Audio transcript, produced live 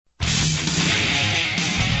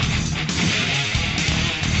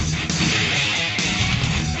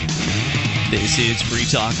Stacy, it's Free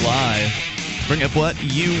Talk Live. Bring up what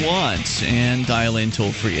you want and dial in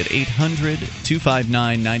toll-free at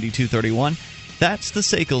 800-259-9231. That's the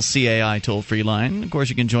SACL CAI toll-free line. Of course,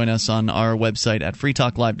 you can join us on our website at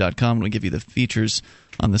freetalklive.com. We give you the features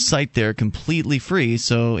on the site there completely free,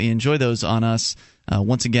 so enjoy those on us.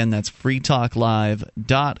 Once again, that's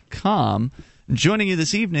freetalklive.com. Joining you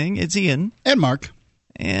this evening, it's Ian. And Mark.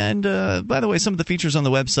 And, by the way, some of the features on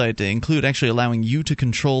the website include actually allowing you to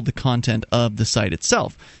control the content of the site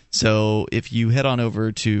itself. So if you head on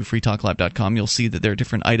over to freetalklive.com, you'll see that there are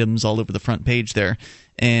different items all over the front page there.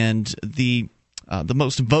 And the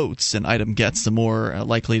most votes an item gets, the more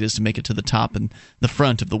likely it is to make it to the top and the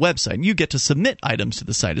front of the website. And you get to submit items to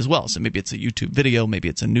the site as well. So maybe it's a YouTube video, maybe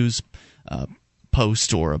it's a news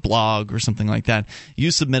post or a blog or something like that.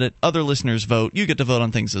 You submit it, other listeners vote, you get to vote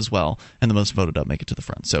on things as well, and the most voted up make it to the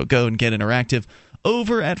front. So go and get interactive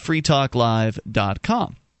over at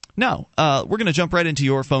freetalklive.com. Now, we're going to jump right into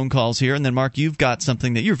your phone calls here, and then, Mark, you've got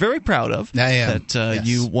something that you're very proud of yes.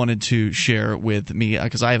 You wanted to share with me,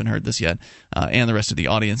 because I haven't heard this yet, and the rest of the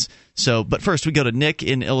audience. So, but first, we go to Nick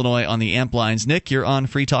in Illinois on the amp lines. Nick, you're on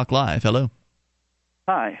Free Talk Live. Hello.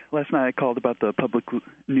 Hi. Last night I called about the public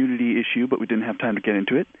nudity issue, but we didn't have time to get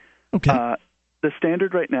into it. Okay. The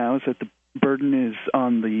standard right now is that the burden is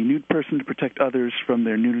on the nude person to protect others from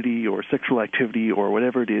their nudity or sexual activity or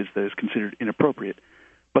whatever it is that is considered inappropriate.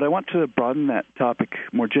 But I want to broaden that topic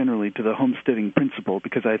more generally to the homesteading principle,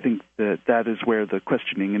 because I think that is where the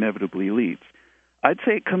questioning inevitably leads. I'd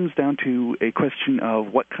say it comes down to a question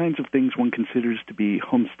of what kinds of things one considers to be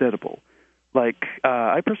homesteadable. Like,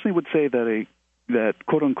 I personally would say that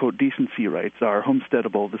quote-unquote decency rights are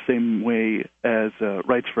homesteadable the same way as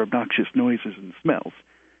rights for obnoxious noises and smells.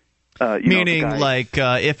 Meaning,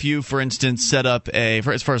 if you, for instance, set up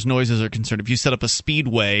as far as noises are concerned, if you set up a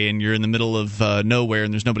speedway and you're in the middle of nowhere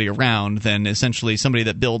and there's nobody around, then essentially somebody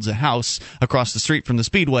that builds a house across the street from the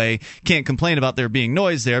speedway can't complain about there being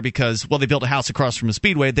noise there because, well, they built a house across from a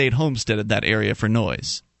speedway, they'd homesteaded that area for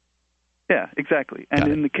noise. Yeah, exactly. And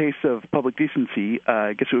in the case of public decency,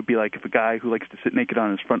 I guess it would be like if a guy who likes to sit naked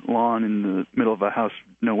on his front lawn in the middle of a house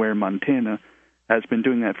nowhere in Montana has been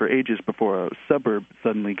doing that for ages before a suburb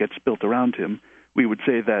suddenly gets built around him, we would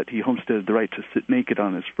say that he homesteaded the right to sit naked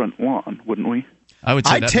on his front lawn, wouldn't we? I would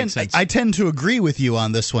say that makes sense. I tend to agree with you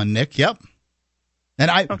on this one, Nick. Yep. And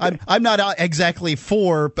I'm not exactly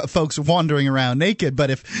for folks wandering around naked, but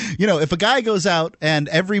if a guy goes out and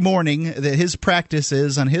every morning his practice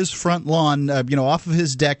is on his front lawn, off of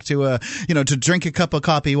his deck to drink a cup of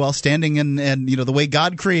coffee while standing in the way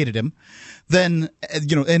God created him, then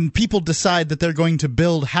and people decide that they're going to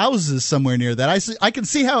build houses somewhere near that. I can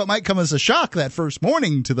see how it might come as a shock that first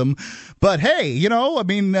morning to them, but hey,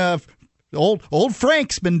 Old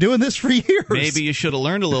Frank's been doing this for years. Maybe you should have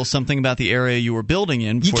learned a little something about the area you were building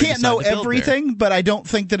in. You can't know everything, but I don't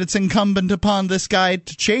think that it's incumbent upon this guy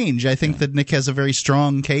to change. I think that Nick has a very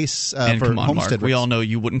strong case for homestead. Mark, we all know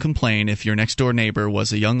you wouldn't complain if your next door neighbor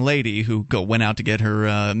was a young lady who went out to get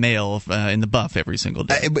her mail in the buff every single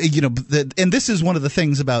day. And this is one of the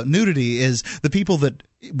things about nudity is the people that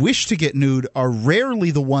wish to get nude are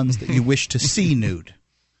rarely the ones that you wish to see nude.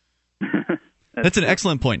 That's an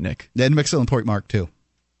excellent point, Nick. And an excellent point, Mark, too.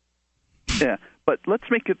 Yeah, but let's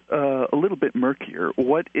make it a little bit murkier.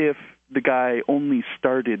 What if the guy only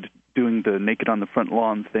started doing the naked on the front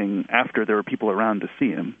lawn thing after there were people around to see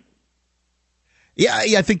him? Yeah,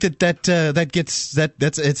 I think that's a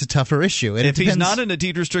tougher issue. And if he's not in a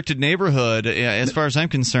deed-restricted neighborhood, as far as I'm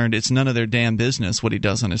concerned, it's none of their damn business what he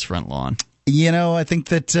does on his front lawn. I think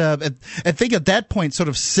that at that point, sort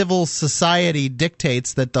of civil society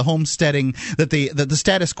dictates that the homesteading, that the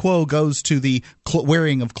status quo goes to the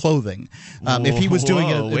wearing of clothing. If he was doing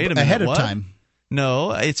it ahead of time.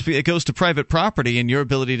 No, it goes to private property and your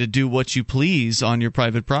ability to do what you please on your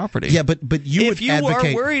private property. Yeah, but if you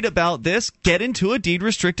are worried about this, get into a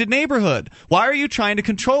deed-restricted neighborhood. Why are you trying to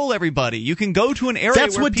control everybody? You can go to an area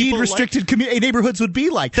That's where what deed-restricted neighborhoods would be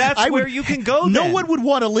like. That's where you can go then. No one would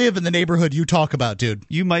want to live in the neighborhood you talk about, dude.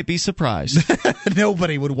 You might be surprised.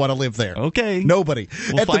 Nobody would want to live there. Okay. Nobody.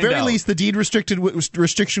 At the very least, the deed-restricted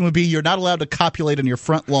restriction would be you're not allowed to copulate on your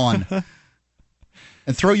front lawn.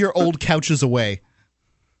 And throw your old couches away.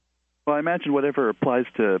 Well, I imagine whatever applies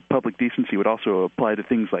to public decency would also apply to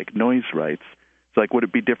things like noise rights. It's like, would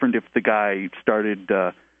it be different if the guy built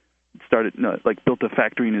a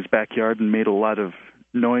factory in his backyard and made a lot of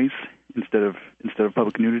noise instead of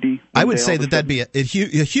public nudity? I would say that'd be a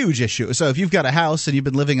huge issue. So if you've got a house and you've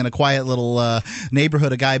been living in a quiet little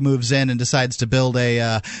neighborhood, a guy moves in and decides to build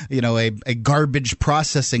a garbage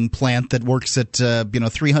processing plant that works at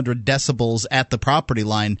 300 decibels at the property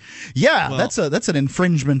line. Yeah, well, that's an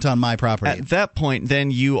infringement on my property. At that point,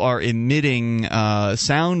 then you are emitting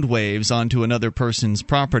sound waves onto another person's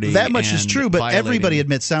property. That much is true, but everybody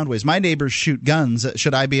emits sound waves. My neighbors shoot guns.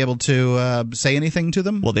 Should I be able to say anything to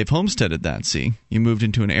them? Well, they've homesteaded that, see? You moved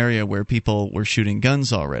into an area where people were shooting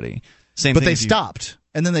guns already. But they stopped,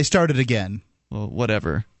 and then they started again. Well,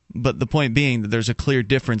 whatever. But the point being that there's a clear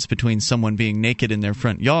difference between someone being naked in their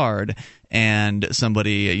front yard and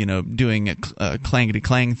somebody, doing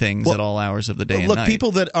clangety-clang things at all hours of the day and night. Look,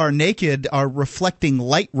 people that are naked are reflecting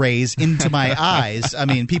light rays into my eyes. I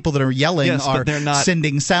mean, people that are yelling are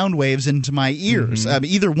sending sound waves into my ears. Mm-hmm.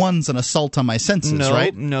 Either one's an assault on my senses,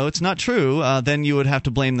 right? No, it's not true. Then you would have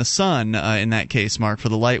to blame the sun in that case, Mark, for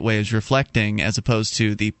the light waves reflecting as opposed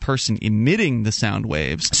to the person emitting the sound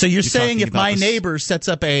waves. So you're saying if my neighbor sets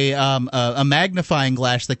up a magnifying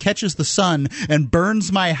glass that catches the sun and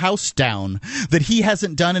burns my house down, that he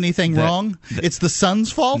hasn't done anything wrong? It's the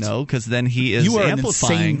sun's fault? No, because then he is amplifying. You are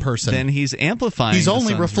amplifying. An insane person. Then he's amplifying. He's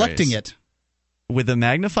only reflecting rays. It. With a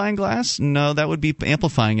magnifying glass? No, that would be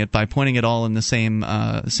amplifying it by pointing it all in the same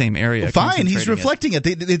area. Well, fine, he's reflecting it.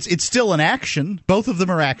 It's still an action. Both of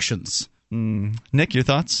them are actions. Nick, your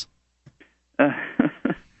thoughts? I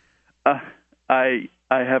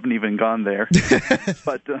haven't even gone there.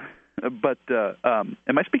 but am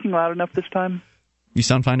I speaking loud enough this time? You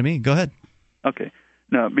sound fine to me. Go ahead. Okay.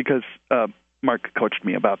 No, because Mark coached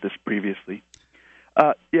me about this previously.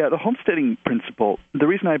 The homesteading principle, the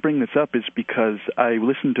reason I bring this up is because I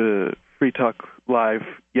listened to Free Talk Live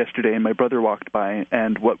yesterday, and my brother walked by,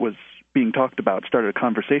 and what was being talked about started a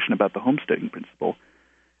conversation about the homesteading principle.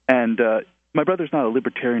 And my brother's not a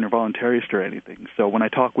libertarian or voluntarist or anything, so when I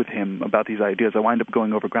talk with him about these ideas, I wind up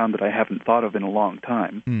going over ground that I haven't thought of in a long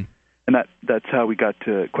time. And that's how we got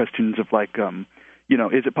to questions of like,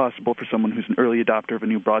 is it possible for someone who's an early adopter of a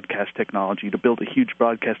new broadcast technology to build a huge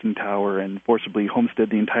broadcasting tower and forcibly homestead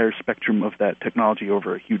the entire spectrum of that technology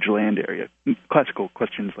over a huge land area? Classical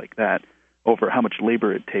questions like that over how much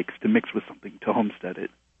labor it takes to mix with something to homestead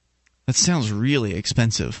it. That sounds really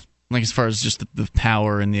expensive. Like as far as just the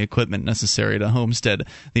power and the equipment necessary to homestead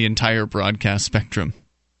the entire broadcast spectrum.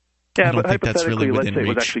 Yeah, but hypothetically, let's say it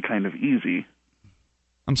was actually kind of easy.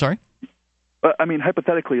 I'm sorry?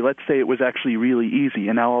 Hypothetically, let's say it was actually really easy,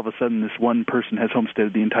 and now all of a sudden this one person has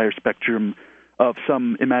homesteaded the entire spectrum of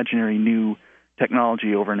some imaginary new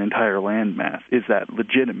technology over an entire landmass. Is that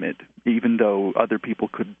legitimate, even though other people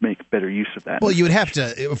could make better use of that? Well, you would have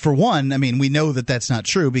to, for one, we know that that's not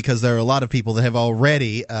true because there are a lot of people that have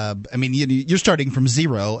already, you're starting from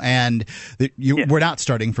zero, and we're not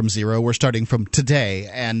starting from zero, we're starting from today,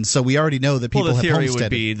 and so we already know that people have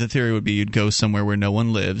homesteaded. The theory would be you'd go somewhere where no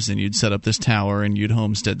one lives, and you'd set up this tower, and you'd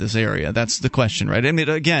homestead this area. That's the question, right?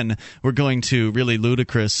 Again, we're going to really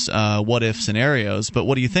ludicrous what-if scenarios, but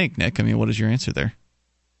what do you think, Nick? What is your answer there?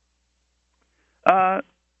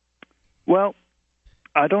 Well,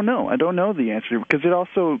 I don't know. I don't know the answer because it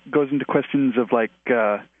also goes into questions of like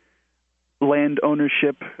land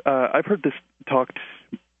ownership. I've heard this talked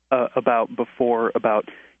about before about,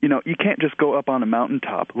 you can't just go up on a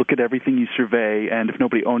mountaintop, look at everything you survey, and if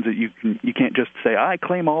nobody owns it, you can't just say, I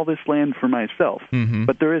claim all this land for myself. Mm-hmm.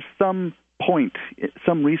 But there is some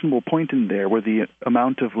reasonable point in there where the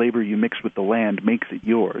amount of labor you mix with the land makes it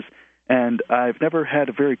yours. And I've never had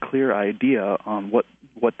a very clear idea on what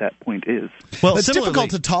that point is. Well, it's difficult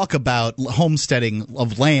to talk about homesteading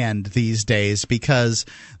of land these days because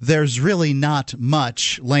there's really not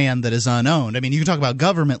much land that is unowned. You can talk about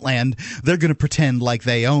government land. They're going to pretend like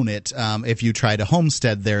they own it if you try to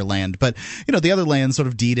homestead their land. But, the other land's sort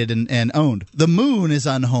of deeded and owned. The moon is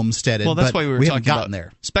unhomesteaded, well, that's but why we were talking about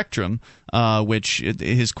there. Spectrum, which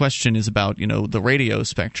his question is about, the radio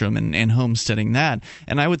spectrum and homesteading that.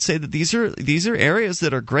 And I would say that these are areas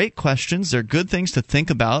that are great questions. They're good things to think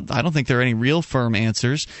about. I don't think there are any real firm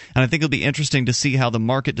answers, and I think it'll be interesting to see how the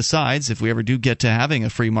market decides, if we ever do get to having a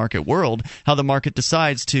free market world, how the market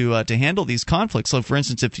decides to handle these conflicts. So, for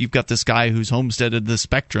instance, if you've got this guy who's homesteaded the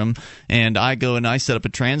spectrum, and I go and I set up a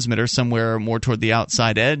transmitter somewhere more toward the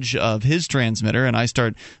outside edge of his transmitter, and I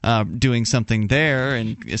start doing something there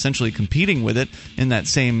and essentially competing with it in that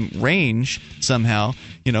same range somehow,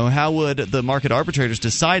 how would the market arbitrators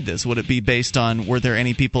decide this? Would it be based on were there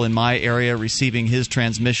any people in my area receiving his transmitter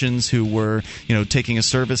transmissions who were, taking a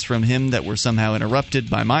service from him that were somehow interrupted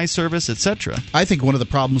by my service, etc. I think one of the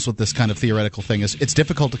problems with this kind of theoretical thing is it's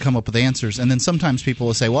difficult to come up with answers, and then sometimes people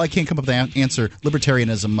will say, well, I can't come up with an answer.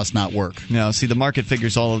 Libertarianism must not work. No, see, the market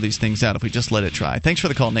figures all of these things out if we just let it try. Thanks for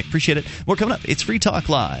the call, Nick. Appreciate it. More coming up. It's Free Talk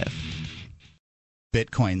Live.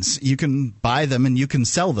 Bitcoins. You can buy them and you can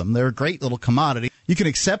sell them. They're a great little commodity. You can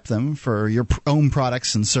accept them for your own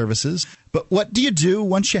products and services. But what do you do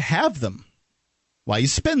once you have them? Why, you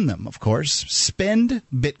spend them, of course.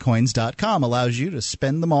 SpendBitcoins.com allows you to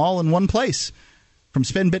spend them all in one place. From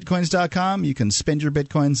SpendBitcoins.com, you can spend your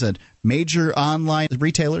Bitcoins at major online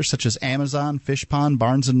retailers such as Amazon, Fishpond,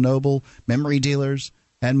 Barnes & Noble, memory dealers,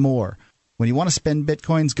 and more. When you want to spend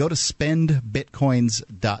Bitcoins, go to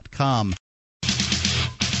SpendBitcoins.com.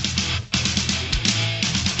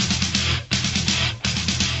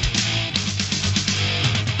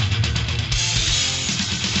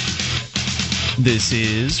 This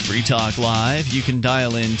is Free Talk Live. You can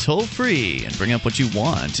dial in toll-free and bring up what you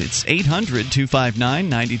want. It's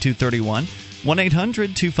 800-259-9231,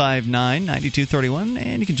 1-800-259-9231,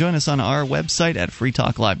 and you can join us on our website at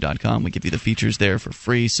freetalklive.com. We give you the features there for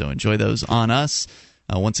free, so enjoy those on us.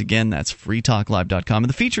 Once again, that's freetalklive.com. And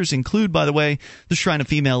the features include, by the way, the Shrine of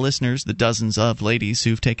Female Listeners, the dozens of ladies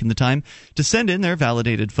who've taken the time to send in their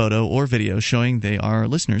validated photo or video showing they are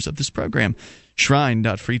listeners of this program.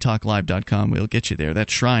 Shrine.freetalklive.com. We'll get you there.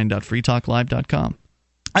 That's shrine.freetalklive.com.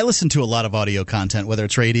 I listen to a lot of audio content, whether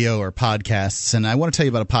it's radio or podcasts, and I want to tell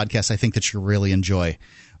you about a podcast I think that you'll really enjoy.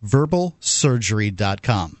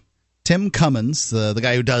 Verbalsurgery.com. Tim Cummins, the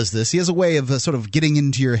guy who does this, he has a way of sort of getting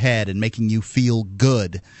into your head and making you feel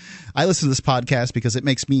good. I listen to this podcast because it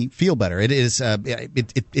makes me feel better. It has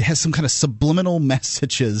some kind of subliminal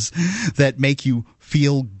messages that make you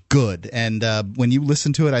feel good. And when you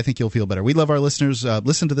listen to it, I think you'll feel better. We love our listeners.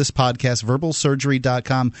 Listen to this podcast,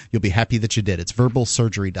 verbalsurgery.com. You'll be happy that you did. It's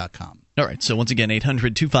verbalsurgery.com. All right. So once again,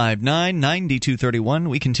 800-259-9231.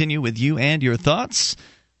 We continue with you and your thoughts.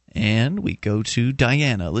 And we go to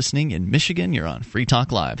Diana, listening in Michigan. You're on Free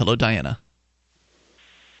Talk Live. Hello, Diana.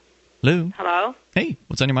 Hello. Hello. Hey,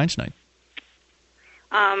 what's on your mind tonight?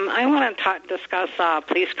 I want to discuss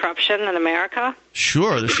police corruption in America.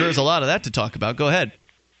 Sure. There sure is a lot of that to talk about. Go ahead.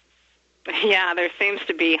 Yeah, there seems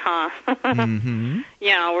to be, huh? Mm-hmm.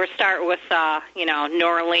 We'll start with, New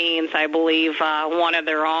Orleans, I believe. One of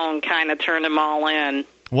their own kind of turned them all in.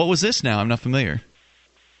 What was this now? I'm not familiar.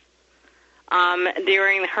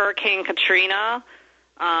 During Hurricane Katrina,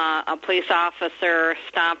 a police officer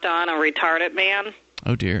stopped on a retarded man.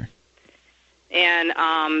 Oh, dear. And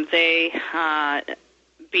they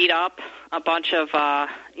beat up a bunch of,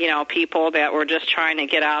 people that were just trying to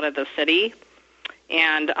get out of the city.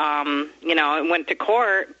 And, it went to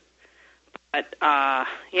court. But,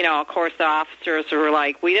 of course, the officers were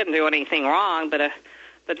like, we didn't do anything wrong. But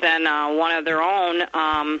then one of their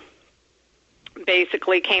own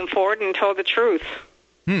basically came forward and told the truth.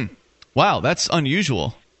 Wow, that's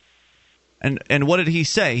unusual. And what did he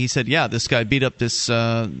say? He said, yeah, this guy beat up these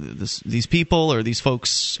people, or these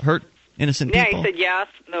folks hurt innocent people? Yeah, he said yes,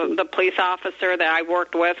 the police officer that I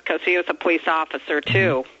worked with, because he was a police officer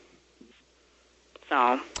too.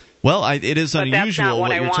 So... Well, it is unusual that's not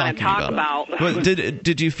what you're talking about. Well,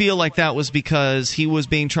 did you feel like that was because he was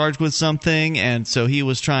being charged with something, and so he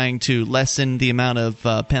was trying to lessen the amount of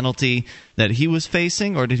penalty that he was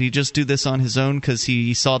facing, or did he just do this on his own because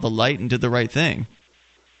he saw the light and did the right thing?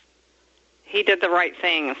 He did the right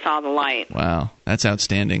thing and saw the light. Wow, that's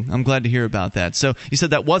outstanding. I'm glad to hear about that. So you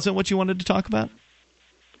said that wasn't what you wanted to talk about?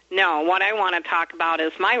 No, what I want to talk about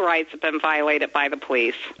is my rights have been violated by the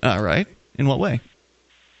police. All right. In what way?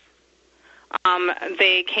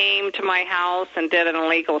 They came to my house and did an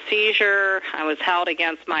illegal seizure. I was held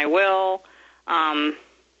against my will. I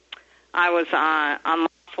was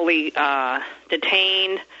unlawfully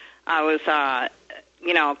detained. I was,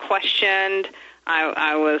 questioned.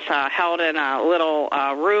 I was held in a little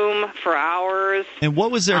room for hours. And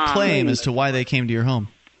what was their claim as to why they came to your home?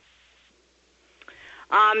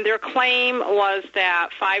 Their claim was that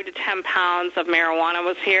 5 to 10 pounds of marijuana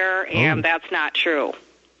was here, and that's not true.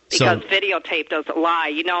 Because videotape doesn't lie.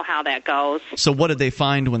 You know how that goes. So what did they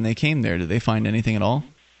find when they came there? Did they find anything at all?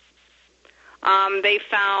 They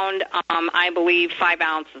found, I believe, 5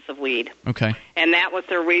 ounces of weed. Okay. And that was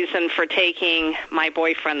their reason for taking my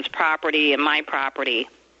boyfriend's property and my property.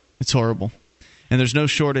 It's horrible. And there's no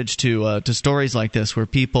shortage to stories like this where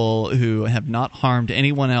people who have not harmed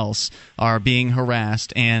anyone else are being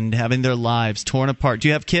harassed and having their lives torn apart. Do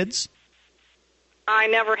you have kids? I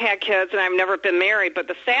never had kids, and I've never been married. But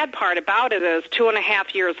the sad part about it is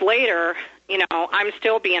 2.5 years later, I'm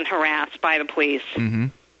still being harassed by the police. Mm-hmm.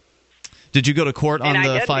 Did you go to court on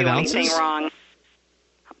the 5 ounces? Anything wrong.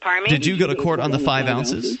 Pardon me? Did you go to court on the 5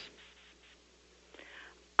 ounces?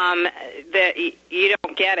 You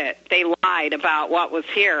don't get it. They lied about what was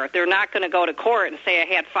here. They're not going to go to court and say I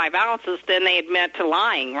had 5 ounces. Then they admit to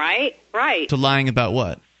lying, right? Right. To lying about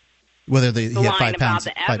what? Whether he had 5 pounds.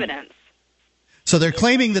 About the evidence. So they're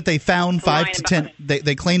claiming that they found 5 to 10.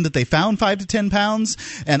 They claim that they found 5 to 10 pounds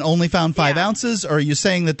and only found 5 ounces. Or are you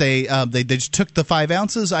saying that they just took the 5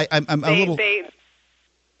 ounces? I'm a little. They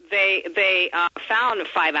found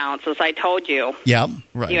 5 ounces. I told you. Yeah,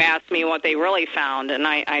 right. You asked me what they really found, and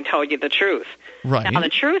I told you the truth. Right. Now the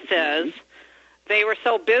truth is, they were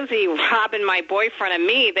so busy robbing my boyfriend and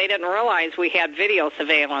me, they didn't realize we had video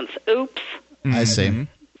surveillance. Oops. I see.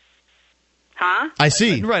 Huh? I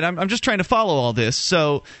see. Right. I'm just trying to follow all this.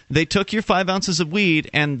 So they took your 5 ounces of weed,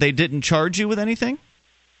 and they didn't charge you with anything?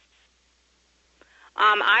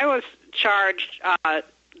 I was charged.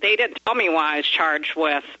 They didn't tell me what I was charged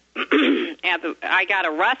with. I got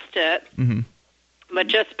arrested, but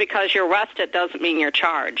just because you're arrested doesn't mean you're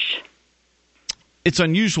charged. It's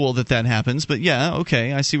unusual that happens, but yeah,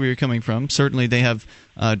 okay, I see where you're coming from. Certainly they have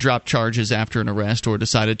dropped charges after an arrest or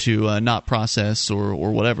decided to not process or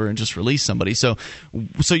whatever and just release somebody. So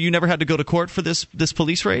you never had to go to court for this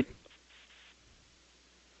police raid?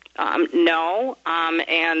 No,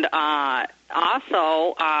 and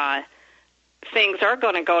also things are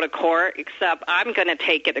going to go to court, except I'm going to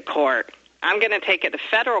take it to court. I'm going to take it to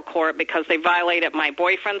federal court because they violated my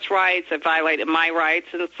boyfriend's rights, they violated my rights,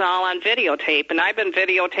 and it's all on videotape. And I've been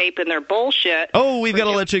videotaping their bullshit. Oh, we've got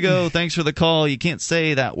to let you go. Thanks for the call. You can't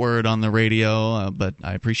say that word on the radio, but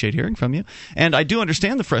I appreciate hearing from you. And I do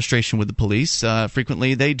understand the frustration with the police.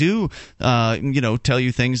 Frequently, they do, tell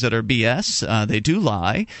you things that are BS. They do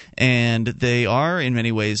lie, and they are, in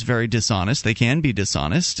many ways, very dishonest. They can be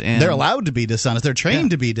dishonest. And they're allowed to be dishonest. They're trained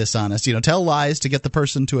to be dishonest. Tell lies to get the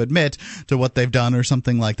person to admit to what they've done or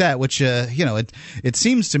something like that, which it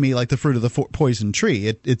seems to me like the fruit of the poison tree.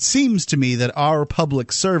 It seems to me that our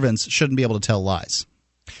public servants shouldn't be able to tell lies.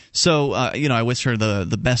 So, I wish her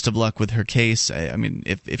the best of luck with her case. I mean,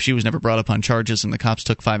 if she was never brought up on charges and the cops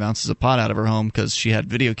took 5 ounces of pot out of her home because she had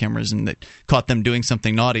video cameras and that caught them doing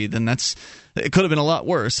something naughty, then it could have been a lot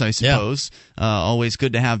worse, I suppose. Yeah. Always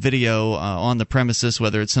good to have video on the premises,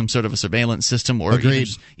 whether it's some sort of a surveillance system or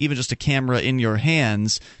even just a camera in your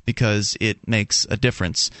hands, because it makes a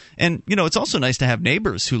difference. And, it's also nice to have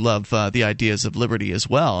neighbors who love the ideas of liberty as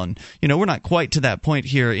well. And, we're not quite to that point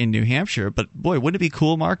here in New Hampshire, but, boy, wouldn't it be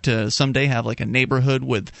cool, Mark, to someday have like a neighborhood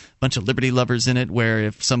with a bunch of liberty lovers in it, where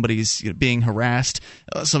if somebody's being harassed,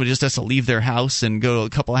 somebody just has to leave their house and go a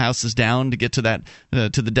couple of houses down to get to that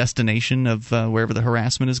to the destination of wherever the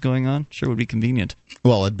harassment is going on? Sure would be convenient.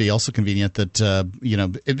 Well, it'd be also convenient that the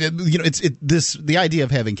idea of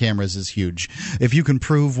having cameras is huge. If you can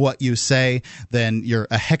prove what you say, then you're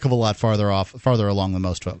a heck of a lot farther along than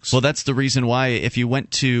most folks. Well, that's the reason why if you went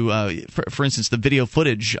to, for instance, the video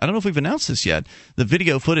footage. I don't know if we've announced this yet. The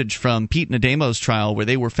video footage from Pete Nademo's trial, where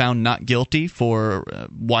they were found not guilty for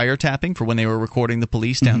wiretapping for when they were recording the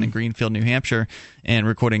police down in Greenfield, New Hampshire, and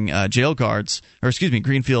recording jail guards,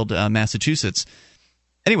 Greenfield, Massachusetts.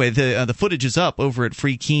 Anyway, the footage is up over at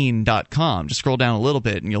freekeen.com. Just scroll down a little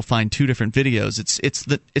bit and you'll find 2 different videos.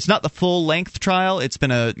 It's not the full length trial. It's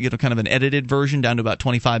been a kind of an edited version down to about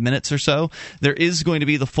 25 minutes or so. There is going to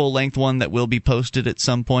be the full length one that will be posted at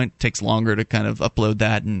some point. It takes longer to kind of upload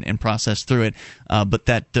that and process through it. But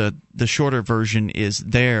the shorter version is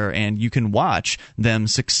there, and you can watch them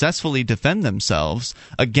successfully defend themselves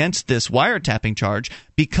against this wiretapping charge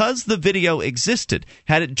because the video existed.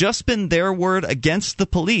 Had it just been their word against the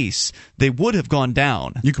police, they would have gone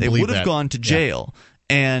down. They would have gone to jail. Yeah.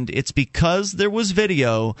 And it's because there was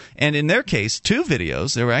video, and in their case, 2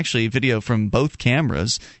 videos. There were actually video from both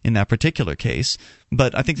cameras in that particular case,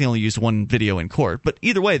 but I think they only used 1 video in court. But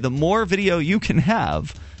either way, the more video you can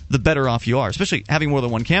have, the better off you are. Especially having more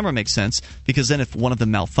than 1 camera makes sense, because then if one of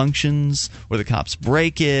them malfunctions or the cops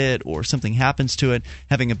break it or something happens to it,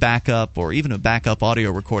 having a backup or even a backup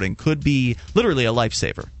audio recording could be literally a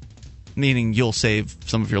lifesaver, meaning you'll save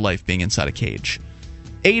some of your life being inside a cage.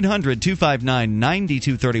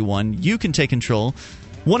 800-259-9231. You can take control.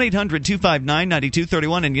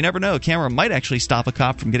 1-800-259-9231. And you never know, a camera might actually stop a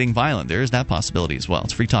cop from getting violent. There is that possibility as well.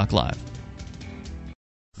 It's Free Talk Live.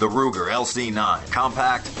 The Ruger LC9.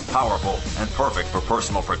 Compact, powerful, and perfect for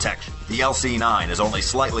personal protection. The LC9 is only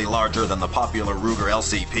slightly larger than the popular Ruger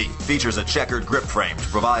LCP, features a checkered grip frame to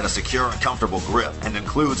provide a secure and comfortable grip, and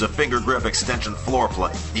includes a finger grip extension floor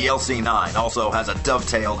plate. The LC9 also has a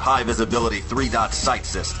dovetailed high-visibility 3-dot sight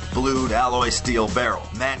system, blued alloy steel barrel,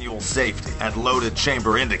 manual safety, and loaded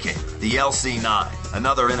chamber indicator. The LC9,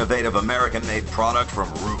 another innovative American-made product from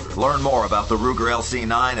Ruger. Learn more about the Ruger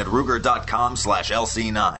LC9 at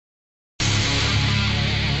Ruger.com/LC9.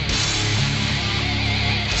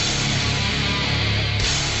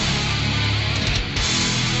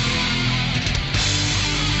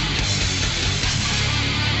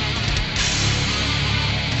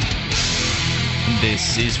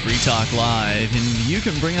 This is Free Talk Live, and you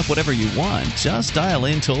can bring up whatever you want. Just dial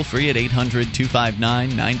in toll-free at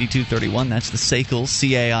 800-259-9231. That's the SACL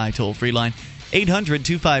CAI toll-free line.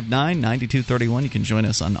 800-259-9231. You can join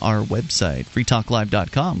us on our website,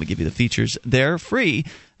 freetalklive.com. We give you the features there free,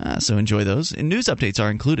 so enjoy those. And news updates are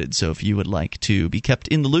included, so if you would like to be kept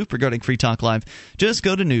in the loop regarding Free Talk Live, just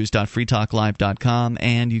go to news.freetalklive.com,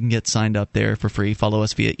 and you can get signed up there for free. Follow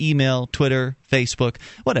us via email, Twitter, Facebook,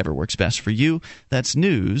 whatever works best for you. That's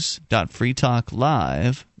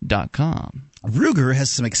news.freetalklive.com. Ruger has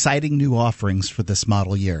some exciting new offerings for this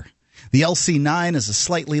model year. The LC9 is a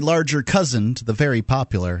slightly larger cousin to the very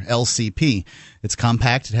popular LCP. It's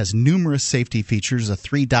compact, it has numerous safety features, a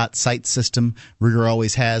 3-dot sight system. Ruger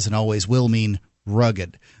always has and always will mean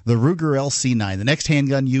rugged. The Ruger LC9, the next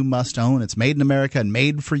handgun you must own. It's made in America and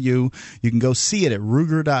made for you. You can go see it at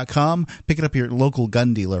Ruger.com. Pick it up at your local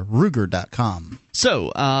gun dealer, Ruger.com.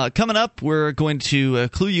 So, coming up, we're going to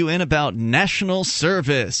clue you in about national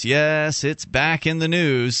service. Yes, it's back in the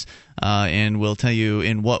news, and we'll tell you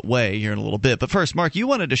in what way here in a little bit. But first, Mark, you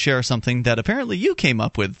wanted to share something that apparently you came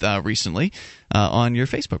up with recently on your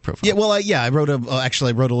Facebook profile. Yeah, well, I wrote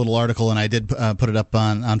a little article, and I did put it up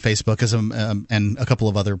on Facebook as and a couple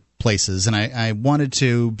of other places, and I wanted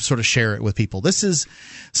to sort of share it with people. This is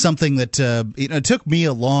something that it took me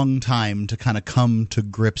a long time to kind of come to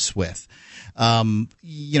grips with.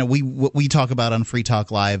 What we talk about on Free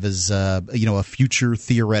Talk Live is a future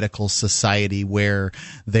theoretical society where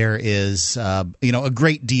there is a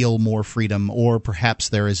great deal more freedom, or perhaps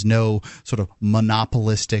there is no sort of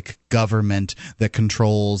monopolistic government that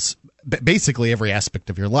controls basically every aspect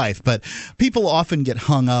of your life. But people often get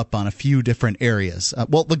hung up on a few different areas.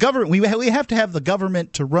 The government, we have to have the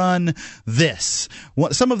government to run this.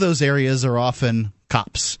 Some of those areas are often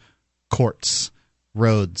cops, courts,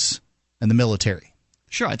 roads, and the military.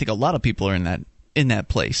 Sure, I think a lot of people are in that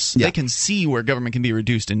place. Yeah. They can see where government can be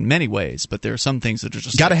reduced in many ways, but there are some things that are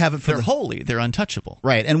just got to have it for they're holy, they're untouchable.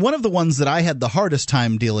 Right, and one of the ones that I had the hardest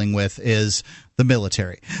time dealing with is the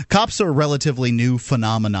military. Cops are a relatively new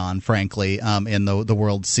phenomenon, frankly, in the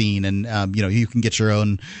world scene, and you can get your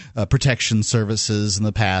own protection services in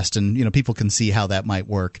the past, and people can see how that might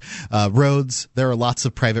work. Roads, there are lots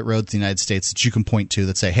of private roads in the United States that you can point to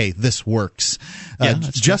that say, "Hey, this works."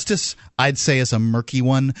 Justice, I'd say, is a murky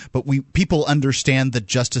one, but people understand that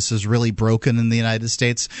justice is really broken in the United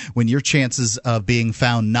States when your chances of being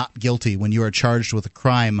found not guilty when you are charged with a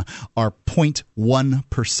crime are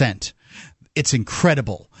 0.1%. It's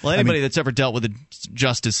incredible. Well, anybody that's ever dealt with the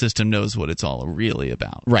justice system knows what it's all really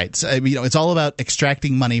about. Right. So, it's all about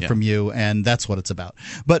extracting money from you, and that's what it's about.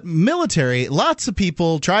 But military, lots of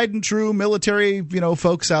people, tried and true military,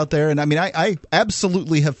 folks out there, and I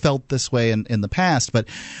absolutely have felt this way in the past, but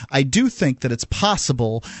I do think that it's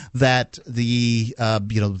possible that this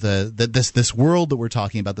world that we're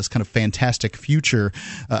talking about, this kind of fantastic future,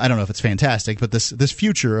 I don't know if it's fantastic, but this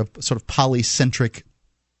future of sort of polycentric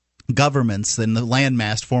governments in the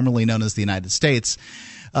landmass formerly known as the United States,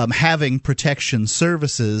 having protection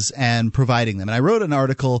services and providing them. And I wrote an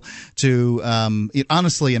article to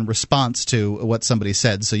honestly in response to what somebody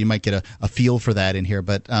said, so you might get a feel for that in here.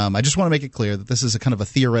 But I just want to make it clear that this is a kind of a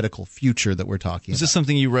theoretical future that we're talking about. Is this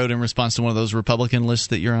something you wrote in response to one of those Republican lists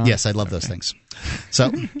that you're on? Yes, I love those things.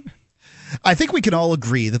 So I think we can all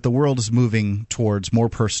agree that the world is moving towards more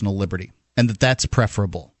personal liberty, and that that's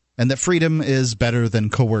preferable, and that freedom is better than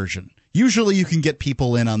coercion. Usually you can get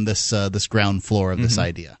people in on this ground floor of this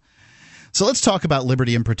idea. So let's talk about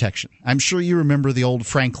liberty and protection. I'm sure you remember the old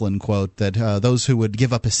Franklin quote that those who would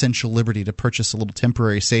give up essential liberty to purchase a little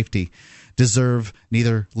temporary safety deserve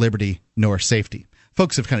neither liberty nor safety.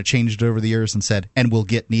 Folks have kind of changed it over the years and said, and we'll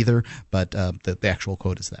get neither, but the actual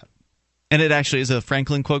quote is that. And it actually is a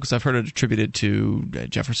Franklin quote, because I've heard it attributed to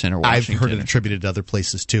Jefferson or Washington. I've heard it attributed to other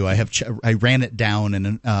places too. I ran it down,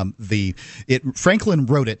 and Franklin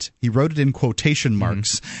wrote it. He wrote it in quotation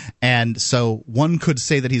marks, and so one could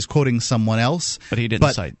say that he's quoting someone else, but he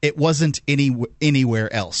didn't cite. It wasn't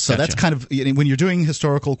anywhere else. So Gotcha. that's kind of, when you're doing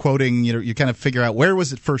historical quoting, you kind of figure out where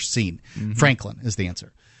was it first seen. Franklin is the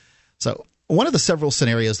answer. So one of the several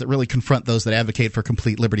scenarios that really confront those that advocate for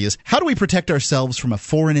complete liberty is, how do we protect ourselves from a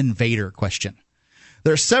foreign invader question?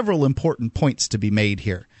 There are several important points to be made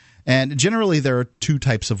here. And generally there are two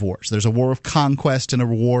types of wars. There's a war of conquest and a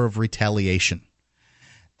war of retaliation.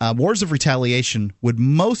 Wars of retaliation would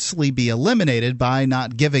mostly be eliminated by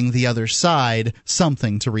not giving the other side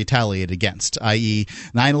something to retaliate against, i.e.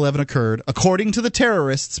 9/11 occurred, according to the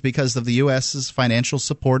terrorists, because of the U.S.'s financial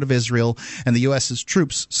support of Israel and the U.S.'s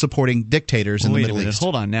troops supporting dictators in the Middle East.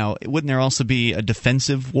 Hold on now. Wouldn't there also be a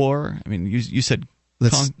defensive war? I mean, you said...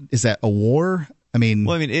 Is that a war?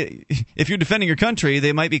 If you're defending your country,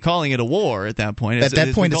 they might be calling it a war at that point. At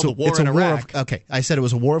that point, it's a war in Iraq. Okay, I said it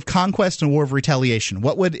was a war of conquest and a war of retaliation.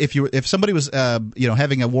 What would if somebody was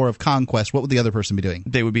having a war of conquest? What would the other person be doing?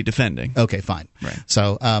 They would be defending. Okay, fine. Right.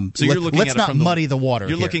 So you're looking let's at it not from muddy the water.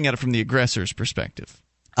 You're here. looking at it from the aggressor's perspective.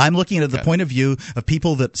 I'm looking at it the point of view of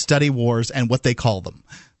people that study wars and what they call them.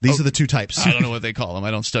 These are the two types. I don't know what they call them.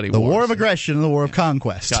 I don't study the wars. war of aggression and the war of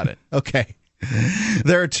conquest. Got it. Okay.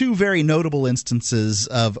 There are two very notable instances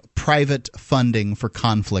of private funding for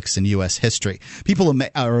conflicts in U.S. history. People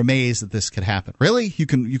are amazed that this could happen. Really? You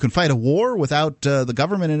can fight a war without the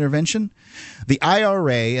government intervention? The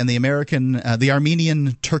IRA and the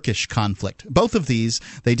Armenian-Turkish conflict. Both of these,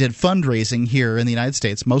 they did fundraising here in the United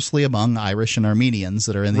States, mostly among Irish and Armenians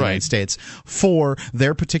that are in the United States, for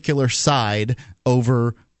their particular side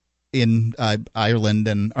over in Ireland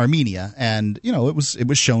and Armenia, and it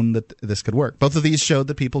was shown that this could work. Both of these showed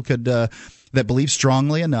that people could that believe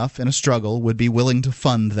strongly enough in a struggle would be willing to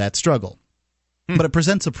fund that struggle. But it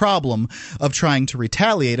presents a problem of trying to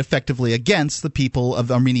retaliate effectively against the people of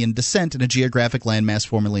Armenian descent in a geographic landmass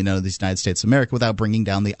formerly known as the United States of America without bringing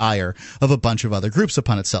down the ire of a bunch of other groups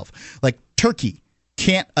upon itself, like Turkey.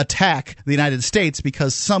 Can't attack the United States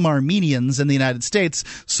because some Armenians in the United States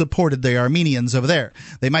supported the Armenians over there.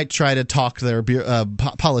 They might try to talk to their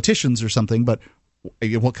politicians or something, but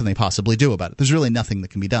what can they possibly do about it? There's really nothing that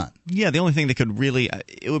can be done. Yeah, the only thing that could really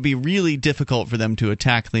it would be really difficult for them to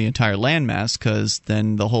attack the entire landmass, because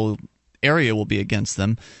then the whole area will be against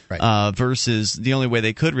them. Right. Versus the only way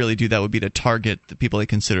they could really do that would be to target the people they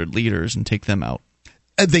considered leaders and take them out.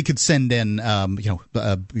 They could send in,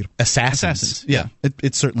 assassins. Yeah,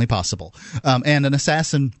 it's certainly possible. And an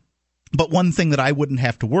assassin. But one thing that I wouldn't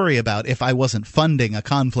have to worry about if I wasn't funding a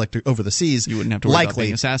conflict over the seas, you wouldn't have to worry about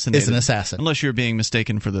being assassinated, is an assassin, unless you're being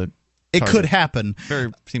mistaken for the. It could happen.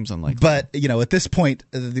 Seems unlikely. But, at this point,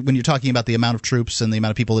 when you're talking about the amount of troops and the amount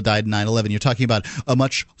of people that died in 9/11, you're talking about a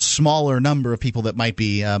much smaller number of people that might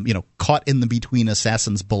be, caught in the between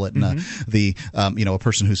assassin's bullet and a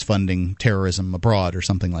person who's funding terrorism abroad or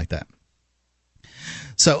something like that.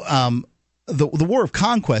 So, the war of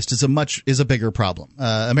conquest is a bigger problem.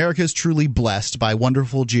 America is truly blessed by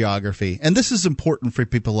wonderful geography, and this is important for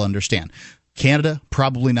people to understand. Canada,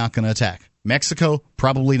 probably not going to attack. Mexico,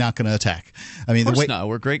 probably not going to attack. I mean, of course not.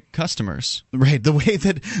 We're great customers. Right. The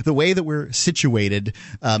way that we're situated,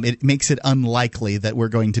 it makes it unlikely that we're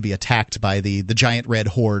going to be attacked by the giant red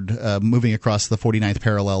horde moving across the 49th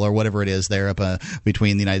parallel or whatever it is there up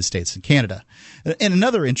between the United States and Canada. And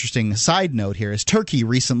another interesting side note here is Turkey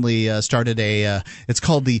recently started it's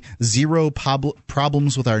called the Zero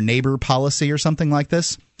Problems with Our Neighbor policy or something like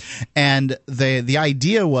this. And the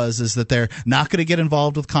idea is that they're not going to get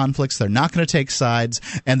involved with conflicts, they're not going to take sides,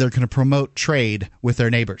 and they're going to promote trade with their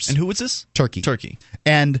neighbors. And who was this? Turkey.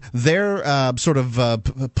 And their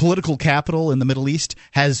political capital in the Middle East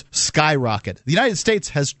has skyrocketed. The United States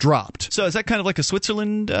has dropped. So is that kind of like a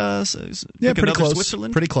Switzerland? Yeah, pretty close.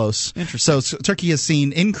 Switzerland? Pretty close. Interesting. So Turkey has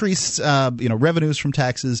seen increased revenues from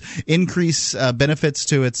taxes, increased benefits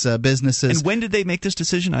to its businesses. And when did they make this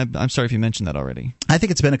decision? I'm sorry if you mentioned that already. I think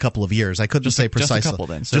it's been a couple of years. I couldn't say precisely. Just a couple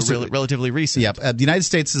then. So relatively recent. Yeah. The United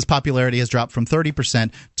States' popularity has dropped from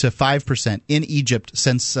 30% to 5% in Egypt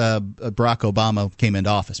since Barack Obama came into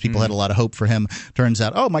office. People had a lot of hope for him. Turns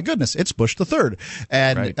out, oh my goodness, it's Bush the Third.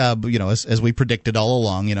 And right. As we predicted all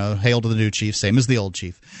along, hail to the new chief, same as the old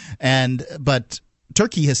chief. But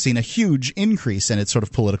Turkey has seen a huge increase in its sort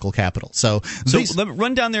of political capital. So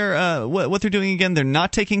run down their what they're doing again. They're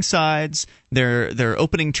not taking sides. They're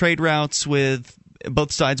opening trade routes with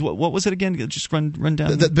both sides. What was it again? Just run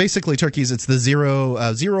down. Basically, Turkey's it's the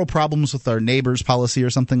zero problems with our neighbors policy or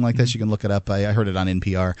something like this. You can look it up. I heard it on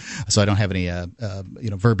NPR, so I don't have any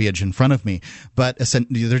verbiage in front of me. But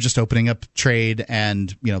they're just opening up trade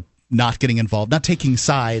and not getting involved, not taking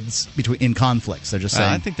sides in conflicts. They're just saying.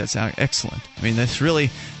 I think that's excellent. I mean,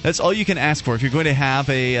 that's all you can ask for if you're going to have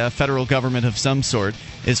a federal government of some sort,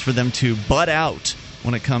 is for them to butt out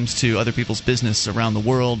when it comes to other people's business around the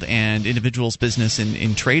world and individuals' business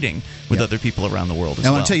in trading with other people around the world as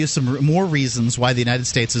well. I want to tell you some more reasons why the United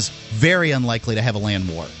States is very unlikely to have a land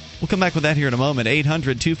war. We'll come back with that here in a moment.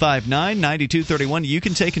 800-259-9231. You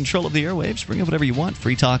can take control of the airwaves. Bring up whatever you want.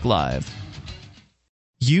 Free Talk Live.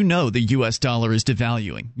 You know the U.S. dollar is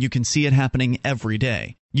devaluing. You can see it happening every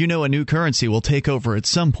day. You know a new currency will take over at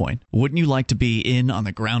some point. Wouldn't you like to be in on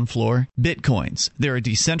the ground floor? Bitcoins. They're a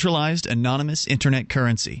decentralized, anonymous internet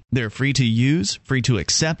currency. They're free to use, free to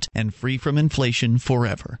accept, and free from inflation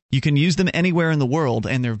forever. You can use them anywhere in the world,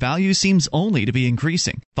 and their value seems only to be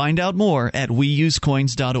increasing. Find out more at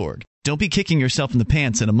weusecoins.org. Don't be kicking yourself in the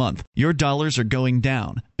pants in a month. Your dollars are going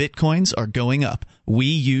down. Bitcoins are going up.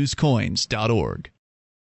 weusecoins.org.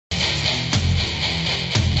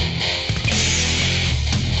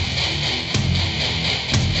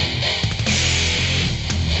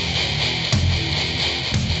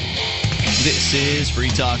 This is Free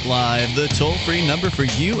Talk Live, the toll-free number for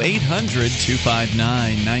you,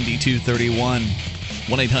 800-259-9231.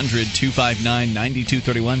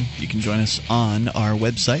 1-800-259-9231. You can join us on our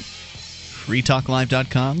website,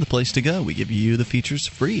 freetalklive.com, the place to go. We give you the features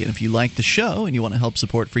free. And if you like the show and you want to help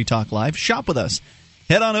support Free Talk Live, shop with us.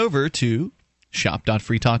 Head on over to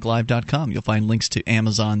shop.freetalklive.com. You'll find links to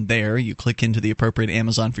Amazon there. You click into the appropriate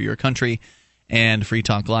Amazon for your country, and Free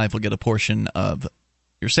Talk Live will get a portion of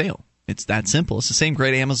your sale. It's that simple. It's the same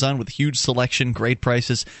great Amazon with huge selection, great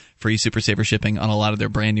prices, free Super Saver shipping on a lot of their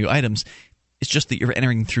brand new items. It's just that you're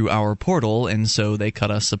entering through our portal, and so they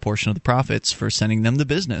cut us a portion of the profits for sending them the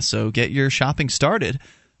business. So get your shopping started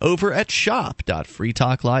over at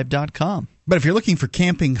shop.freetalklive.com. But if you're looking for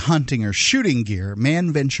camping, hunting, or shooting gear,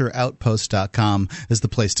 manventureoutpost.com is the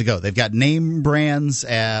place to go. They've got name brands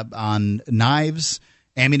on knives,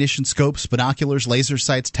 ammunition, scopes, binoculars, laser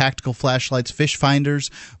sights, tactical flashlights, fish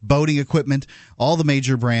finders, boating equipment, all the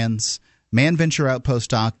major brands.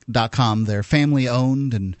 ManVentureOutpost.com. They're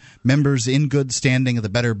family-owned and members in good standing of the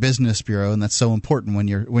Better Business Bureau, and that's so important when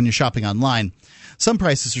you're shopping online. Some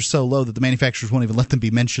prices are so low that the manufacturers won't even let them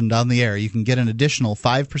be mentioned on the air. You can get an additional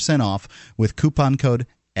 5% off with coupon code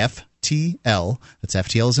FTL. That's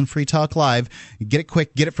FTL as in Free Talk Live. Get it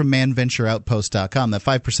quick. Get it from ManVentureOutpost.com. That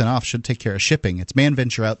 5% off should take care of shipping. It's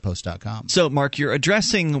ManVentureOutpost.com. So, Mark, you're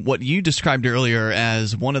addressing what you described earlier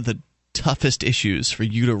as one of the toughest issues for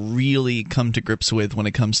you to really come to grips with when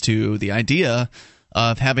it comes to the idea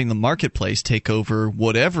of having the marketplace take over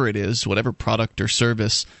whatever it is, whatever product or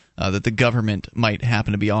service that the government might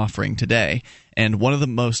happen to be offering today. And one of the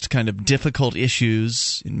most kind of difficult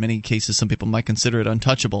issues, in many cases some people might consider it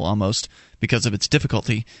untouchable almost because of its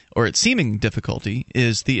difficulty or its seeming difficulty,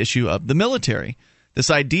 is the issue of the military.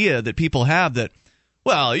 This idea that people have that,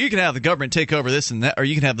 well, you can have the government take over this and that, or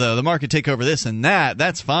you can have the market take over this and that.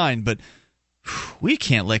 That's fine, but we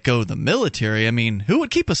can't let go of the military. I mean, who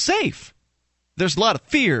would keep us safe? There's a lot of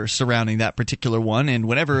fear surrounding that particular one, and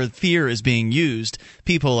whenever fear is being used,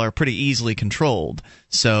 people are pretty easily controlled.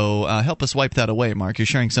 So help us wipe that away, Mark. You're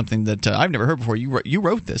sharing something that I've never heard before. You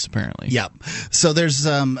wrote this, apparently. Yeah. So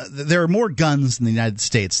there are more guns in the United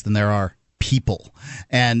States than there are people.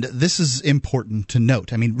 And this is important to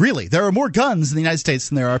note. I mean, really, there are more guns in the United States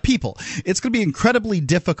than there are people. It's going to be incredibly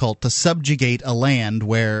difficult to subjugate a land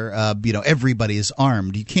where everybody is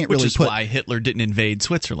armed. You can't really Which is why Hitler didn't invade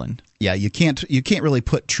Switzerland. Yeah, you can't really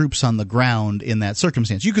put troops on the ground in that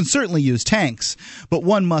circumstance. You can certainly use tanks, but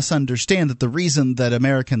one must understand that the reason that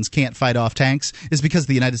Americans can't fight off tanks is because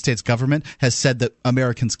the United States government has said that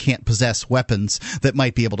Americans can't possess weapons that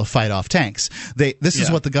might be able to fight off tanks. This is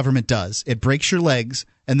what the government does. It breaks your legs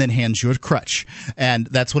and then hands you a crutch. And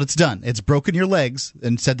that's what it's done. It's broken your legs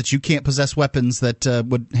and said that you can't possess weapons that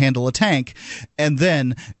would handle a tank. And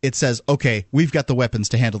then it says, okay, we've got the weapons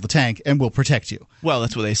to handle the tank and we'll protect you. Well,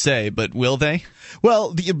 that's what they say, but will they?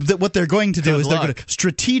 Well, what they're going to do is they're going to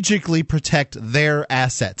strategically protect their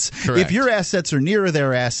assets. Correct. If your assets are near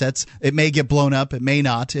their assets, it may get blown up, it may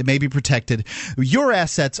not, it may be protected. Your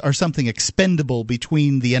assets are something expendable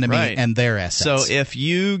between the enemy and their assets. So if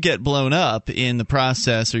you get blown up in the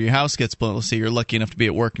process process, or your house gets blown, let's say you're lucky enough to be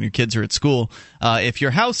at work and your kids are at school, if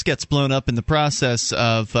your house gets blown up in the process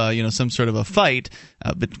of some sort of a fight,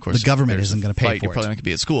 but of course the government isn't going to pay for it. You're probably not going to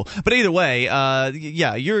be at school. But either way,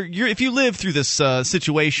 you're if you live through this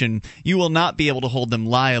situation, you will not be able to hold them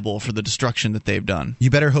liable for the destruction that they've done. You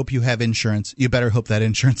better hope you have insurance. You better hope that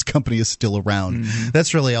insurance company is still around.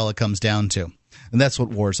 That's really all it comes down to. And that's what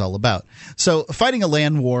war is all about. So fighting a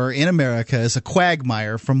land war in America is a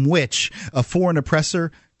quagmire from which a foreign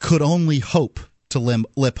oppressor could only hope to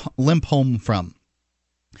limp home from.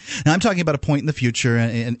 Now, I'm talking about a point in the future,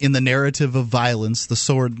 and in the narrative of violence, the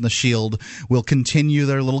sword and the shield will continue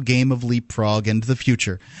their little game of leapfrog into the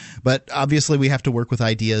future. But obviously, we have to work with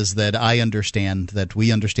ideas that I understand, that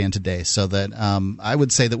we understand today. So that I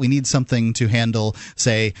would say that we need something to handle,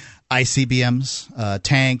 say, ICBMs,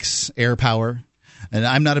 tanks, air power. And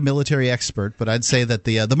I'm not a military expert, but I'd say that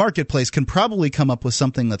the marketplace can probably come up with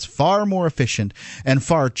something that's far more efficient and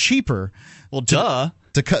far cheaper. Well, duh.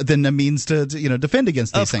 Than a means to defend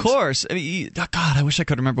against these things. Of course. I mean, God, I wish I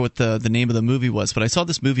could remember what the name of the movie was, but I saw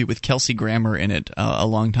this movie with Kelsey Grammer in it a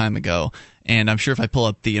long time ago, and I'm sure if I pull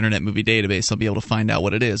up the Internet Movie Database, I'll be able to find out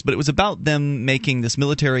what it is. But it was about them making this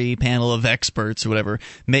military panel of experts or whatever,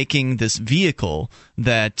 making this vehicle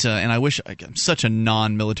that, and I wish, I'm such a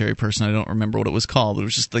non-military person, I don't remember what it was called, but it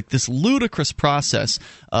was just like this ludicrous process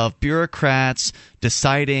of bureaucrats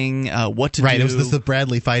deciding what to do. Right, it was the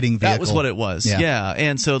Bradley fighting vehicle. That was what it was, yeah.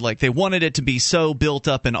 And so, like, they wanted it to be so built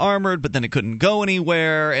up and armored, but then it couldn't go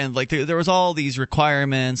anywhere, and, like, there was all these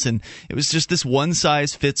requirements, and it was just this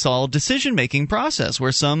one-size-fits-all decision-making process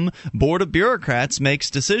where some board of bureaucrats makes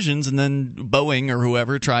decisions, and then Boeing or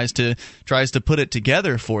whoever tries to put it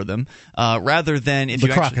together for them, rather than if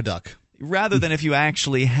you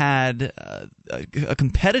actually had a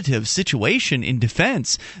competitive situation in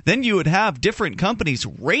defense, then you would have different companies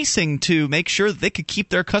racing to make sure that they could keep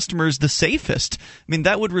their customers the safest. I mean,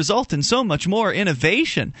 that would result in so much more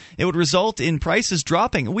innovation. It would result in prices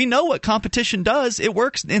dropping. We know what competition does. It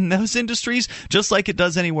works in those industries just like it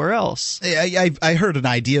does anywhere else. I heard an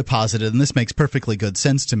idea posited, and this makes perfectly good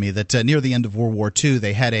sense to me, that near the end of World War II,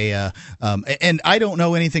 they had and I don't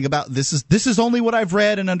know anything about this. This is only what I've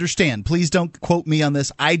read and understand. Please don't quote me on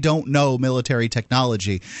this. I don't know military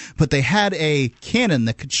technology, but they had a cannon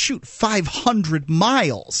that could shoot 500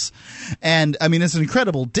 miles, and I mean, it's an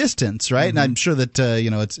incredible distance, right? And I'm sure that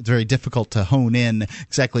it's very difficult to hone in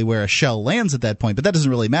exactly where a shell lands at that point, but that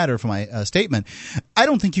doesn't really matter for my statement. I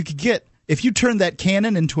don't think you could get, if you turn that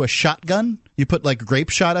cannon into a shotgun, you put like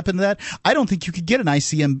grape shot up into that, I don't think you could get an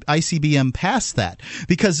ICBM past that,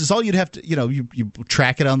 because it's all you'd have to, you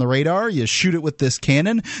track it on the radar, you shoot it with this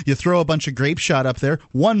cannon, you throw a bunch of grape shot up there,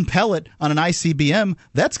 one pellet on an ICBM,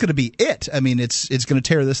 that's going to be it. I mean, it's going to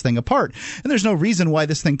tear this thing apart. And there's no reason why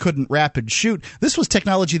this thing couldn't rapid shoot. This was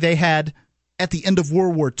technology they had at the end of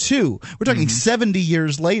World War II. We're talking 70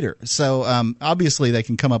 years later. So obviously they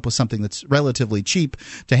can come up with something that's relatively cheap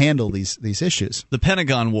to handle these issues. The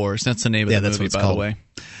Pentagon Wars, that's the name of the movie, by the way.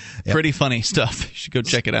 Yep. Pretty funny stuff. You should go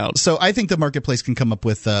check it out. So I think the marketplace can come up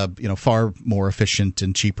with far more efficient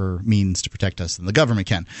and cheaper means to protect us than the government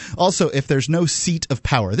can. Also, if there's no seat of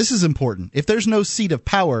power, this is important. If there's no seat of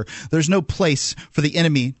power, there's no place for the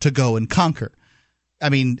enemy to go and conquer. I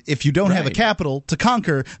mean, if you don't have a capital to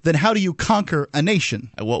conquer, then how do you conquer a nation?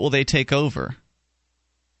 What will they take over?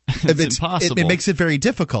 It's impossible. It makes it very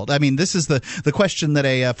difficult. I mean, this is the question that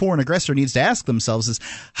a foreign aggressor needs to ask themselves is,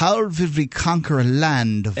 how will we conquer a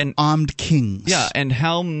land of armed kings? Yeah, and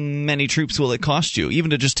how many troops will it cost you, even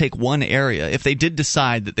to just take one area? If they did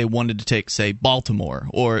decide that they wanted to take, say, Baltimore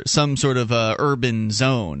or some sort of urban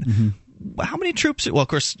zone, how many troops? Well, of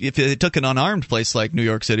course, if they took an unarmed place like New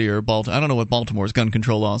York City or Baltimore, I don't know what Baltimore's gun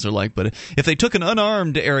control laws are like, but if they took an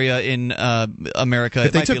unarmed area in America,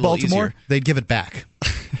 if they took Baltimore, they'd give it back.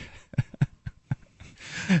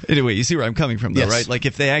 Anyway, you see where I'm coming from, though, yes. Right? Like,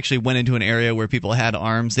 if they actually went into an area where people had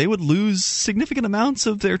arms, they would lose significant amounts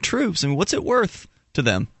of their troops. I mean, what's it worth to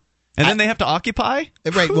them? And then they have to occupy?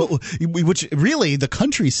 Right. Well, which really, the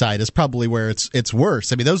countryside is probably where it's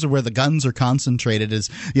worse. I mean, those are where the guns are concentrated. Is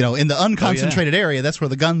in the unconcentrated area, that's where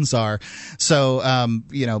the guns are. So,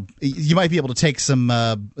 you might be able to take some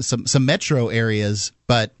metro areas,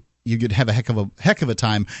 but you could have a heck of a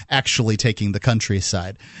time actually taking the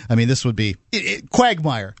countryside. I mean, this would be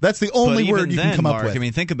quagmire. That's the only word you can come up with. I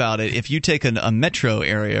mean, think about it. If you take a metro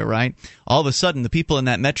area, right, all of a sudden the people in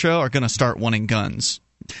that metro are going to start wanting guns.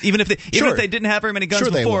 Even if they didn't have very many guns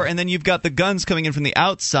before, and then you've got the guns coming in from the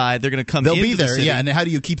outside, they're going to come. They'll be there, the city. Yeah. And how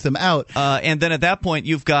do you keep them out? And then at that point,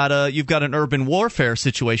 you've got an urban warfare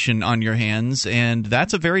situation on your hands, and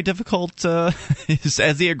that's a very difficult.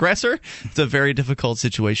 As the aggressor, it's a very difficult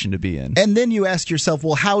situation to be in. And then you ask yourself,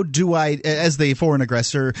 well, how do I, as the foreign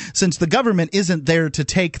aggressor, since the government isn't there to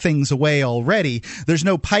take things away already, there's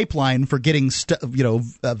no pipeline for getting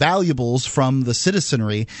valuables from the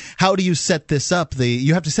citizenry. How do you set this up?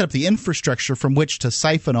 You have to set up the infrastructure from which to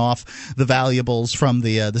siphon off the valuables from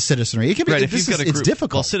the citizenry. It can be, it's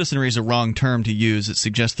difficult. Well, citizenry is a wrong term to use. It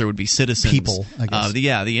suggests there would be citizens. People, I guess.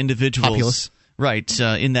 The individuals. Populace. Right,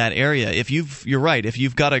 in that area. You're right. If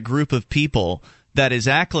you've got a group of people that is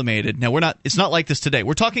acclimated. Now, it's not like this today.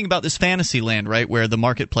 We're talking about this fantasy land, right, where the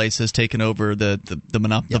marketplace has taken over the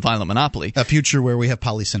violent monopoly. A future where we have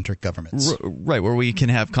polycentric governments. Right, where we can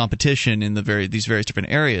have competition in these various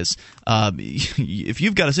different areas. If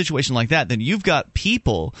you've got a situation like that, then you've got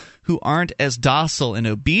people who aren't as docile and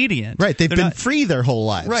obedient. Right, they've been free their whole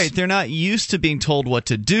lives. Right, they're not used to being told what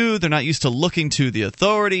to do. They're not used to looking to the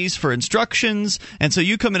authorities for instructions. And so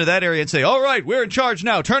you come into that area and say, all right, we're in charge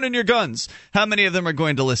now. Turn in your guns. How many of them are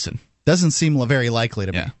going to listen? Doesn't seem very likely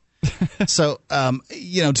to me. So,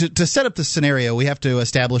 to set up this scenario, we have to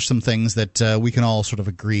establish some things that we can all sort of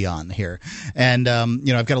agree on here. And,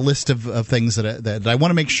 I've got a list of things that I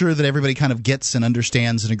want to make sure that everybody kind of gets and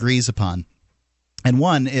understands and agrees upon. And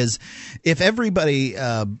one is, if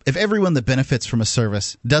everyone that benefits from a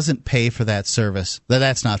service doesn't pay for that service,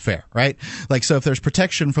 that's not fair, right? Like, so if there's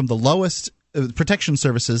protection from the lowest protection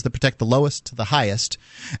services that protect the lowest to the highest,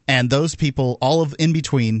 and those people, all of in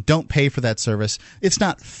between, don't pay for that service, it's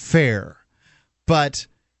not fair. But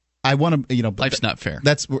I want to, life's not fair.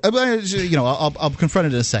 That's, I'll confront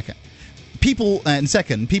it in a second. People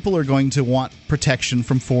are going to want protection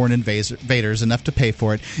from foreign invaders enough to pay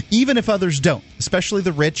for it, even if others don't, especially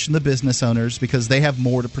the rich and the business owners, because they have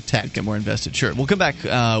more to protect. Get more invested. Sure. We'll come back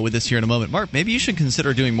with this here in a moment. Mark, maybe you should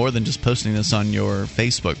consider doing more than just posting this on your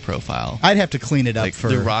Facebook profile. I'd have to clean it up like for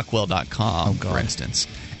LouRockwell.com, for instance.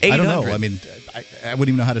 I don't know. I mean, I wouldn't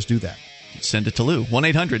even know how to do that. Send it to Lou.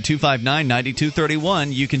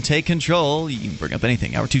 1-800-259-9231. You can take control. You can bring up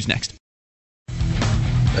anything. Hour 2's next.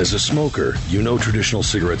 As a smoker, you know traditional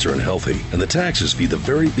cigarettes are unhealthy, and the taxes feed the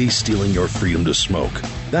very beast stealing your freedom to smoke.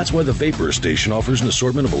 That's why the Vapor Station offers an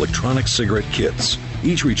assortment of electronic cigarette kits.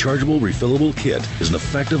 Each rechargeable, refillable kit is an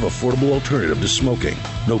effective, affordable alternative to smoking.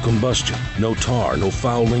 No combustion, no tar, no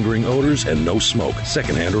foul lingering odors, and no smoke,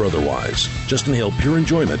 secondhand or otherwise. Just inhale pure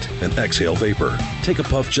enjoyment and exhale vapor. Take a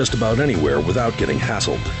puff just about anywhere without getting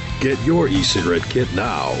hassled. Get your e-cigarette kit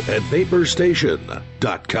now at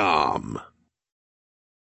VaporStation.com.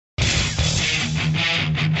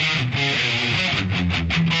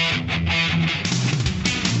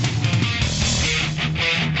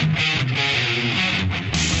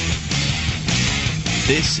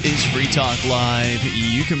 This is Free Talk Live.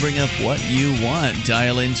 You can bring up what you want.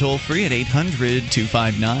 Dial in toll-free at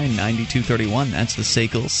 800-259-9231. That's the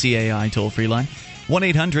SACL CAI toll-free line.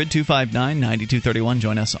 1-800-259-9231.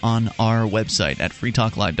 Join us on our website at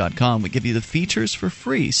freetalklive.com. We give you the features for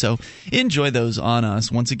free, so enjoy those on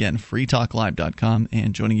us. Once again, freetalklive.com.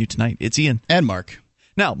 And joining you tonight, it's Ian. And Mark.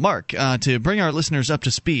 Now, Mark, to bring our listeners up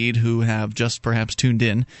to speed who have just perhaps tuned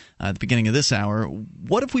in at the beginning of this hour,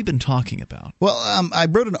 what have we been talking about? Well, I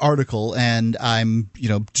wrote an article, and I'm,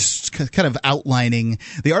 just kind of outlining.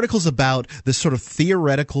 The article's about this sort of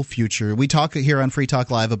theoretical future. We talk here on Free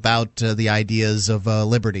Talk Live about the ideas of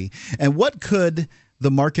liberty. And what could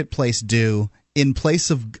the marketplace do in place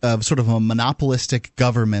of sort of a monopolistic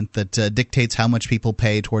government that dictates how much people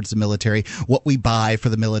pay towards the military, what we buy for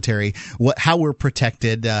the military, how we're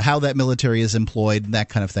protected, how that military is employed, that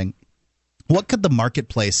kind of thing? What could the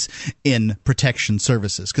marketplace in protection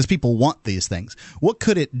services, because people want these things, what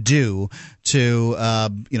could it do to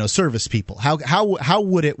service people? How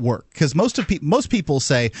would it work? Because most people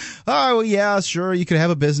say, oh yeah, sure, you could have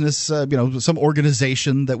a business, some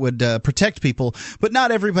organization that would protect people, but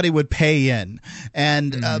not everybody would pay in,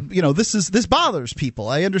 and this bothers people.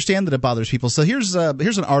 I understand that it bothers people. So here's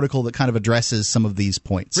an article that kind of addresses some of these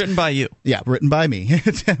points. Written by you. Yeah, written by me.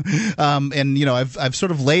 And I've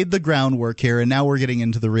sort of laid the groundwork here, and now we're getting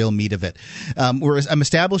into the real meat of it. I'm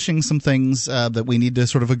establishing some things that we need to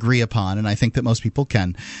sort of agree upon, and I think that most people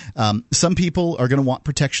can. Some people are going to want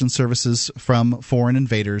protection services from foreign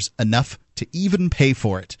invaders enough to even pay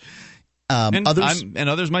for it. And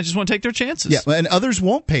others might just want to take their chances. Yeah, and others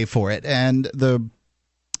won't pay for it. And the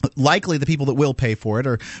Likely the people that will pay for it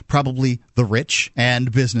are probably the rich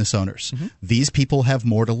and business owners. Mm-hmm. These people have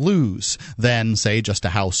more to lose than, say, just a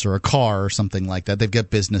house or a car or something like that. They've got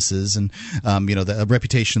businesses and, a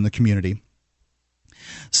reputation in the community.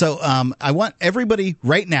 So I want everybody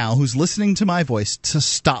right now who's listening to my voice to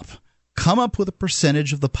stop. Come up with a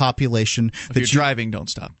percentage of the population. If you're driving, don't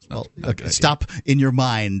stop. Okay, stop in your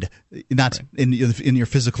mind, not in your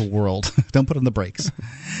physical world. Don't put on the brakes.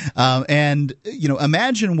 And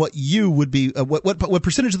imagine what you would be. What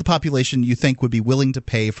percentage of the population you think would be willing to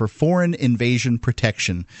pay for foreign invasion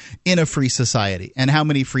protection in a free society, and how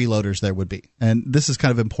many freeloaders there would be. And this is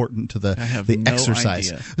kind of important to the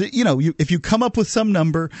exercise. Idea. If you come up with some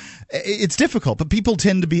number, it's difficult, but people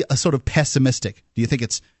tend to be sort of pessimistic. Do you think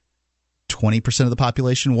it's 20% of the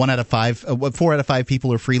population, 4 out of 5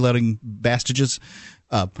 people are freeloading bastages?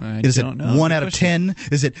 Is it 1 out of 10?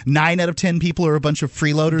 Is it 9 out of 10 people are a bunch of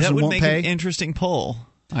freeloaders and won't pay? That would make an interesting poll.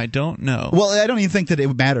 I don't know. Well, I don't even think that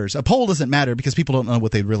it matters. A poll doesn't matter because people don't know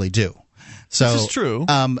what they really do. So, this is true.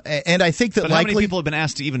 And I think that but likely how many people have been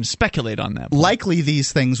asked to even speculate on that point? Likely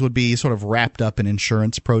these things would be sort of wrapped up in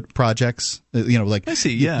insurance projects. I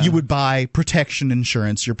see, yeah. You would buy protection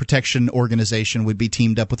insurance. Your protection organization would be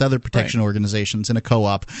teamed up with other protection organizations in a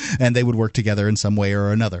co-op, and they would work together in some way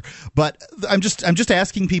or another. But I'm just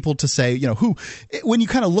asking people to say, when you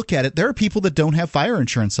kind of look at it, there are people that don't have fire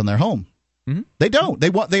insurance on their home. Mm-hmm. They don't.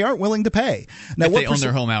 They aren't willing to pay. Now, if they own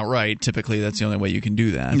their home outright, typically that's the only way you can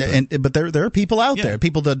do that. But there are people out there,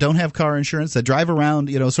 people that don't have car insurance, that drive around,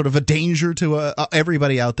 sort of a danger to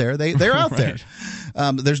everybody out there. They're out there.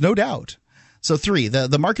 There's no doubt. So 3,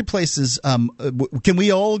 the marketplace is. Can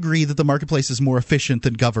we all agree that the marketplace is more efficient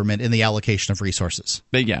than government in the allocation of resources?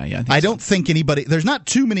 Yeah. I don't think anybody. There's not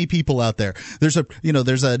too many people out there. There's a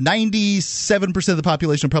 97% of the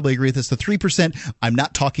population will probably agree with this. The 3%, I'm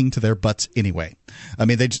not talking to their butts anyway. I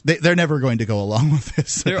mean, they're never going to go along with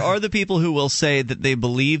this. There are the people who will say that they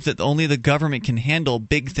believe that only the government can handle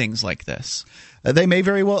big things like this. They may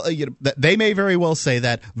very well. They may very well say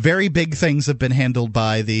that very big things have been handled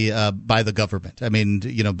by the government. I mean,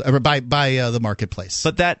 by the marketplace.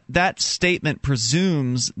 But that statement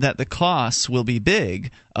presumes that the costs will be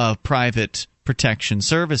big of private protection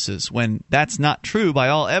services, when that's not true. By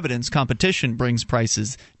all evidence, competition brings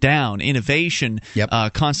prices down. Innovation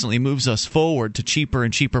constantly moves us forward to cheaper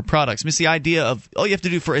and cheaper products. I mean, it's the idea of all you have to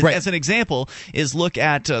do as an example is look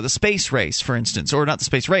at the space race, for instance, or not the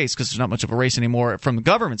space race because there's not much of a race anymore from the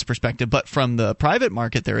government's perspective, but from the private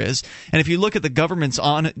market there is. And if you look at the government's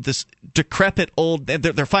on this decrepit old,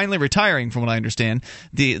 they're finally retiring from what I understand,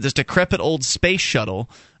 this decrepit old space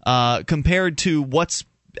shuttle compared to what's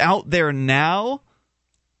out there now.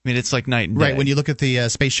 I mean, it's like night and day. Right, when you look at the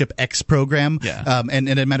Spaceship X program, and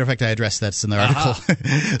as a matter of fact, I addressed that in the article.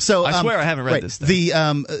 So I swear I haven't read this thing.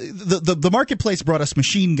 The marketplace brought us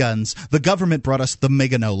machine guns. The government brought us the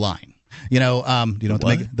Megano line. Do you know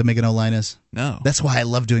what the Megano line is? No. That's why I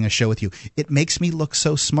love doing a show with you. It makes me look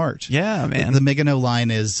so smart. Yeah, man. The Megano line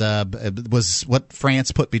was what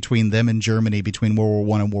France put between them and Germany between World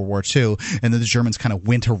War I and World War II, and then the Germans kind of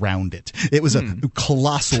went around it. It was a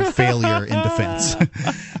colossal failure in defense.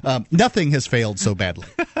 Nothing has failed so badly.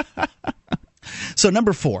 So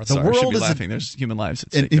number 4, the world is laughing. There's human lives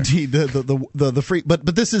at stake. Indeed, the free.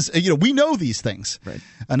 But this is we know these things. Right.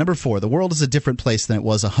 Number 4, the world is a different place than it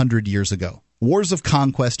was 100 years ago. Wars of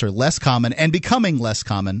conquest are less common and becoming less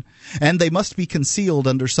common, and they must be concealed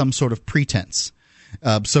under some sort of pretense.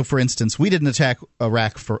 So, for instance, we didn't attack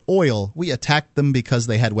Iraq for oil. We attacked them because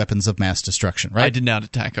they had weapons of mass destruction. Right? I did not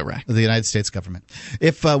attack Iraq. The United States government.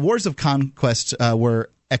 If wars of conquest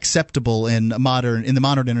were acceptable in the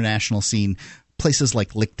modern international scene, places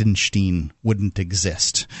like Liechtenstein wouldn't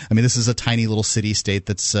exist. I mean, this is a tiny little city-state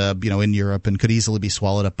that's in Europe and could easily be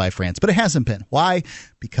swallowed up by France, but it hasn't been. Why?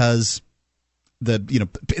 Because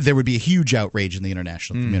there would be a huge outrage in the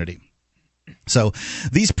international community. So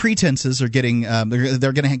these pretenses are getting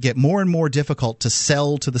they're going to get more and more difficult to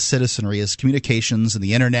sell to the citizenry as communications and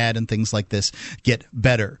the internet and things like this get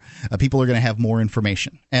better. People are going to have more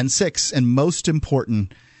information. And 6, and most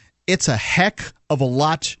important, it's a heck of a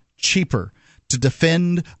lot cheaper to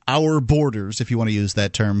defend our borders, if you want to use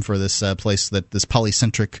that term for this place, this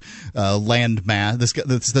polycentric land mass,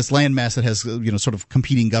 this land mass that has sort of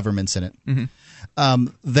competing governments in it,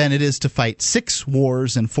 than it is to fight 6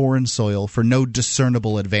 wars in foreign soil for no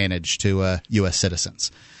discernible advantage to U.S.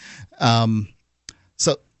 citizens.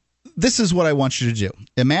 So this is what I want you to do.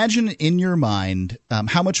 Imagine in your mind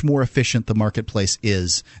how much more efficient the marketplace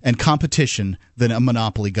is and competition than a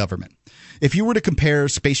monopoly government. If you were to compare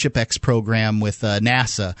Spaceship X program with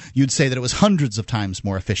NASA, you'd say that it was hundreds of times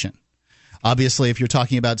more efficient. Obviously, if you're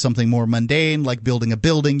talking about something more mundane, like building a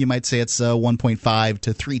building, you might say it's 1.5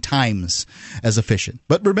 to 3 times as efficient.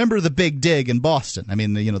 But remember the big dig in Boston. I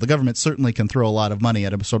mean, the government certainly can throw a lot of money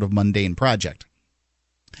at a sort of mundane project.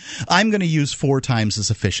 I'm going to use 4 times as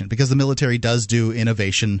efficient because the military does do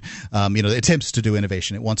innovation. It attempts to do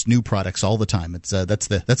innovation. It wants new products all the time. It's that's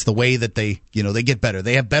the way that they get better.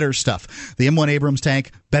 They have better stuff. The M1 Abrams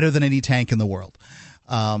tank, better than any tank in the world.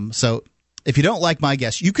 So if you don't like my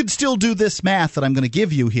guess, you could still do this math that I'm going to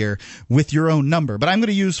give you here with your own number, but I'm going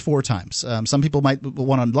to use 4 times. Some people might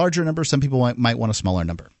want a larger number. Some people might want a smaller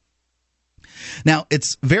number. Now,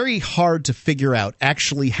 it's very hard to figure out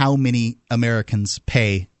actually how many Americans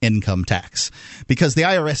pay income tax because the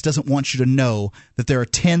IRS doesn't want you to know that there are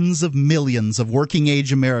tens of millions of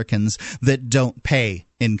working-age Americans that don't pay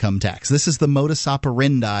income tax. This is the modus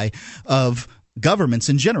operandi of governments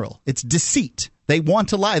in general. It's deceit. They want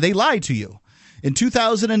to lie. They lie to you. In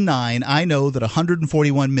 2009, I know that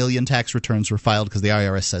 141 million tax returns were filed because the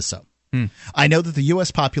IRS says so. I know that the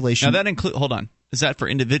U.S. population... Now, that include... Hold on. Is that for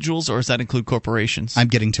individuals or does that include corporations? I'm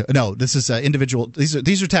getting to... No, this is individual...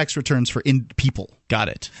 These are tax returns for people. Got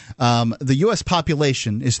it. The U.S.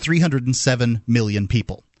 population is 307 million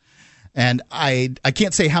people. And I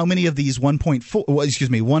can't say how many of these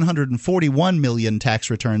 141 million tax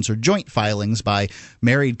returns are joint filings by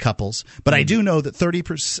married couples, but I do know that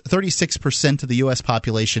 36% of the U.S.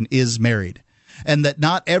 population is married, and that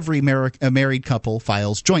not every married couple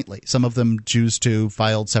files jointly. Some of them choose to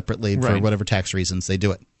file separately for whatever tax reasons they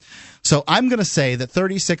do it. So I'm going to say that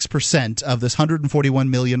 36% of this 141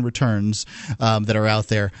 million returns that are out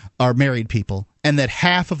there are married people, and that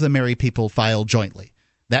half of the married people file jointly.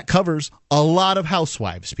 That covers a lot of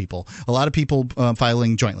housewives, people. A lot of people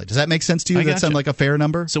filing jointly. Does that make sense to you? Does that sound like a fair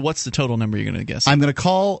number? So what's the total number you're going to guess? I'm going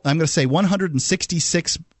to say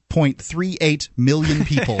 166.38 million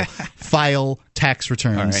people file tax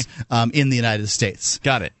returns in the United States.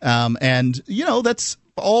 Got it. And that's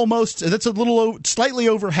slightly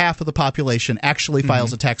over half of the population actually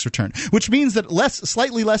files a tax return, which means that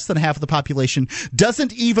slightly less than half of the population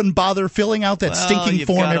doesn't even bother filling out that stinking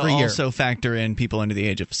form every year. You also factor in people under the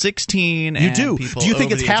age of 16. You do. People do you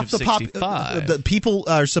think over it's the half age of the people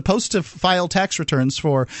are supposed to file tax returns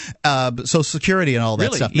for Social Security and all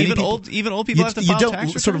that stuff? Even old people have to file tax returns? You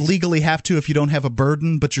don't sort of legally have to if you don't have a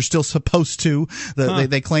burden, but you're still supposed to.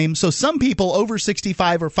 They claim. So some people over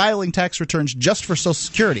 65 are filing tax returns just for Social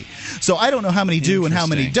Security. So I don't know how many do and how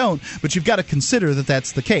many don't, but you've got to consider that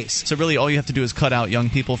that's the case. So really all you have to do is cut out young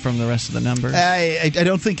people from the rest of the numbers? I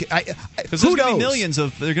don't think... Who knows? There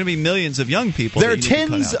are going to be millions of young people. There are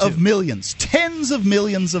tens of millions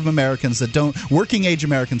of Americans working-age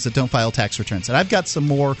Americans that don't file tax returns. And I've got some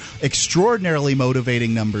more extraordinarily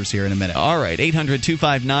motivating numbers here in a minute. All right,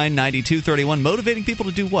 800-259-9231. Motivating people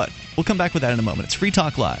to do what? We'll come back with that in a moment. It's Free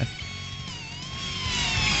Talk Live.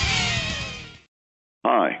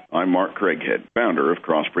 Hi, I'm Mark Craighead, founder of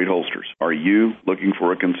Crossbreed Holsters. Are you looking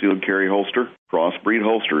for a concealed carry holster? Crossbreed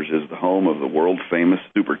Holsters is the home of the world-famous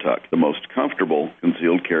Super Tuck, the most comfortable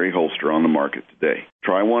concealed carry holster on the market today.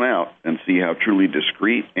 Try one out and see how truly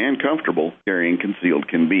discreet and comfortable carrying concealed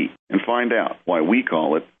can be, and find out why we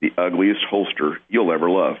call it the ugliest holster you'll ever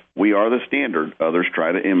love. We are the standard others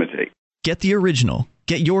try to imitate. Get the original.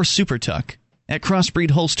 Get your Super Tuck at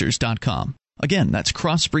crossbreedholsters.com. Again, that's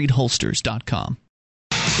crossbreedholsters.com.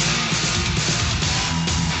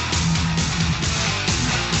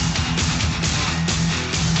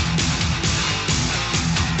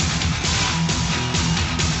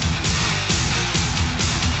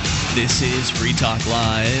 This is Free Talk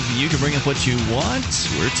Live. You can bring up what you want.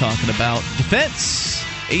 We're talking about defense.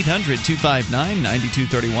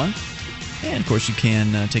 800-259-9231. And, of course, you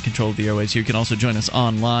can take control of the airwaves here. You can also join us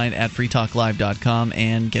online at freetalklive.com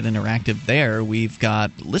and get interactive there. We've got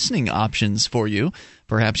listening options for you.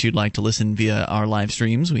 Perhaps you'd like to listen via our live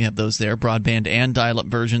streams. We have those there, broadband and dial-up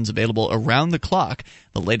versions available around the clock.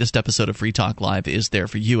 The latest episode of Free Talk Live is there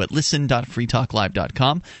for you at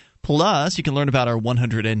listen.freetalklive.com. Plus, you can learn about our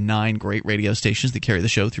 109 great radio stations that carry the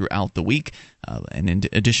show throughout the week. And in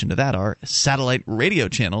addition to that, our satellite radio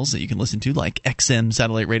channels that you can listen to, like XM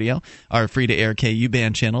Satellite Radio, our free-to-air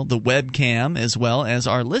KU-band channel, the webcam, as well as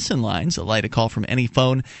our listen lines that light a call from any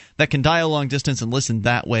phone that can dial long distance and listen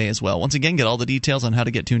that way as well. Once again, get all the details on how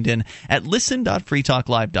to get tuned in at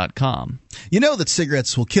listen.freetalklive.com. You know that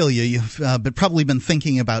cigarettes will kill you. You've probably been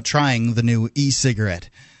thinking about trying the new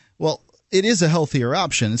e-cigarette. Well, it is a healthier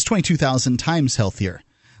option. It's 22,000 times healthier.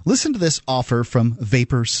 Listen to this offer from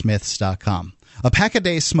Vaporsmiths.com. A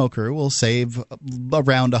pack-a-day smoker will save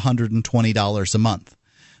around $120 a month.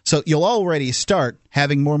 So you'll already start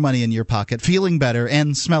having more money in your pocket, feeling better,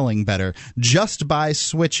 and smelling better just by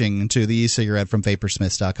switching to the e-cigarette from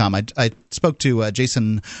Vaporsmiths.com. I spoke to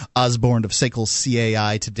Jason Osborne of Sickles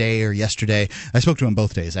CAI today or yesterday. I spoke to him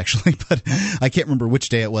both days, actually, but I can't remember which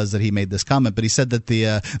day it was that he made this comment. But he said that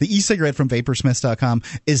the e-cigarette from Vaporsmiths.com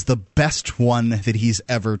is the best one that he's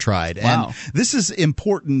ever tried. Wow. And this is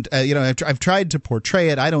important. I've tried to portray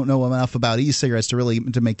it. I don't know enough about e-cigarettes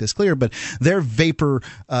to make this clear, but their vapor,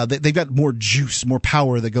 they've got more juice, more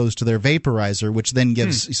power that goes to their vaporizer, which then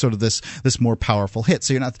gives sort of this more powerful hit.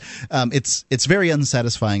 So you're not. It's very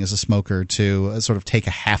unsatisfying as a smoker to sort of take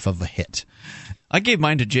a half of a hit. I gave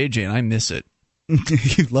mine to JJ, and I miss it.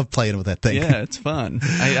 You love playing with that thing. Yeah, it's fun.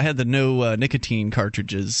 I had the no nicotine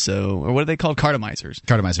cartridges, or what are they called? Cartomizers.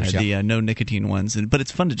 Cartomizers, yeah. The no nicotine ones, but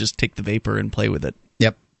it's fun to just take the vapor and play with it.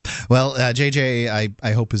 Yep. Well, JJ,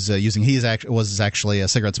 I hope is using. Was actually a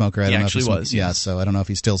cigarette smoker. I don't know if he was. Yeah, so I don't know if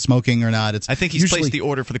he's still smoking or not. I think he's placed the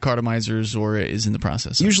order for the cartomizers, or is in the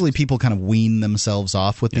process. Usually, people kind of wean themselves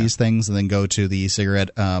off with these things and then go to the cigarette,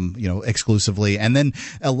 exclusively. And then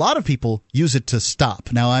a lot of people use it to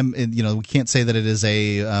stop. Now, we can't say that it is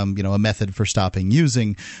a method for stopping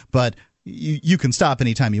using, but you can stop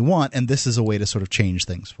anytime you want, and this is a way to sort of change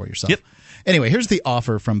things for yourself. Yep. Anyway, here's the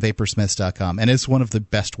offer from Vaporsmiths.com, and it's one of the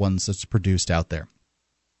best ones that's produced out there.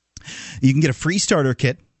 You can get a free starter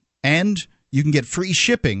kit, and you can get free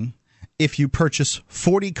shipping if you purchase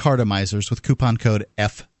 40 cartomizers with coupon code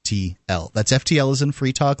FTL. That's FTL as in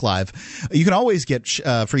Free Talk Live. You can always get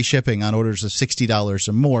free shipping on orders of $60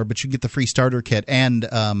 or more, but you can get the free starter kit and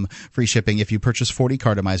free shipping if you purchase 40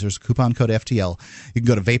 cartomizers, coupon code FTL. You can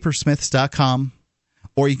go to Vaporsmiths.com,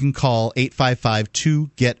 or you can call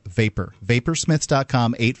 855-2-GET-VAPOR.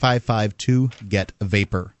 Vaporsmiths.com,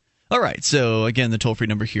 855-2-GET-VAPOR. All right, so again, the toll-free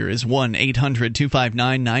number here is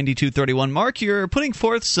 1-800-259-9231. Mark, you're putting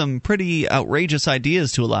forth some pretty outrageous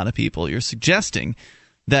ideas to a lot of people. You're suggesting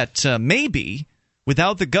that maybe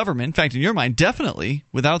without the government, in fact, in your mind, definitely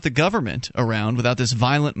without the government around, without this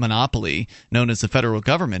violent monopoly known as the federal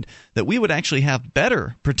government, that we would actually have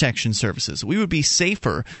better protection services. We would be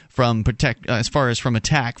safer from as far as from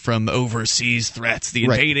attack from overseas threats, the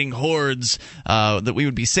invading hordes, that we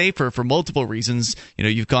would be safer for multiple reasons.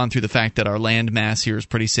 You've gone through the fact that our land mass here is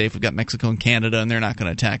pretty safe. We've got Mexico and Canada, and they're not going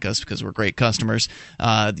to attack us because we're great customers.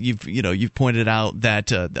 You've pointed out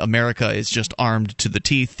that America is just armed to the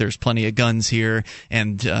teeth. There's plenty of guns here.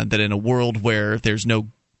 And that in a world where there's no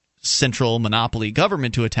central monopoly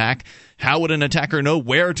government to attack, how would an attacker know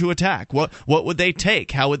where to attack? What would they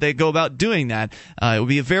take? How would they go about doing that? It would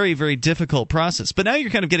be a very, very difficult process. But now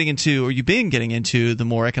you're kind of getting into, or you've been getting into, the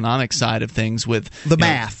more economic side of things with the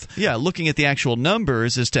math. Looking at the actual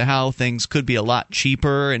numbers as to how things could be a lot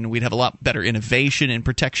cheaper, and we'd have a lot better innovation in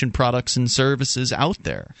protection products and services out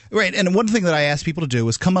there. Right, and one thing that I asked people to do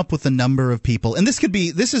was come up with a number of people, and this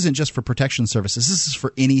isn't just for protection services. This is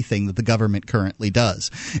for anything that the government currently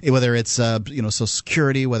does, whether it's Social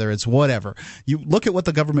Security, whether it's whatever. You look at what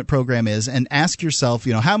the government program is and ask yourself,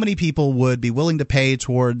 how many people would be willing to pay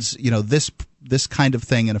towards, this kind of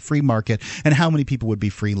thing in a free market, and how many people would be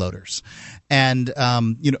freeloaders. And,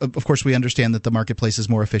 of course, we understand that the marketplace is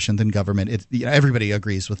more efficient than government. Everybody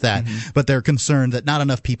agrees with that. Mm-hmm. But they're concerned that not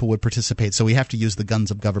enough people would participate, so we have to use the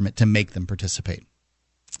guns of government to make them participate.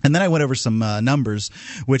 And then I went over some numbers,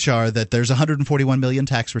 which are that there's 141 million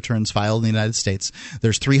tax returns filed in the United States.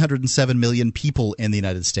 There's 307 million people in the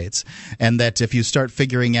United States. And that if you start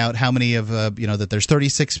figuring out how many of, that there's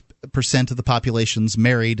 36% of the population's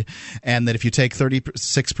married, and that if you take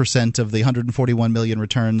 36% of the 141 million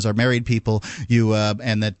returns are married people,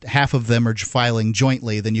 and that half of them are filing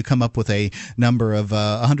jointly, then you come up with a number of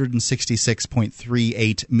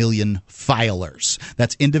 166.38 million filers.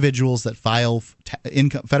 That's individuals that file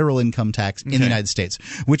federal income tax in the United States,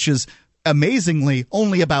 which is amazingly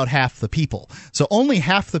only about half the people. So only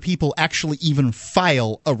half the people actually even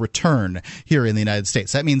file a return here in the United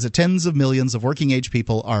States. That means that tens of millions of working age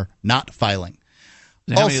people are not filing.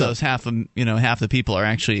 How many of those half the people are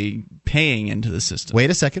actually paying into the system? Wait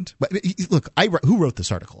a second. Look, who wrote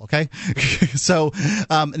this article? Okay, so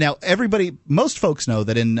now most folks know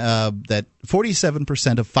that that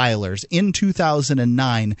 47% of filers in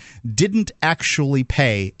 2009 didn't actually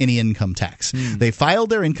pay any income tax. They filed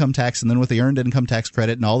their income tax, and then with the earned income tax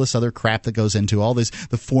credit and all this other crap that goes into all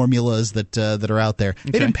the formulas that are out there,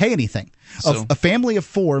 they didn't pay anything. So, a family of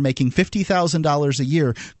four making $50,000 a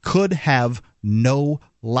year could have no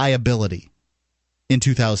liability in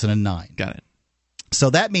 2009. Got it.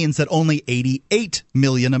 So that means that only 88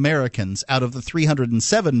 million Americans out of the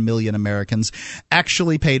 307 million Americans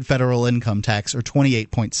actually paid federal income tax, or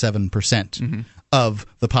 28.7%. of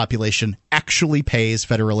the population actually pays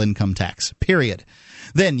federal income tax, period.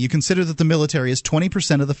 Then you consider that the military is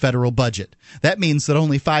 20% of the federal budget. That means that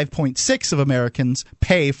only 5.6 of Americans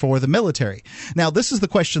pay for the military. Now, this is the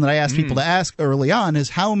question that I asked people to ask early on: is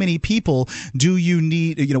how many people do you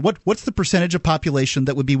need? What's the percentage of population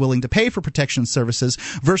that would be willing to pay for protection services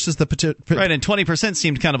versus the right? And 20%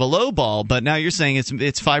 seemed kind of a low ball, but now you're saying it's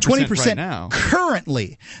 5% 20% right now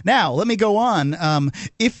currently. Now, let me go on.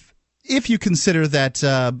 If you consider that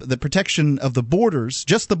the protection of the borders,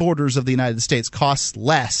 just the borders of the United States, costs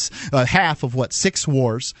less, half of what 6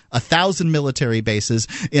 wars, 1,000 military bases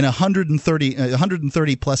in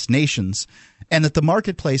 130 plus nations, and that the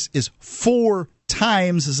marketplace is 4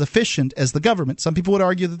 times as efficient as the government, some people would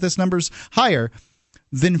argue that this number's higher,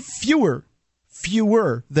 then fewer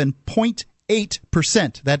than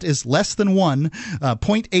 0.8%, that is less than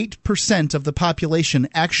 0.8% of the population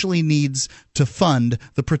actually needs to fund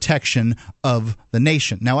the protection of the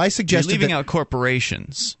nation. Now, I suggest you're leaving out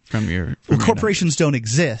corporations from your corporations don't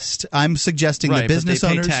exist. I'm suggesting the business but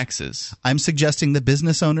they owners pay taxes. I'm suggesting the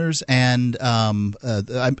business owners, and I'm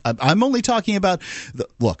only talking about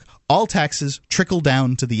look. All taxes trickle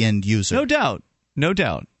down to the end user. No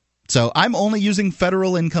doubt. So I'm only using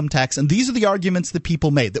federal income tax, and these are the arguments that people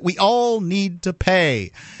made, that we all need to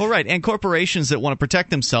pay. Well, right, and corporations that want to protect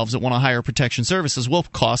themselves, that want to hire protection services, will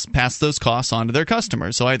pass those costs on to their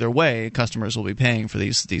customers. So either way, customers will be paying for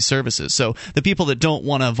these services. So the people that don't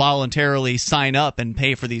want to voluntarily sign up and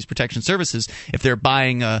pay for these protection services, if they're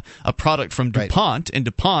buying a product from DuPont, and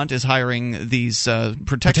DuPont is hiring these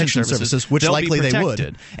protection services, which likely they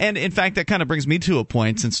would. And in fact, that kind of brings me to a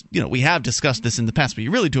point, since we have discussed this in the past, but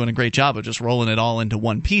you're really doing a great job of just rolling it all into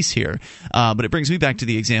one piece here. But it brings me back to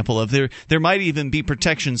the example of there might even be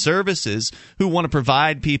protection services who want to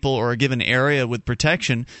provide people or a given area with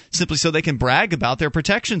protection simply so they can brag about their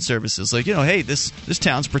protection services. Like, hey, this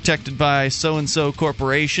town's protected by so-and-so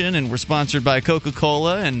corporation, and we're sponsored by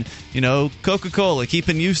Coca-Cola, and, Coca-Cola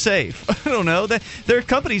keeping you safe. I don't know. There are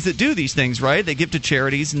companies that do these things, right? They give to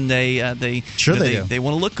charities, and they want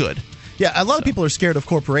to look good. Yeah, a lot of people are scared of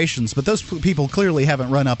corporations, but those people clearly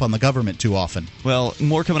haven't run up on the government too often. Well,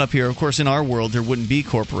 more coming up here. Of course, in our world, there wouldn't be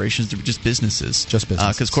corporations. There would just businesses. Just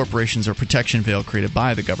businesses. Because corporations are protection veil created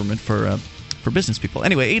by the government for business people.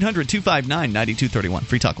 Anyway, 800-259-9231.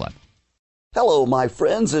 Free Talk Live. Hello, my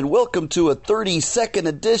friends, and welcome to a 30-second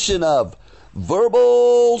edition of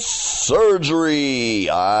Verbal Surgery.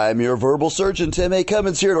 I'm your verbal surgeon, Tim A.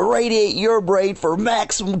 Cummins, here to radiate your brain for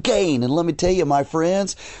maximum gain. And let me tell you, my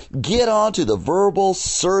friends, get on to the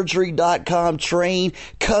verbalsurgery.com train.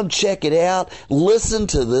 Come check it out. Listen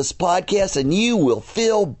to this podcast, and you will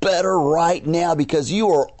feel better right now because you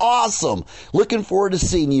are awesome. Looking forward to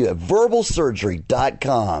seeing you at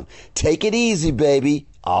verbalsurgery.com. Take it easy, baby.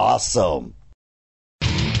 Awesome.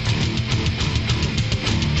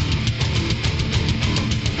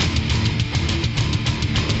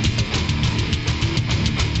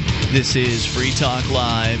 This is Free Talk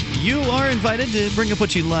Live. You are invited to bring up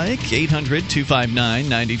what you like.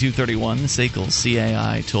 800-259-9231, the SACL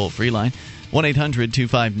CAI toll-free line.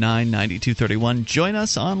 1-800-259-9231. Join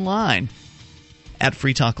us online at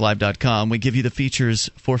freetalklive.com. We give you the features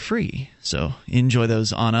for free, so enjoy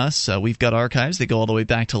those on us. We've got archives. They go all the way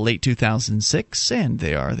back to late 2006, and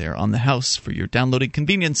they are there on the house for your downloading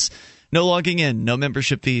convenience. No logging in, no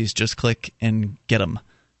membership fees. Just click and get them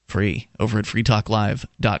free over at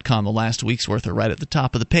freetalklive.com. The last week's worth are right at the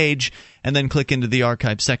top of the page, and then click into the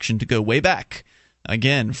archive section to go way back.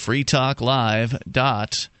 Again,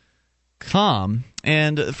 freetalklive.com.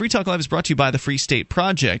 And Free Talk Live is brought to you by the Free State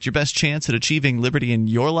Project. Your best chance at achieving liberty in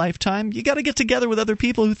your lifetime, you got to get together with other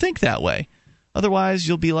people who think that way. Otherwise,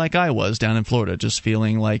 you'll be like I was down in Florida, just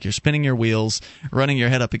feeling like you're spinning your wheels, running your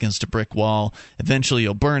head up against a brick wall. Eventually,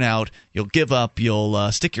 you'll burn out, you'll give up,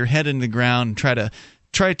 you'll stick your head in the ground and try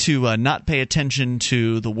to not pay attention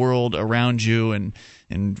to the world around you, and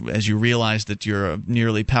as you realize that you're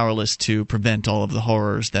nearly powerless to prevent all of the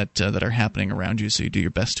horrors that are happening around you, so you do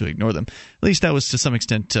your best to ignore them. At least that was to some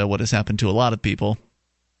extent what has happened to a lot of people.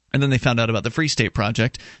 And then they found out about the Free State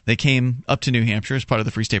Project. They came up to New Hampshire as part of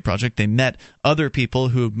the Free State Project. They met other people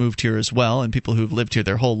who have moved here as well, and people who've lived here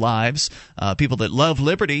their whole lives, people that love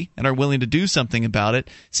liberty and are willing to do something about it.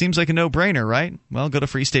 Seems like a no-brainer, right? Well, go to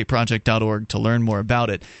freestateproject.org to learn more about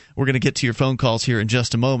it. We're going to get to your phone calls here in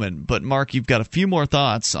just a moment. But, Mark, you've got a few more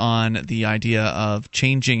thoughts on the idea of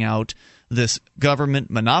changing out this government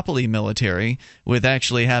monopoly military with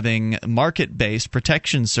actually having market-based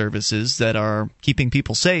protection services that are keeping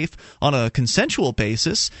people safe on a consensual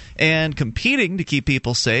basis and competing to keep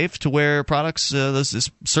people safe to where products, this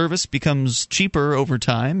service becomes cheaper over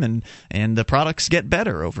time and the products get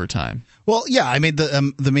better over time. Well, yeah, I made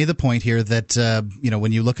the point here that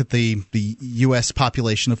when you look at the U.S.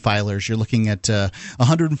 population of filers, you're looking at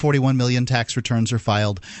 141 million tax returns are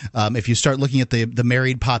filed. If you start looking at the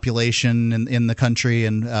married population in the country,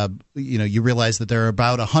 and you realize that there are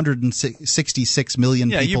about 166 million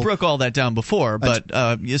people. Yeah, you broke all that down before, but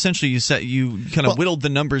essentially you kind of whittled the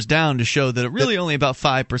numbers down to show that it really only about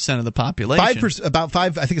 5% of the population. I think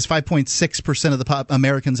it's 5.6% of the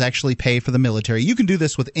Americans actually pay for the military. You can do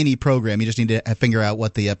this with any program. You just need to figure out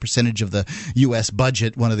what the percentage of the U.S.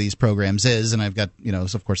 budget one of these programs is, and I've got,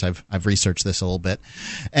 so of course I've researched this a little bit,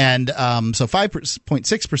 and so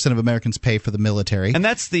 5.6% of Americans pay for the military, and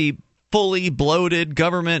that's the fully bloated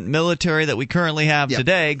government military that we currently have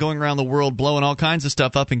today, going around the world blowing all kinds of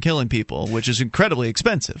stuff up and killing people, which is incredibly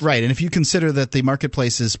expensive. Right, and if you consider that the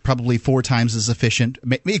marketplace is probably 4 times as efficient,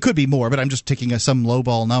 it could be more, but I'm just taking some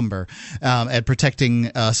lowball number at protecting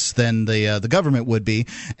us than the government would be.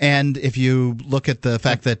 And if you look at the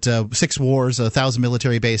fact that 6 wars, 1,000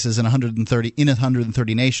 military bases, and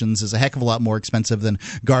 130 nations is a heck of a lot more expensive than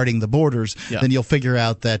guarding the borders, then you'll figure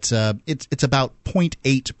out that it's about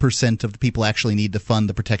 0.8% of the people actually need to fund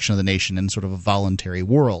the protection of the nation in sort of a voluntary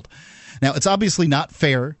world. Now, it's obviously not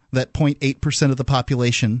fair that 0.8% of the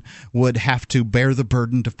population would have to bear the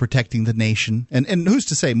burden of protecting the nation. And who's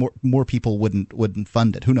to say more people wouldn't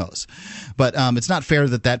fund it? Who knows? But it's not fair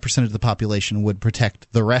that percentage of the population would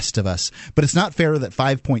protect the rest of us. But it's not fair that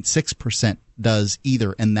 5.6% does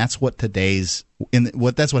either, and that's what happens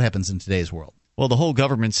in today's world. Well, the whole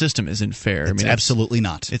government system isn't fair. It's absolutely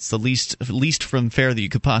not. It's the least from fair that you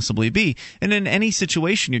could possibly be. And in any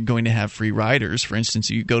situation, you're going to have free riders. For instance,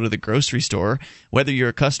 you go to the grocery store, whether you're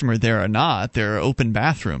a customer there or not, there are open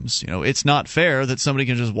bathrooms. It's not fair that somebody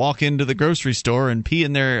can just walk into the grocery store and pee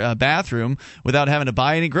in their bathroom without having to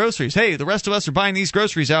buy any groceries. Hey, the rest of us are buying these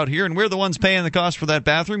groceries out here, and we're the ones paying the cost for that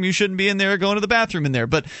bathroom. You shouldn't be in there going to the bathroom in there.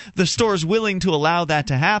 But the store's willing to allow that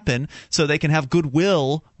to happen so they can have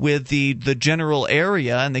goodwill with the general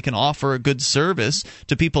area, and they can offer a good service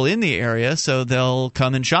to people in the area, so they'll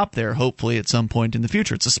come and shop there hopefully at some point in the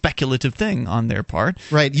future. It's a speculative thing on their part.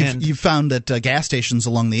 Right. You've found that gas stations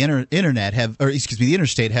along the the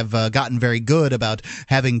interstate have gotten very good about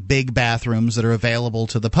having big bathrooms that are available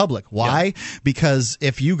to the public. Why? Yeah. Because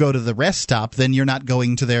if you go to the rest stop, then you're not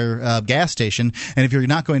going to their gas station, and if you're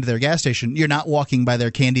not going to their gas station, you're not walking by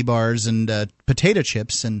their candy bars and potato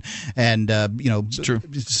chips and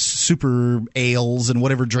super ales and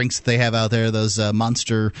whatever drinks they have out there, those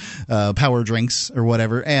Monster power drinks or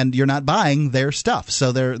whatever, and you're not buying their stuff.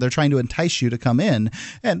 So they're trying to entice you to come in,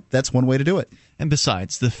 and that's one way to do it. And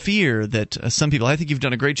besides, the fear that some people, I think you've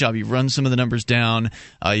done a great job. You've run some of the numbers down.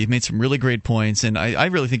 You've made some really great points. And I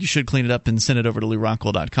really think you should clean it up and send it over to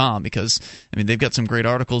LouRockwell.com because, they've got some great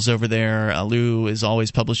articles over there. Lou is always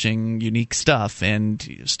publishing unique stuff,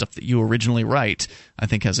 and stuff that you originally write, I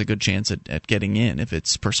think, has a good chance at getting in if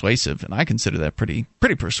it's persuasive. And I consider that pretty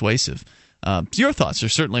persuasive. Your thoughts are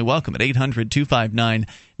certainly welcome at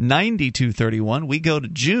 800-259-9231. We go to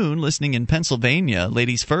June, listening in Pennsylvania.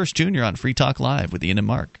 Ladies first, June, you're on Free Talk Live with Ian and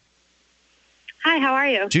Mark. Hi, how are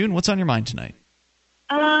you? June, what's on your mind tonight?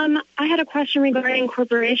 I had a question regarding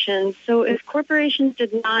corporations. So if corporations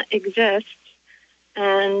did not exist,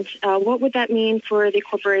 and what would that mean for the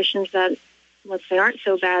corporations that, let's say, aren't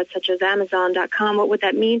so bad, such as Amazon.com? What would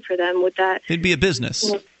that mean for them? It'd be a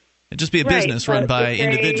business. It'd just be a business run by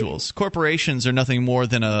individuals. Corporations are nothing more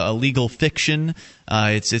than a legal fiction.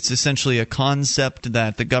 It's essentially a concept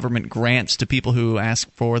that the government grants to people who ask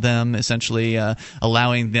for them, essentially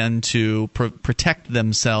allowing them to protect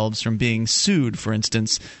themselves from being sued, for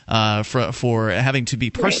instance, for having to be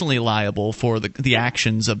personally liable for the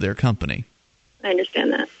actions of their company. I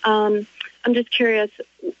understand that. I'm just curious,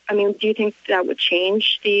 do you think that would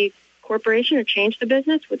change the corporation or change the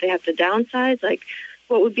business? Would they have to downsize?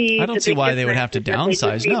 What would be? I don't see why they would have to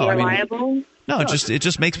downsize. No, it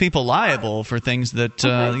just makes people liable for things that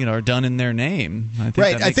are done in their name. I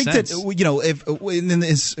think that makes sense.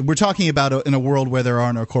 If we're talking about in a world where there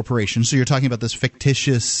are no corporations, so you're talking about this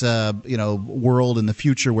fictitious world in the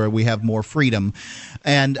future where we have more freedom,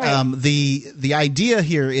 and the idea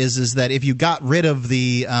here is that if you got rid of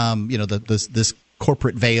the this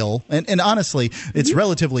corporate veil, and honestly, it's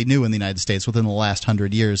relatively new in the United States within the last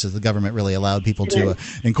 100 years as the government really allowed people to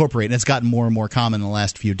incorporate, and it's gotten more and more common in the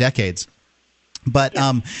last few decades. But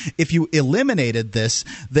if you eliminated this,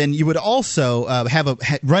 then you would also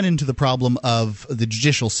run into the problem of the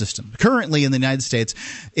judicial system. Currently in the United States,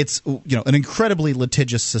 it's an incredibly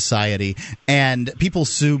litigious society, and people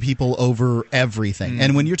sue people over everything.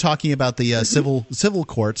 And when you're talking about the civil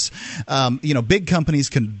courts, big companies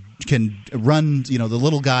can run the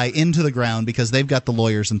little guy into the ground because they've got the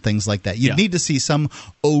lawyers and things like that. You'd need to see some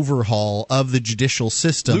overhaul of the judicial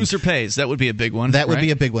system. Loser pays. That would be a big one. That would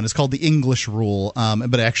be a big one. It's called the English rule,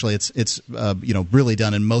 but actually it's really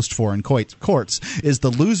done in most foreign courts. Is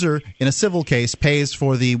the loser in a civil case pays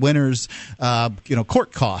for the winner's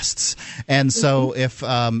court costs, and so if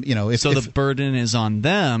the burden is on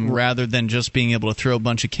them rather than just being able to throw a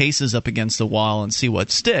bunch of cases up against the wall and see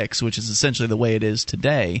what sticks, which is essentially the way it is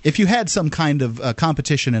today. If you had some kind of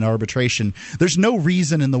competition in arbitration, there's no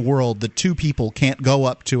reason in the world that two people can't go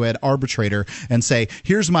up to an arbitrator and say,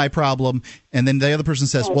 here's my problem, and then the other person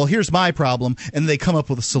says, well, here's my problem, and they come up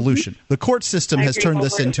with a solution. The court system has turned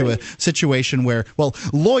this into a situation where,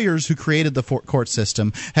 lawyers who created the court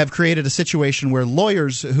system have created a situation where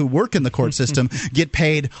lawyers who work in the court system get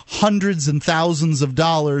paid hundreds and thousands of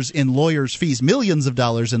dollars in lawyers' fees, millions of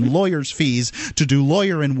dollars in lawyers' fees to do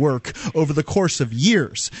lawyering work over the course of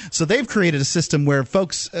years. So they've created a system where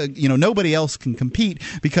folks, nobody else can compete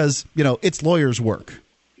because, it's lawyers' work.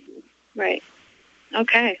 Right.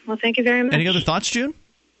 Okay. Well, thank you very much. Any other thoughts, June?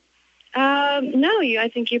 No, I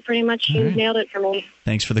think you pretty much nailed it for me.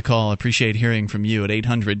 Thanks for the call. I appreciate hearing from you at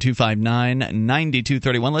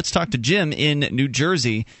 800-259-9231. Let's talk to Jim in New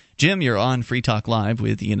Jersey. Jim, you're on Free Talk Live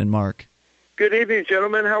with Ian and Mark. Good evening,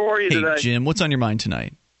 gentlemen. How are you today? Hey, Jim, what's on your mind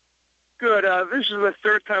tonight? Good. This is the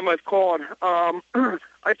third time I've called.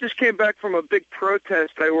 I just came back from a big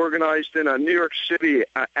protest I organized in New York City,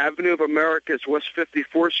 Avenue of America's West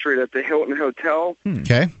 54th Street at the Hilton Hotel.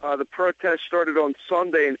 Okay. The protest started on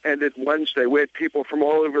Sunday and ended Wednesday. We had people from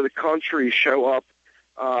all over the country show up,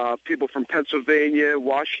 people from Pennsylvania,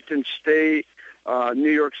 Washington State,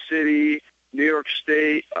 New York City, New York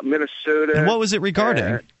State, Minnesota. And what was it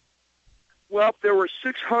regarding? Well, there were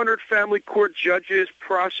 600 family court judges,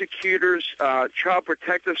 prosecutors, child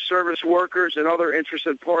protective service workers, and other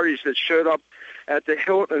interested parties that showed up at the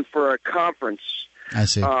Hilton for a conference. I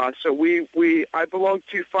see. So I belong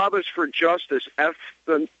to Fathers for Justice,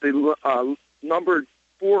 the number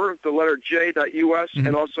 4, the letter J.us,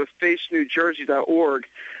 and also FaceNewJersey.org,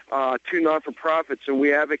 two non-for-profits, and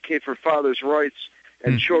we advocate for fathers' rights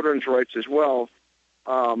and children's rights as well.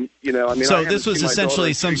 So this was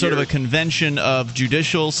essentially some sort of a convention of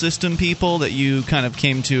judicial system people that you kind of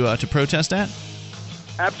came to protest at?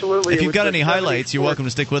 Absolutely. If you've got any highlights, you're welcome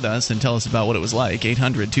to stick with us and tell us about what it was like.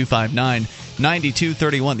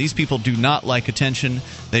 800-259-9231. These people do not like attention.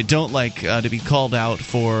 They don't like to be called out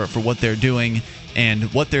for what they're doing.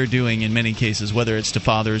 And what they're doing in many cases, whether it's to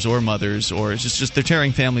fathers or mothers, or it's just they're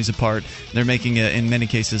tearing families apart. They're making it, in many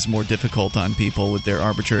cases, more difficult on people with their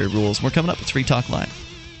arbitrary rules. We're coming up. It's Free Talk Live.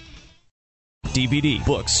 DVD,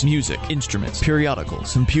 books, music, instruments,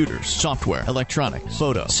 periodicals, computers, software, electronics,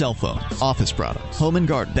 photo, cell phones, office products, home and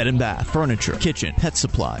garden, bed and bath, furniture, kitchen, pet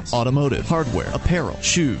supplies, automotive, hardware, apparel,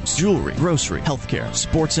 shoes, jewelry, grocery, healthcare,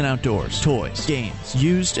 sports and outdoors, toys, games,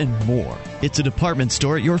 used, and more. It's a department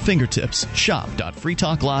store at your fingertips.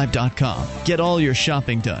 Shop.freetalklive.com. Get all your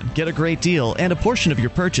shopping done, get a great deal, and a portion of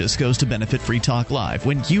your purchase goes to benefit Free Talk Live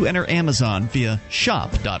when you enter Amazon via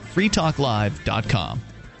shop.freetalklive.com.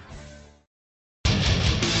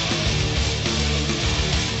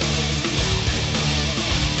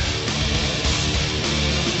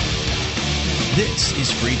 This is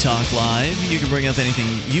Free Talk Live. You can bring up anything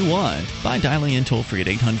you want by dialing in toll-free at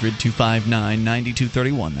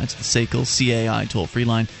 800-259-9231. That's the SACL CAI toll-free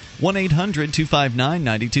line,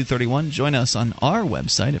 1-800-259-9231. Join us on our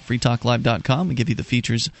website at freetalklive.com. We give you the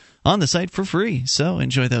features on the site for free, so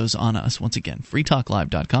enjoy those on us. Once again,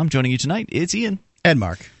 freetalklive.com. Joining you tonight, it's Ian. And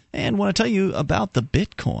Mark. And want to tell you about the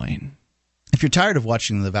Bitcoin. If you're tired of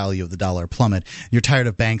watching the value of the dollar plummet, you're tired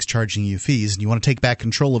of banks charging you fees, and you want to take back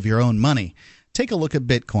control of your own money, take a look at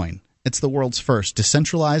Bitcoin. It's the world's first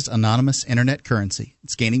decentralized, anonymous internet currency.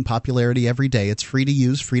 It's gaining popularity every day. It's free to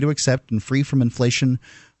use, free to accept, and free from inflation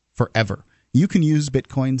forever. You can use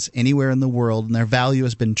Bitcoins anywhere in the world, and their value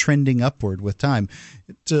has been trending upward with time.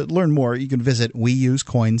 To learn more, you can visit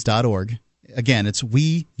weusecoins.org. Again, it's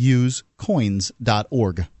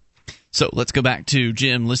weusecoins.org. So let's go back to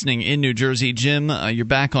Jim listening in New Jersey. Jim, you're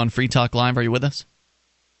back on Free Talk Live. Are you with us?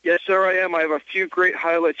 Yes, sir, I am. I have a few great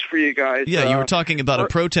highlights for you guys. Yeah, you were talking about a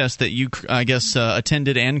protest that you, I guess,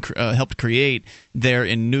 attended and helped create there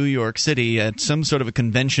in New York City at some sort of a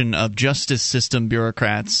convention of justice system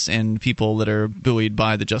bureaucrats and people that are buoyed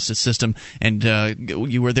by the justice system, and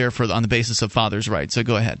you were there on the basis of fathers' rights. So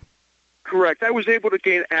go ahead. Correct. I was able to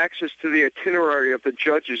gain access to the itinerary of the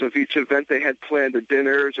judges of each event they had planned, the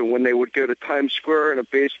dinners, and when they would go to Times Square and a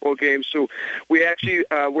baseball game. So we actually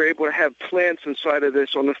were able to have plants inside of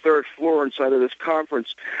this on the third floor inside of this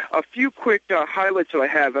conference. A few quick highlights that I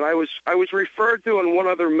have, and I was referred to and one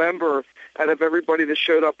other member out of everybody that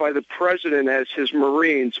showed up by the president as his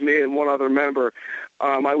Marines, me and one other member.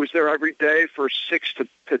 I was there every day for 6 to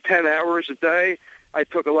 10 hours a day. I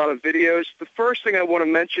took a lot of videos. The first thing I want to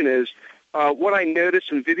mention is what I noticed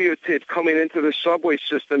in videotape coming into the subway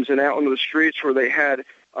systems and out into the streets where they had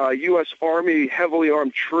U.S. Army heavily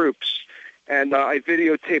armed troops. And I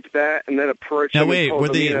videotaped that and then approached them. Now, wait, were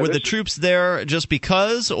the troops there just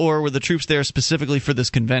because, or were the troops there specifically for this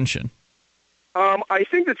convention? I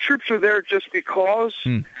think the troops are there just because,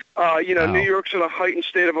 Wow. New York's in a heightened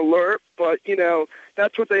state of alert, but,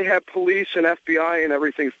 that's what they have police and FBI and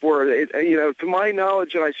everything for. To my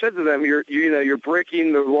knowledge, and I said to them, you're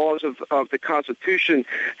breaking the laws of the Constitution.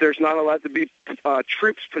 There's not allowed to be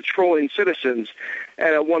troops patrolling citizens.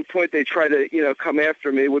 And at one point, they tried to, come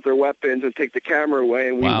after me with their weapons and take the camera away,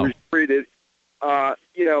 and we retreated.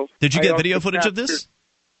 Did you get video footage of this?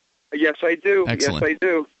 Yes, I do. Excellent. Yes, I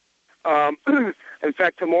do. In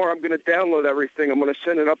fact, tomorrow I'm going to download everything. I'm going to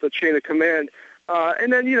send it up the chain of command.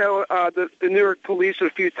 And then, the New York police a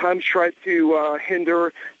few times tried to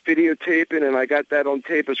hinder videotaping, and I got that on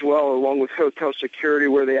tape as well, along with hotel security,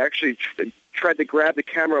 where they actually tried to grab the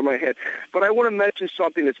camera on my head. But I want to mention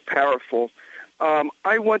something that's powerful.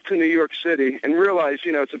 I went to New York City and realized,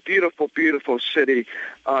 it's a beautiful, beautiful city.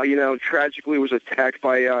 Tragically was attacked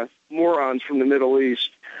by morons from the Middle East.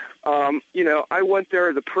 I went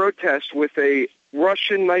there to protest with a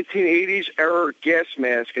Russian 1980s era gas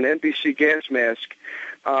mask, an NBC gas mask,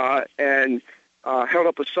 and held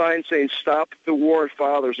up a sign saying, "Stop the War on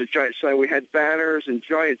Fathers," a giant sign. We had banners and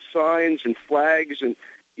giant signs and flags, and,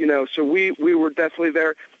 so we were definitely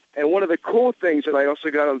there. And one of the cool things that I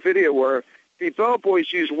also got on video were the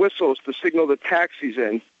bellboys use whistles to signal the taxis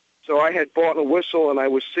in. So I had bought a whistle and I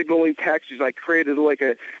was signaling taxis. I created like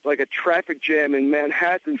a traffic jam in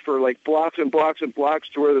Manhattan for like blocks and blocks and blocks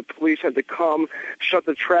to where the police had to come, shut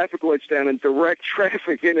the traffic lights down, and direct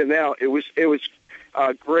traffic in and out. It was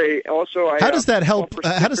great. Also, how does that help?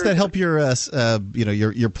 How does that help your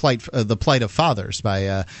your plight, the plight of fathers,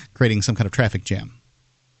 by creating some kind of traffic jam?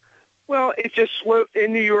 Well, it just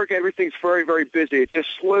in New York, everything's very, very busy. It just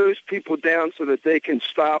slows people down so that they can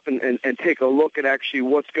stop and take a look at actually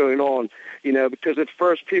what's going on, because at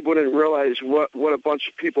first people didn't realize what a bunch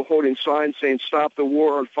of people holding signs saying "Stop the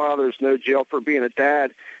War on Fathers, no jail for being a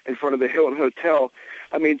dad" in front of the Hilton Hotel.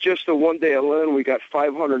 I mean, just the one day alone, we got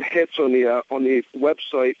 500 hits on the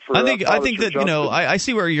website for. I think that I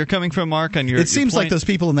see where you're coming from, Mark. On your, it seems point. Like those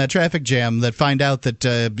people in that traffic jam that find out that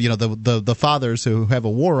the fathers who have a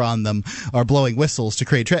war on them are blowing whistles to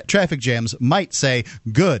create traffic jams might say,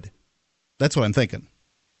 "Good." That's what I'm thinking.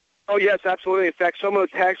 Oh, yes, absolutely. In fact, some of the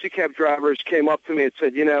taxi cab drivers came up to me and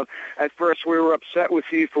said, at first we were upset with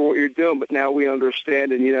you for what you're doing, but now we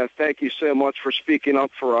understand, and, thank you so much for speaking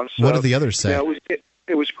up for us. What did the others say?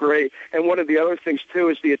 It was great. And one of the other things, too,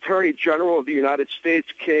 is the Attorney General of the United States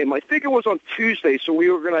came, I think it was on Tuesday, so we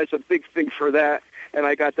organized a big thing for that, and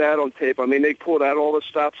I got that on tape. I mean, they pulled out all the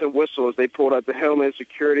stops and whistles. They pulled out the Homeland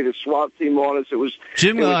Security, the SWAT team on us. It was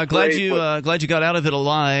Jim, glad you got out of it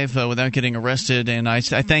alive without getting arrested, and I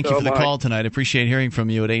thank you for the call tonight. I appreciate hearing from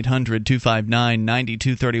you at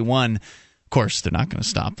 800-259-9231. Of course, they're not going to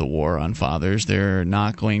stop the war on fathers. They're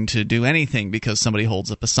not going to do anything because somebody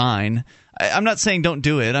holds up a sign. I'm not saying don't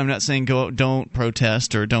do it. I'm not saying don't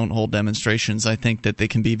protest or don't hold demonstrations. I think that they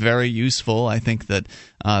can be very useful. I think that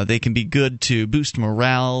they can be good to boost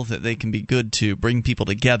morale, that they can be good to bring people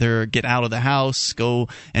together, get out of the house, go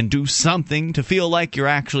and do something, to feel like you're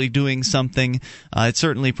actually doing something. It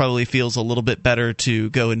certainly probably feels a little bit better to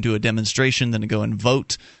go and do a demonstration than to go and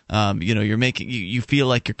vote. You feel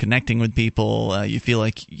like you're connecting with people. You feel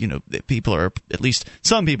like, that people are, at least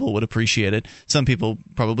some people would appreciate it. Some people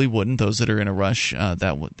probably wouldn't. Those that are in a rush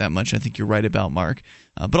that much. I think you're right about, Mark.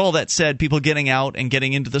 But all that said, people getting out and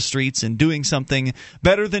getting into the streets and doing something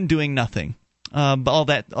better than doing nothing. All of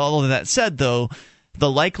that said, though,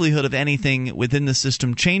 the likelihood of anything within the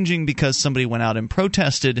system changing because somebody went out and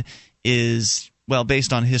protested is, well,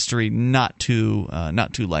 based on history, not too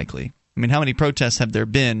likely. I mean, how many protests have there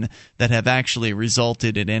been that have actually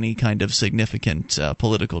resulted in any kind of significant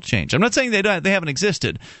political change? I'm not saying they haven't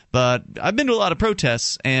existed, but I've been to a lot of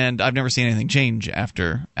protests, and I've never seen anything change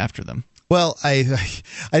after them. Well, I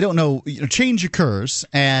don't know. Change occurs,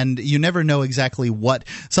 and you never know exactly what.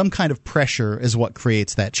 Some kind of pressure is what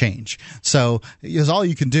creates that change. So, because all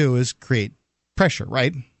you can do is create pressure,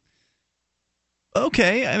 right?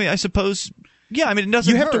 Okay, I mean, I suppose. Yeah, I mean, it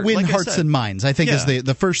doesn't hurt. You have to win like hearts and minds, I think, is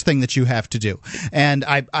the first thing that you have to do. And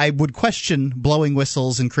I would question blowing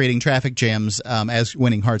whistles and creating traffic jams as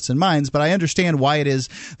winning hearts and minds, but I understand why it is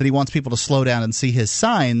that he wants people to slow down and see his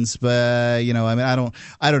signs. But, I mean,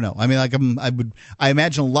 I don't know. I mean, like I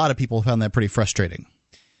imagine a lot of people found that pretty frustrating.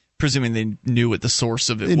 Presuming they knew what the source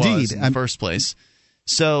of it was in the first place.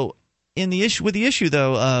 So, with the issue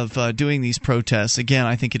though of doing these protests, again,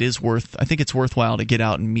 I think it's worthwhile to get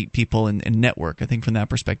out and meet people and network. I think from that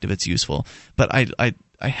perspective it's useful. But I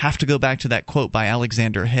have to go back to that quote by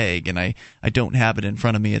Alexander Haig, and I don't have it in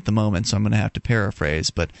front of me at the moment, so I'm going to have to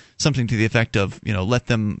paraphrase. But something to the effect of, let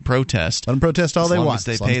them protest. Let them protest all they want,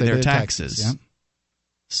 as long as they pay their taxes. Yeah.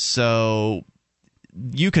 So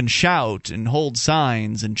you can shout and hold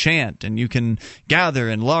signs and chant, and you can gather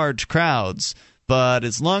in large crowds. But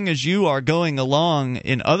as long as you are going along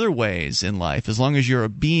in other ways in life, as long as you're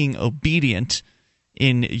being obedient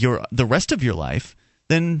in the rest of your life,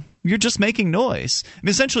 then you're just making noise. I mean,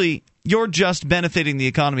 essentially, you're just benefiting the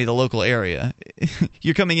economy of the local area.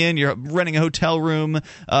 You're coming in, you're renting a hotel room,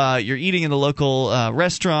 you're eating in the local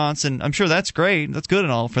restaurants, and I'm sure that's great. That's good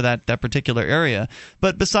and all for that particular area.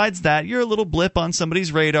 But besides that, you're a little blip on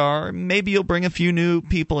somebody's radar. Maybe you'll bring a few new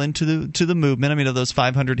people into the movement. I mean, of those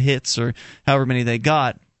 500 hits or however many they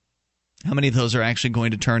got, how many of those are actually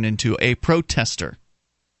going to turn into a protester?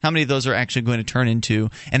 How many of those are actually going to turn into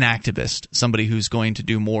an activist, somebody who's going to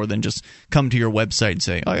do more than just come to your website and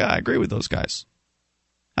say, oh, yeah, I agree with those guys?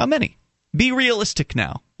 How many? Be realistic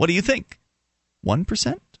now. What do you think?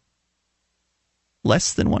 1%?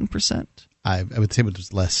 Less than 1%? I would say it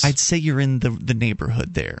was less. I'd say you're in the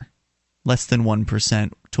neighborhood there. Less than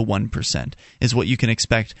 1% to 1% is what you can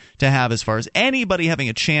expect to have as far as anybody having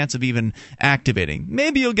a chance of even activating.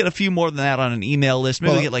 Maybe you'll get a few more than that on an email list.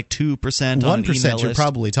 Maybe you'll get like 2% on an email list. 1% you're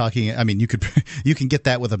probably talking, I mean, you can get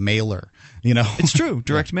that with a mailer, It's true.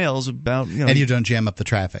 Direct mail is about, And you don't jam up the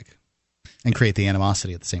traffic and create the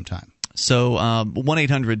animosity at the same time. So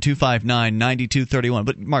 1-800-259-9231.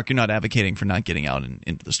 But Mark, you're not advocating for not getting out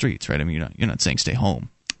into the streets, right? I mean, you're not saying stay home.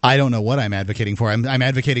 I don't know what I'm advocating for. I'm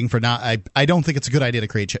advocating for not. I don't think it's a good idea to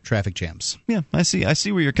create traffic jams. Yeah, I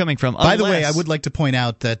see where you're coming from. By the way, I would like to point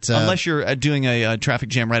out that unless you're doing a traffic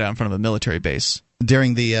jam right out in front of a military base.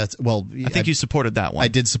 During the I think you supported that one. I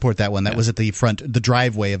did support that one. That was at the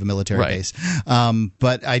driveway of a military base.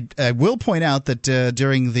 But I will point out that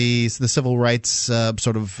during the civil rights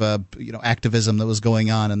activism that was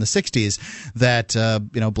going on in the 60s,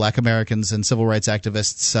 that Black Americans and civil rights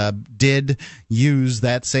activists did use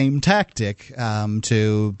that same tactic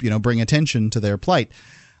to bring attention to their plight.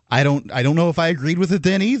 I don't know if I agreed with it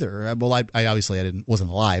then either. Well, I obviously wasn't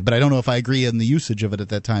alive, but I don't know if I agree in the usage of it at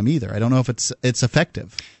that time either. I don't know if it's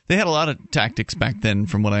effective. They had a lot of tactics back then,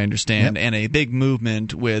 from what I understand, and a big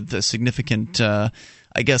movement with a significant,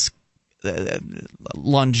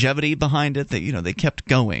 longevity behind it. That they kept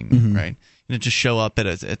going, right? Just show up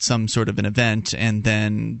at some sort of an event and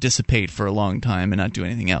then dissipate for a long time and not do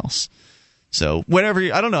anything else. So whatever,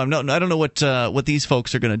 I don't know. I don't know what these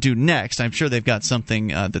folks are going to do next. I'm sure they've got something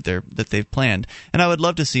that they've planned, and I would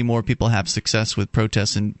love to see more people have success with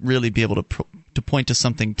protests and really be able to point to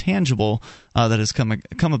something tangible that has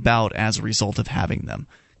come about as a result of having them.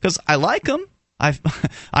 Because I like them, I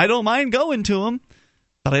don't mind going to them,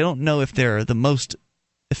 but I don't know if they're the most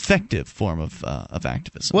effective form of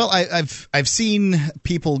activism. Well, I've seen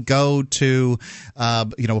people go to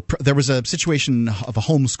there was a situation of a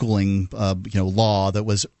homeschooling law that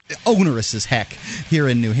was onerous as heck here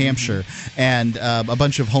in New Hampshire, and a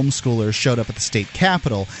bunch of homeschoolers showed up at the state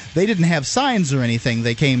capitol. They didn't have signs or anything.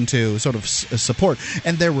 They came to sort of support,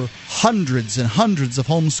 and there were hundreds and hundreds of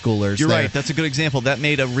homeschoolers. You're there. right. That's a good example. That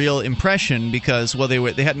made a real impression because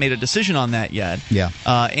they hadn't made a decision on that yet. Yeah,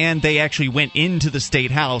 and they actually went into the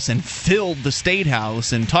state house and filled the state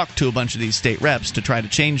house and talked to a bunch of these state reps to try to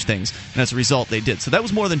change things, and as a result they did. So that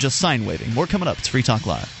was more than just sign waving. More coming up. It's Free Talk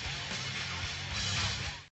Live.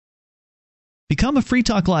 Become a Free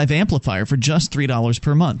Talk Live amplifier for just $3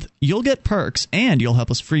 per month. You'll get perks, and you'll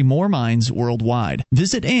help us free more minds worldwide.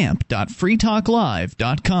 Visit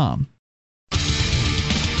amp.freetalklive.com.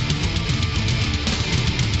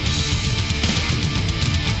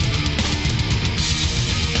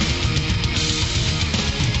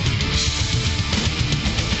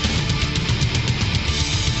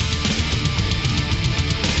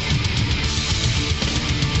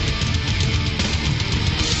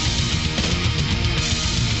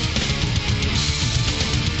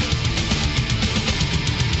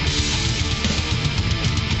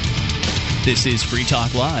 This is Free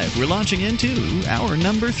Talk Live. We're launching into hour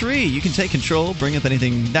number 3. You can take control, bring up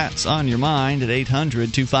anything that's on your mind at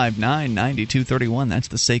 800-259-9231. That's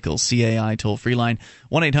the SACL CAI toll-free line,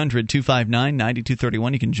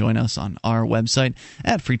 1-800-259-9231. You can join us on our website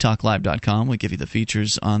at freetalklive.com. We give you the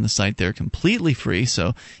features on the site there completely free,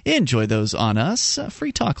 so enjoy those on us.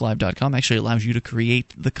 Freetalklive.com actually allows you to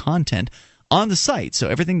create the content on the site. So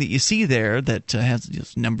everything that you see there that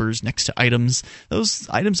has numbers next to items, those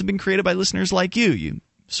items have been created by listeners like you. You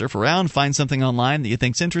surf around, find something online that you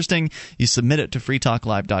think's interesting, you submit it to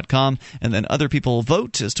freetalklive.com, and then other people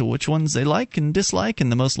vote as to which ones they like and dislike, and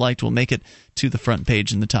the most liked will make it to the front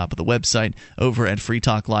page in the top of the website over at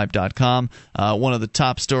freetalklive.com. One of the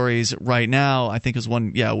top stories right now, I think, is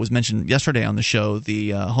one, was mentioned yesterday on the show,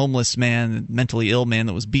 the homeless man, mentally ill man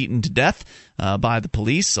that was beaten to death by the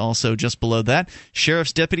police. Also, just below that,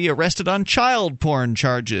 sheriff's deputy arrested on child porn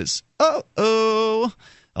charges.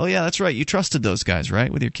 Oh, yeah, that's right. You trusted those guys, right,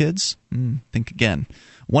 with your kids? Think again.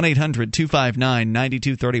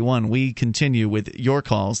 1-800-259-9231. We continue with your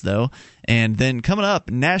calls, though. And then coming up,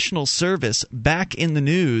 national service back in the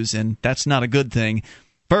news, and that's not a good thing.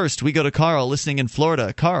 First, we go to Carl listening in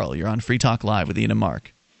Florida. Carl, you're on Free Talk Live with Ian and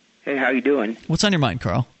Mark. Hey, how you doing? What's on your mind,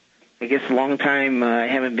 Carl? I guess a long time I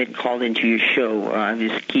haven't been called into your show. I'm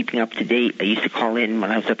just keeping up to date. I used to call in when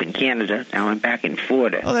I was up in Canada. Now I'm back in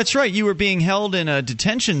Florida. Oh, that's right. You were being held in a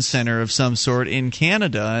detention center of some sort in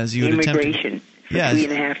Canada as you had attempted. Immigration for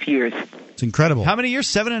 3.5 years. It's incredible. How many years?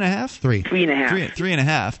 7.5? 3. 3.5.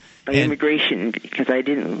 3.5. By immigration, because I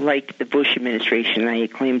didn't like the Bush administration. I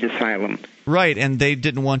had claimed asylum. Right, and they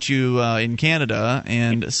didn't want you in Canada,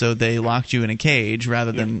 and so they locked you in a cage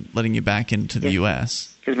rather than letting you back into the U.S.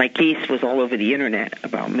 Because my case was all over the Internet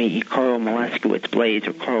about me, Carl Molaskowitz Blaze,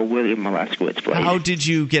 or Carl William Molaskowitz Blaze. How did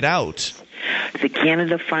you get out? So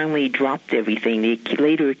Canada finally dropped everything. They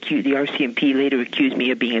later accused, the RCMP later accused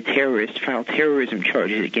me of being a terrorist, filed terrorism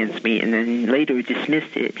charges against me, and then later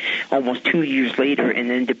dismissed it almost 2 years later, and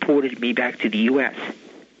then deported me back to the U.S.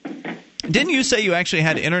 Didn't you say you actually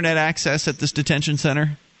had Internet access at this detention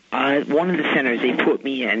center? One of the centers they put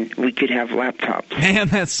me in, we could have laptops. Man,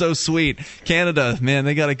 that's so sweet. Canada, man,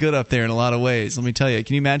 they got it good up there in a lot of ways. Let me tell you.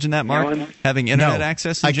 Can you imagine that, Mark? Having Internet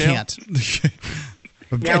access in jail? I can't.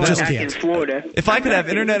 Now I'm back in Florida. If I could have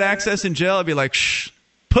Internet access in jail, I'd be like, shh,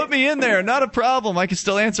 put me in there. Not a problem. I can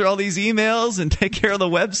still answer all these emails and take care of the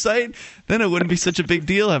website. Then it wouldn't be such a big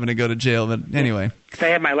deal having to go to jail. But anyway. Because I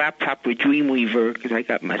have my laptop with Dreamweaver because I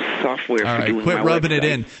got my software for doing my quit rubbing website. it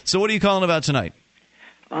in. So what are you calling about tonight?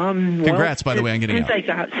 Congrats, by the way, on getting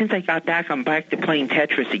out. Since I got back, I'm back to playing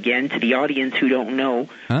Tetris again. To the audience who don't know,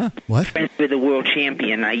 what? Friends with the world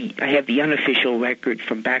champion. I have the unofficial record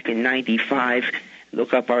from back in '95.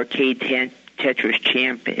 Look up Arcade Tetris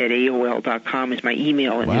Champ at AOL.com is my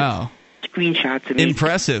email. And wow. Screenshots of me.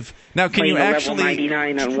 Impressive. Now, can you actually level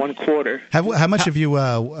 99 on 1 quarter? How much have you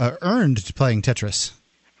earned playing Tetris?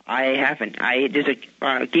 I haven't. There's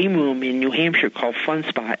a game room in New Hampshire called Fun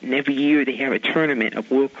Spot, and every year they have a tournament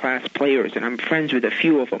of world-class players, and I'm friends with a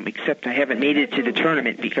few of them, except I haven't made it to the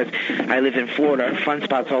tournament because I live in Florida. Fun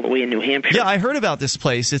Spot's all the way in New Hampshire. Yeah, I heard about this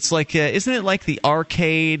place. It's like, isn't it like the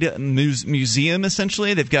arcade museum,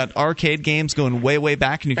 essentially? They've got arcade games going way, way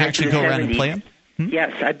back, and you can actually go around and play them?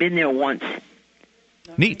 Yes, I've been there once.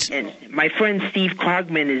 Neat. And my friend Steve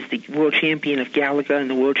Krogman is the world champion of Galaga and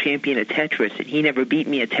the world champion of Tetris, and he never beat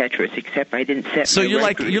me at Tetris, except I didn't set So my you're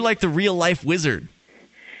record. like the real life wizard.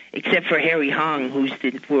 Except for Harry Hong, who's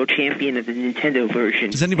the world champion of the Nintendo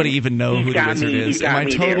version. Does anybody even know who the wizard is? Am I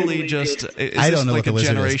totally just? Is I this don't know like what the a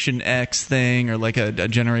wizard Generation X thing or like a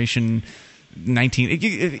Generation 19?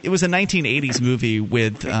 It was a 1980s movie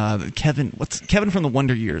with Kevin from the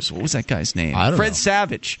Wonder Years. What was that guy's name? I don't Fred know.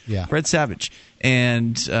 Savage. Yeah. Fred Savage.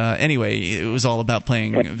 And anyway, it was all about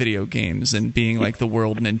playing video games and being like the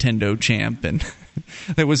world Nintendo champ, and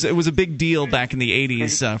it was a big deal back in the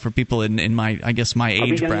 80s for people in my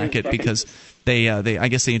age bracket because they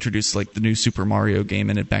introduced like the new Super Mario game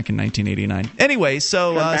in it back in 1989. Anyway,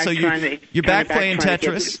 so you're back playing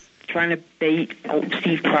Tetris. Trying to beat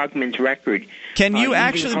Steve Krogman's record. Can you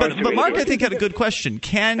actually? But Mark, I think, had a good question.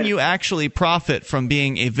 Can you actually profit from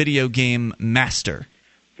being a video game master?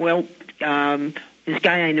 Well, this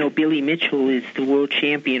guy I know, Billy Mitchell, is the world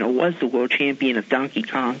champion, or was the world champion of Donkey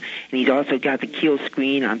Kong, and he's also got the kill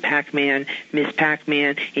screen on Pac-Man, Miss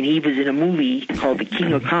Pac-Man, and he was in a movie called The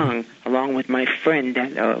King of Kong, along with my friend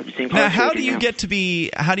that was incarcerated. Now, how do you get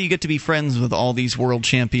to be friends with all these world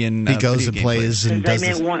champion? He goes and plays and does.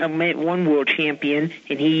 I met one world champion,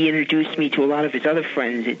 and he introduced me to a lot of his other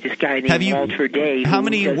friends. This guy named Walter Day. How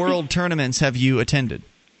many world tournaments have you attended?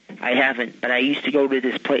 I haven't, but I used to go to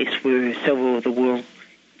this place where several of the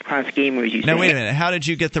world-class gamers used to. Now, wait a minute. How did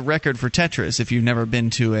you get the record for Tetris if you've never been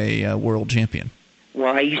to a world champion?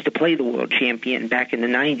 Well, I used to play the world champion back in the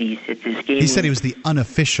 90s at this game. He said he was the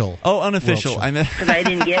unofficial. Oh, unofficial. Because I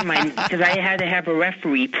didn't get because I had to have a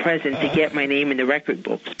referee present to get my name in the record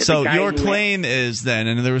books. But so your claim is then,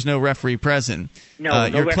 and there was no referee present. No,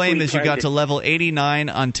 your claim is you got to level 89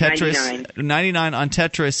 on Tetris, 99 on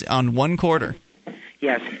Tetris on one quarter.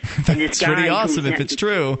 Yes. That's pretty awesome if it's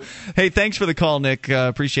true. Hey, thanks for the call, Nick.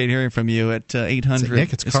 Appreciate hearing from you at 800.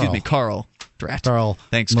 Nick, it's Carl. Excuse me, Carl. Carl.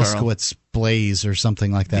 Thanks, Carl. Moskowitz Blaze or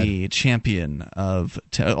something like that. The champion of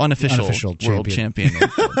unofficial world champion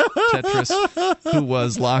of Tetris, who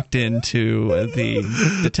was locked into the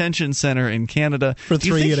detention center in Canada for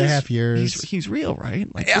 3.5 years. He's real, right?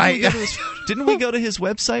 Like, didn't we go to his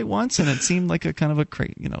website once, and it seemed like a kind of a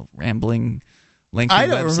rambling, lengthy I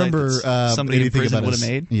don't website remember somebody in prison would have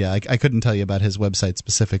made. Yeah, I couldn't tell you about his website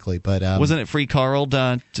specifically, but wasn't it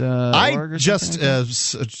freecarl.org? I just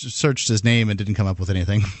searched his name and didn't come up with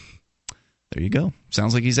anything. There you go.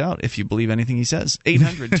 Sounds like he's out, if you believe anything he says.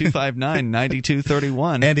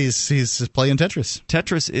 800-259-9231. And he's playing Tetris.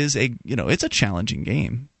 Tetris is it's a challenging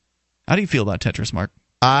game. How do you feel about Tetris, Mark?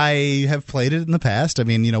 I have played it in the past. I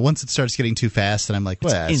mean, once it starts getting too fast, then I'm like,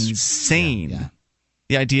 well, it's insane. Yeah.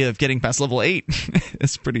 The idea of getting past level 8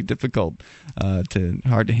 is pretty difficult, hard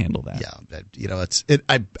to handle that. Yeah,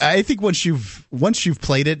 I think once you've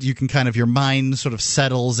played it, you can kind of, your mind sort of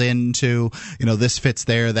settles into, this fits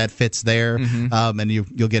there, that fits there, and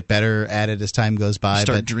you'll get better at it as time goes by.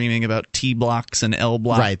 Start dreaming about T blocks and L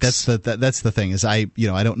blocks. Right. That's the thing is I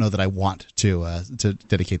don't know that I want to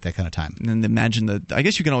dedicate that kind of time. And imagine I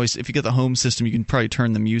guess you can always, if you get the home system, you can probably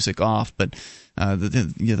turn the music off, but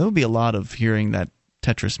there'll be a lot of hearing that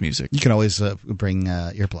Tetris music. You can always bring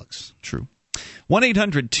earplugs. True.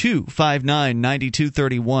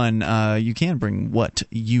 1-800-259-9231. You can bring what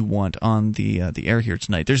you want on the air here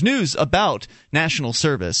tonight. There's news about national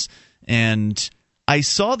service, and I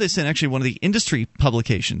saw this in actually one of the industry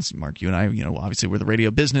publications. Mark, you and I, obviously we're the radio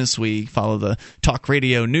business. We follow the talk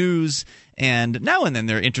radio news, and now and then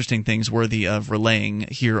there are interesting things worthy of relaying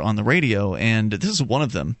here on the radio, and this is one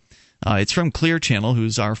of them. It's from Clear Channel,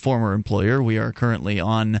 who's our former employer. We are currently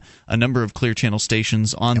on a number of Clear Channel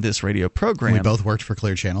stations on this radio program. We both worked for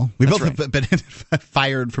Clear Channel. We both have been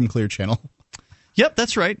fired from Clear Channel. Yep,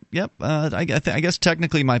 that's right. Yep, I guess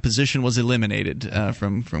technically my position was eliminated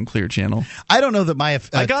from Clear Channel. I don't know that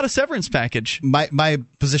I got a severance package. My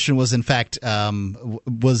position was in fact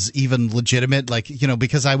was even legitimate,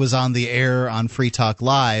 because I was on the air on Free Talk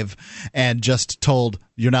Live and just told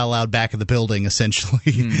you're not allowed back in the building.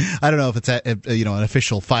 Essentially, I don't know if it's an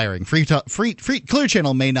official firing. Clear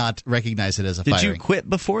Channel may not recognize it as a firing. Did you quit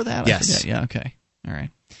before that? Yes. Yeah. Okay. All right.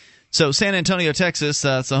 So San Antonio, Texas,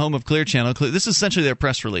 it's the home of Clear Channel. This is essentially their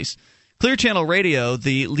press release. Clear Channel Radio,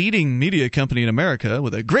 the leading media company in America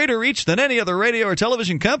with a greater reach than any other radio or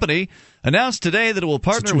television company, announced today that it will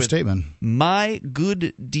partner with My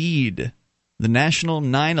Good Deed, the National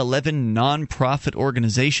 9/11 nonprofit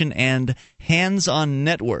organization, and Hands On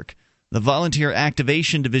Network, the volunteer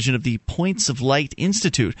activation division of the Points of Light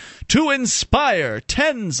Institute, to inspire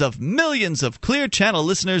tens of millions of Clear Channel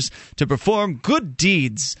listeners to perform good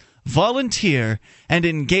deeds, volunteer, and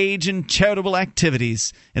engage in charitable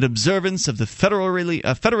activities in observance of the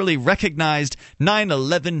federally recognized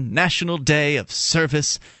 9/11 National Day of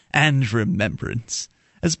Service and Remembrance.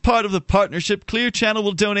 As part of the partnership, Clear Channel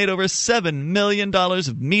will donate over $7 million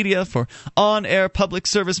of media for on-air public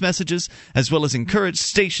service messages, as well as encourage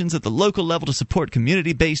stations at the local level to support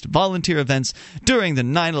community-based volunteer events during the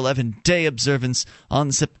 9/11 Day observance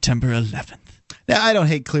on September 11th. Now, I don't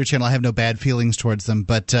hate Clear Channel. I have no bad feelings towards them,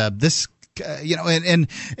 but this,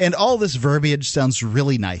 and all this verbiage sounds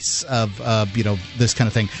really nice of this kind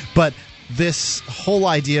of thing, but this whole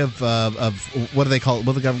idea of what do they call it?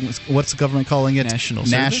 What's the government calling it?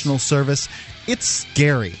 National service. It's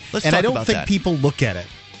scary, and I don't think people look at it.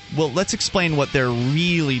 Well, let's explain what they're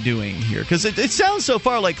really doing here, because it sounds so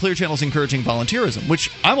far like Clear Channel's encouraging volunteerism,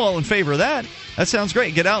 which I'm all in favor of that. That sounds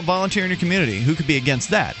great. Get out and volunteer in your community. Who could be against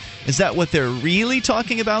that? Is that what they're really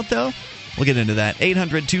talking about, though? We'll get into that.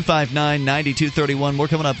 800-259-9231. More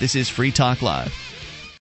coming up. This is Free Talk Live.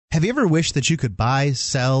 Have you ever wished that you could buy,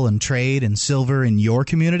 sell, and trade in silver in your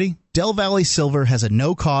community? Del Valley Silver has a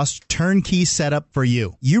no-cost, turnkey setup for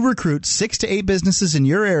you. You recruit 6 to 8 businesses in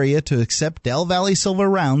your area to accept Del Valley Silver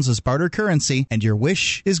rounds as barter currency, and your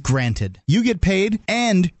wish is granted. You get paid,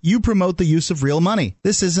 and you promote the use of real money.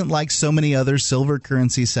 This isn't like so many other silver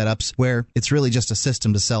currency setups where it's really just a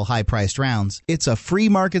system to sell high-priced rounds. It's a free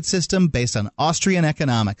market system based on Austrian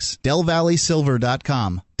economics.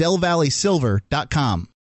 DelValleySilver.com. DelValleySilver.com.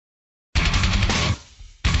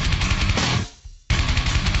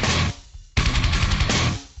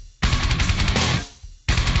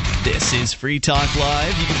 This is Free Talk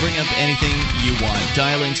Live. You can bring up anything you want.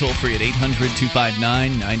 Dial in toll-free at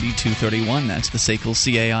 800-259-9231. That's the SACL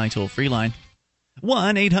CAI toll-free line.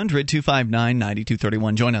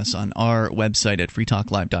 1-800-259-9231. Join us on our website at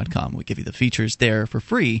freetalklive.com. We give you the features there for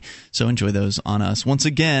free, so enjoy those on us. Once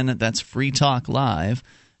again, that's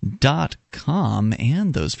freetalklive.com,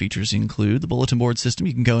 and those features include the bulletin board system.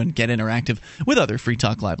 You can go and get interactive with other Free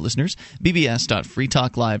Talk Live listeners.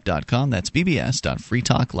 bbs.freetalklive.com. That's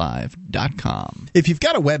bbs.freetalklive.com. If you've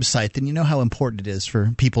got a website, then you know how important it is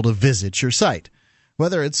for people to visit your site.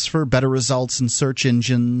 Whether it's for better results in search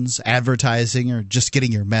engines, advertising, or just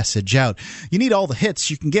getting your message out, you need all the hits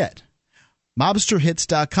you can get.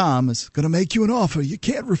 Mobsterhits.com is going to make you an offer you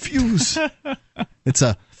can't refuse. It's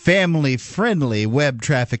a family-friendly web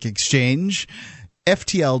traffic exchange.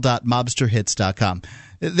 FTL.mobsterhits.com.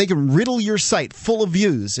 They can riddle your site full of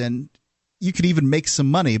views, and you can even make some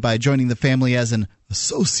money by joining the family as an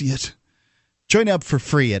associate. Join up for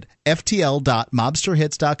free at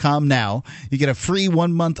ftl.mobsterhits.com now. You get a free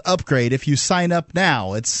 1-month upgrade if you sign up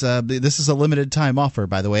now. It's this is a limited time offer,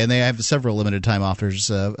 by the way, and they have several limited time offers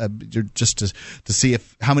just to see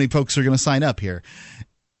how many folks are going to sign up here.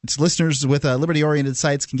 It's listeners with liberty-oriented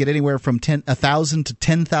sites can get anywhere from 1,000 to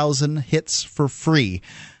 10,000 hits for free.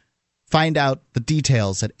 Find out the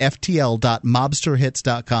details at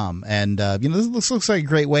ftl.mobsterhits.com. And this looks like a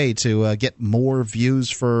great way to get more views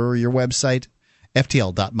for your website.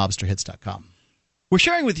 ftl.mobsterhits.com. We're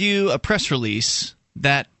sharing with you a press release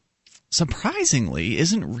that surprisingly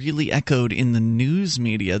isn't really echoed in the news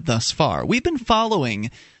media thus far. We've been following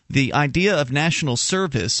the idea of national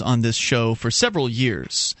service on this show for several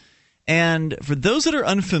years. And for those that are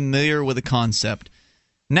unfamiliar with the concept,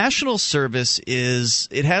 national service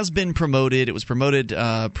has been promoted. It was promoted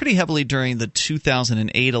pretty heavily during the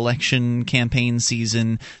 2008 election campaign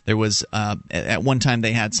season. There was at one time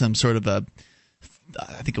they had some sort of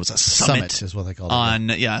I think it was a summit is what they called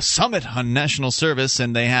it. Summit on national service,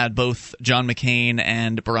 and they had both John McCain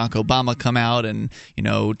and Barack Obama come out and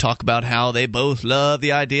talk about how they both love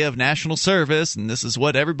the idea of national service, and this is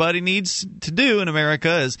what everybody needs to do in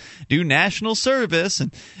America is do national service.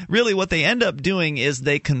 And really what they end up doing is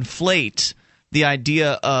they conflate the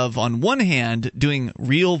idea of, on one hand, doing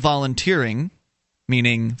real volunteering,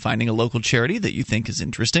 meaning finding a local charity that you think is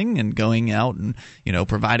interesting and going out and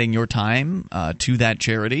providing your time to that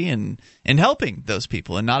charity and helping those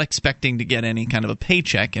people and not expecting to get any kind of a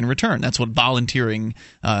paycheck in return. That's what volunteering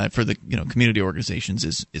for the community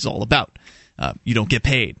organizations is all about. You don't get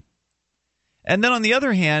paid. And then on the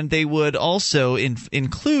other hand, they would also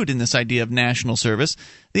include in this idea of national service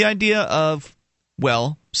the idea of,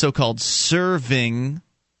 so-called serving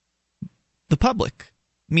the public,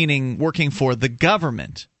 meaning working for the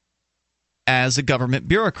government as a government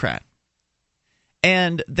bureaucrat.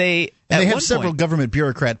 And they have several government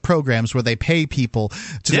bureaucrat programs where they pay people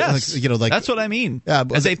to that's what I mean.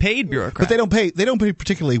 As a paid bureaucrat. But they don't pay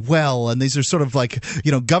particularly well, and these are sort of like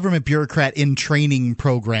government bureaucrat in training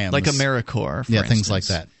programs. Like AmeriCorps, for instance. Things like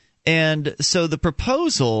that. And so the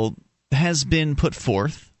proposal has been put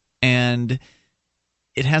forth, and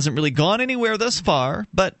it hasn't really gone anywhere thus far,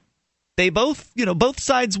 but they both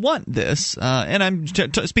sides want this, and I'm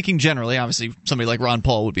speaking generally. Obviously, somebody like Ron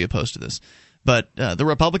Paul would be opposed to this, but the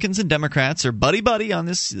Republicans and Democrats are buddy-buddy on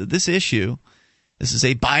this issue. This is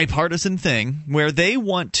a bipartisan thing where they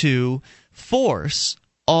want to force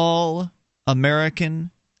all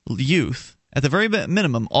American youth, at the very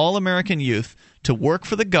minimum, all American youth, to work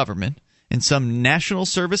for the government in some national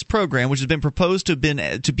service program, which has been proposed to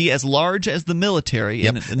be as large as the military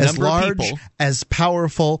in a number of people, as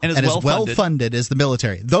powerful, and as well-funded as the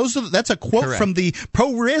military. That's a quote Correct. From the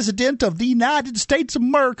President of the United States of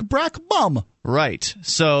America, Barack Obama. Right.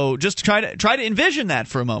 So just try to envision that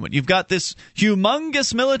for a moment. You've got this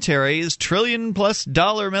humongous military, this $1 trillion+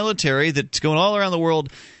 military that's going all around the world,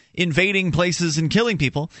 invading places and killing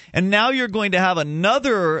people, and now you're going to have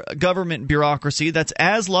another government bureaucracy that's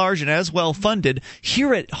as large and as well funded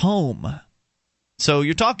here at home. So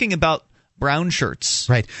you're talking about brown shirts.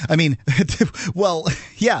 Right. I mean, well,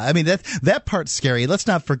 yeah. I mean that part's scary. Let's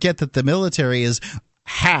not forget that the military is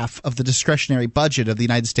half of the discretionary budget of the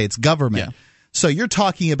United States government. Yeah. So you're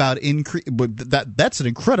talking about that's an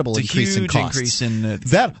incredible increase in costs. Increase in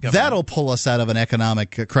that'll pull us out of an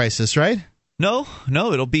economic crisis, right? No,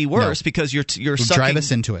 it'll be worse because you're sucking, drive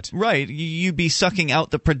us into it. Right, you'd be sucking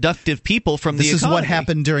out the productive people from the economy. This is what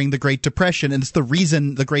happened during the Great Depression, and it's the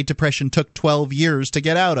reason the Great Depression took 12 years to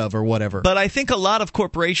get out of, or whatever. But I think a lot of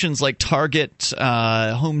corporations like Target,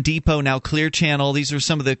 Home Depot, now Clear Channel, these are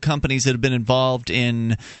some of the companies that have been involved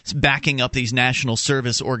in backing up these national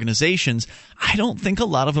service organizations. I don't think a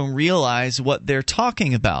lot of them realize what they're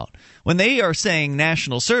talking about. When they are saying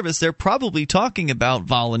national service, they're probably talking about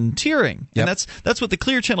volunteering. Yep. And that's what the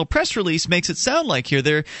Clear Channel press release makes it sound like here.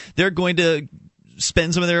 They're going to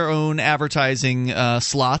spend some of their own advertising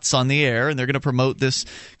slots on the air, and they're going to promote this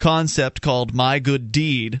concept called My Good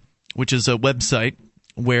Deed, which is a website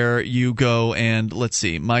where you go and, let's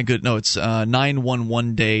see, it's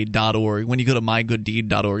 911day.org. When you go to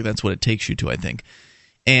mygooddeed.org, that's what it takes you to, I think.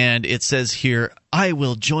 And it says here, I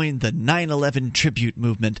will join the 9/11 tribute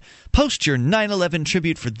movement. Post your 9/11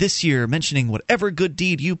 tribute for this year, mentioning whatever good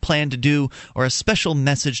deed you plan to do or a special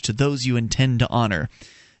message to those you intend to honor.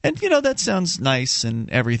 And, that sounds nice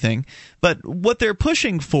and everything. But what they're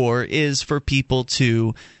pushing for is for people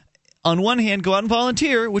to, on one hand, go out and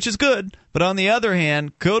volunteer, which is good. But on the other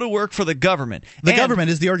hand, go to work for the government. The government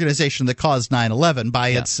is the organization that caused 9/11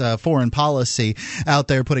 by its foreign policy out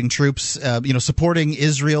there putting troops, supporting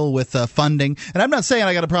Israel with funding. And I'm not saying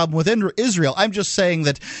I got a problem with Israel. I'm just saying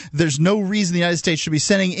that there's no reason the United States should be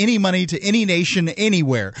sending any money to any nation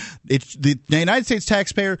anywhere. The United States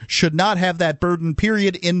taxpayer should not have that burden,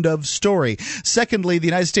 period, end of story. Secondly, the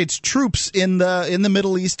United States troops in the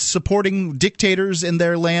Middle East supporting dictators in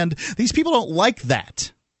their land, these people don't like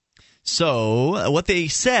that. So what they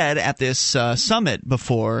said at this summit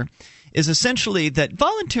before is essentially that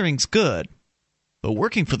volunteering's good, but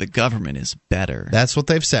working for the government is better. That's what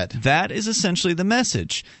they've said. That is essentially the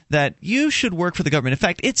message, that you should work for the government. In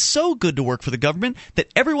fact, it's so good to work for the government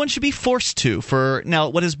that everyone should be forced to. Now,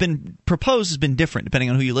 what has been proposed has been different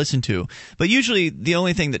depending on who you listen to. But usually the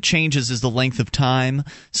only thing that changes is the length of time.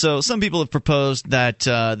 So some people have proposed that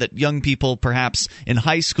young people, perhaps in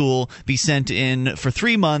high school, be sent in for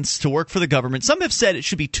 3 months to work for the government. Some have said it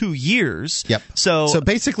should be 2 years. Yep. So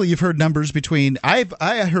basically you've heard numbers between I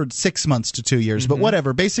heard 6 months to 2 years. But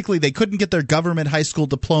whatever. Basically, they couldn't get their government high school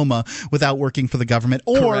diploma without working for the government,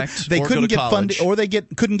 or they couldn't get funding, or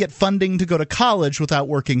couldn't get funding to go to college without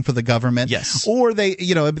working for the government. Yes. Or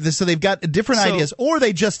so they've got different ideas, or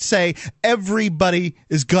they just say everybody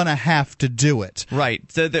is gonna have to do it. Right.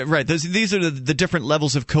 Right. These are the different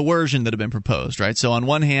levels of coercion that have been proposed. Right. So on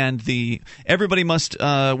one hand, everybody must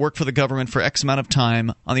work for the government for X amount of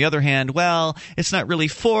time. On the other hand, well, it's not really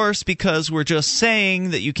forced because we're just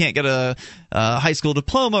saying that you can't get a high school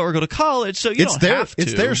diploma or go to college, so you don't have to.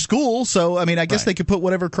 It's their school, so I mean, I guess they could put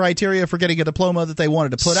whatever criteria for getting a diploma that they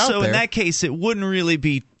wanted to put out there. So in that case, it wouldn't really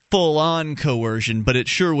be full-on coercion, but it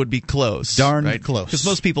sure would be close. Darn close. Because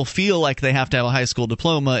most people feel like they have to have a high school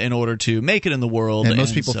diploma in order to make it in the world. And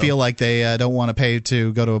most people feel like they don't want to pay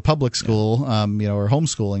to go to a public school, or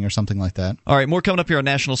homeschooling or something like that. All right, more coming up here on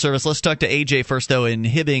National Service. Let's talk to AJ first, though, in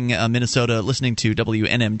Hibbing, Minnesota, listening to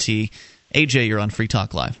WNMT. AJ, you're on Free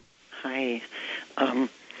Talk Live. Hi.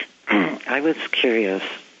 I was curious.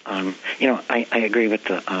 I agree with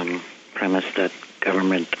the premise that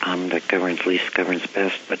that governs least governs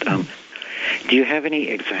best. But do you have any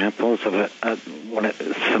examples of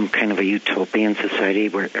some kind of a utopian society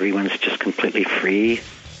where everyone's just completely free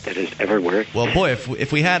that has ever worked? Well, boy,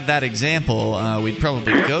 if we had that example, we'd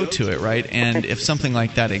probably go to it, right? And if something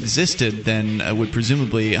like that existed, then would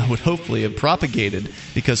hopefully have propagated,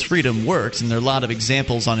 because freedom works, and there are a lot of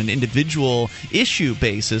examples on an individual issue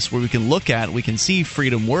basis where we can look at, we can see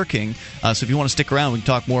freedom working. So if you want to stick around, we can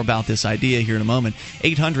talk more about this idea here in a moment.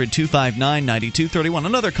 800-259-9231.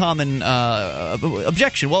 Another common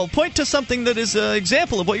objection. Well, point to something that is an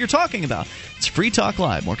example of what you're talking about. It's Free Talk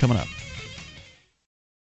Live. More coming up.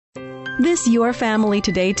 This Your Family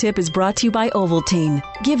Today tip is brought to you by Ovaltine.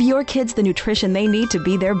 Give your kids the nutrition they need to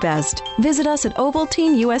be their best. Visit us at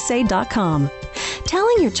ovaltineusa.com.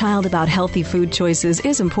 Telling your child about healthy food choices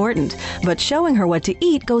is important, but showing her what to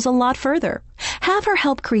eat goes a lot further. Have her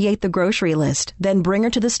help create the grocery list, then bring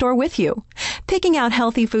her to the store with you. Picking out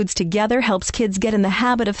healthy foods together helps kids get in the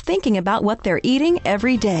habit of thinking about what they're eating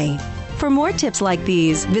every day. For more tips like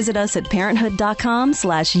these, visit us at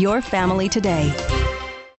parenthood.com/yourfamilytoday.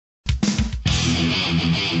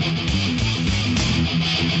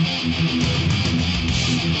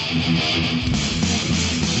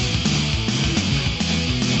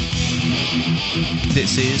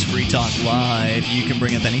 This is Free Talk Live. You can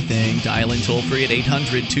bring up anything. Dial in toll-free at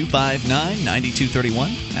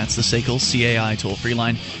 800-259-9231. That's the SACL CAI toll-free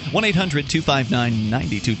line.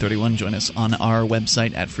 1-800-259-9231. Join us on our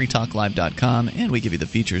website at freetalklive.com, and we give you the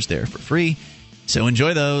features there for free. So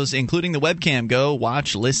enjoy those, including the webcam. Go,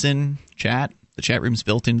 watch, listen, chat. The chat room's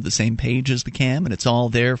built into the same page as the cam, and it's all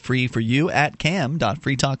there free for you at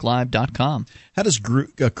cam.freetalklive.com. How does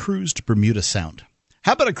a cruise to Bermuda sound?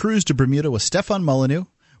 How about a cruise to Bermuda with Stefan Molyneux,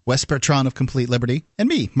 Wes Bertrand of Complete Liberty, and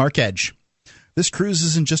me, Mark Edge? This cruise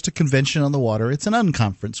isn't just a convention on the water. It's an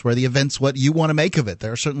unconference where the event's what you want to make of it.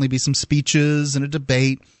 There'll certainly be some speeches and a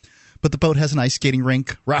debate, but the boat has an ice skating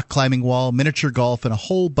rink, rock climbing wall, miniature golf, and a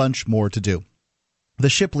whole bunch more to do. The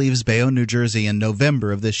ship leaves Bayonne, New Jersey in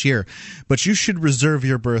November of this year, but you should reserve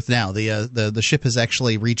your berth now. The ship has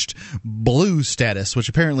actually reached blue status, which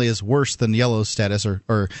apparently is worse than yellow status,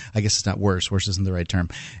 or I guess it's not worse. Worse isn't the right term.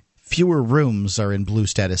 Fewer rooms are in blue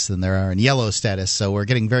status than there are in yellow status, so we're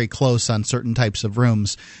getting very close on certain types of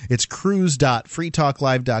rooms. It's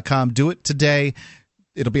cruise.freetalklive.com. Do it today.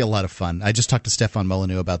 It'll be a lot of fun. I just talked to Stefan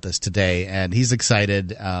Molyneux about this today, and he's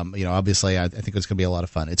excited. Obviously, I think it's going to be a lot of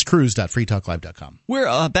fun. It's cruise.freetalklive.com.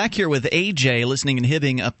 We're back here with AJ, listening and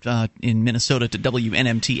Hibbing up in Minnesota to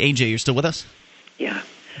WNMT. AJ, you're still with us? Yeah.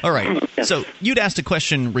 All right. Yes. So you'd asked a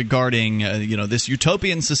question regarding, this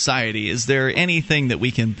utopian society. Is there anything that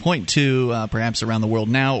we can point to, perhaps around the world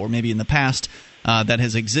now or maybe in the past, that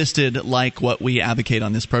has existed like what we advocate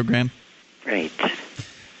on this program? Right.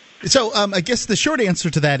 So I guess the short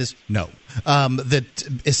answer to that is no. That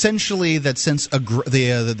essentially that since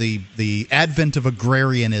the advent of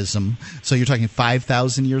agrarianism, so you're talking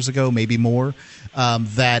 5,000 years ago, maybe more,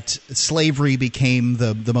 that slavery became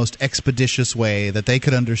the most expeditious way that they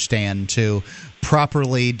could understand to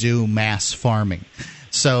properly do mass farming.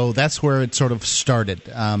 So that's where it sort of started.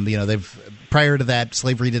 Prior to that,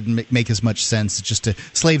 slavery didn't make as much sense. It's just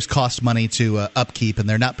slaves cost money to upkeep, and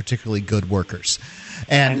they're not particularly good workers.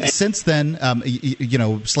 And since then,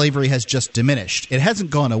 slavery has just diminished. It hasn't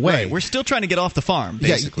gone away. Right. We're still trying to get off the farm,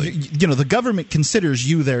 basically. Yeah, the government considers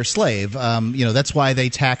you their slave. That's why they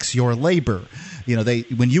tax your labor.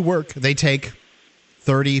 When you work, they take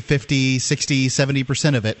 30, 50, 60,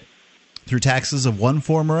 70% of it through taxes of one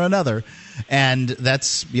form or another, and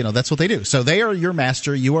that's what they do. So they are your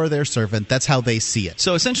master, you are their servant. That's how they see it.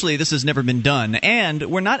 So essentially, this has never been done, and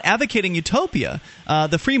we're not advocating utopia.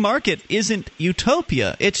 The free market isn't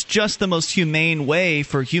utopia. It's just the most humane way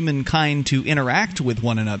for humankind to interact with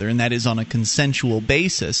one another, and that is on a consensual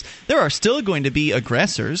basis. There are still going to be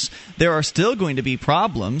aggressors. There are still going to be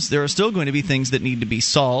problems. There are still going to be things that need to be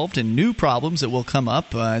solved and new problems that will come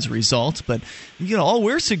up as a result. But all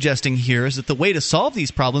we're suggesting here is that the way to solve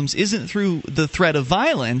these problems isn't through the threat of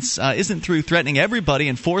violence, isn't through threatening everybody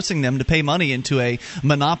and forcing them to pay money into a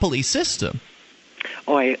monopoly system.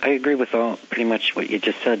 Oh, I agree with pretty much what you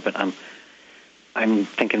just said, but I'm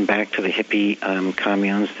thinking back to the hippie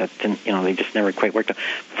communes that didn't, they just never quite worked out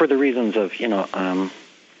for the reasons of humans.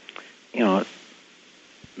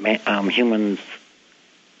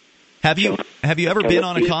 Have you ever been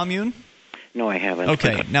on a commune? No, I haven't.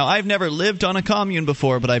 Okay. Now, I've never lived on a commune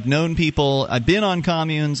before, but I've known people. I've been on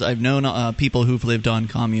communes. I've known people who've lived on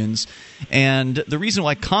communes. And the reason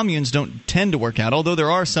why communes don't tend to work out, although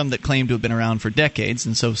there are some that claim to have been around for decades,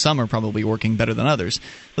 and so some are probably working better than others,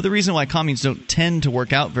 but the reason why communes don't tend to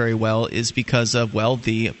work out very well is because of,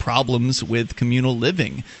 the problems with communal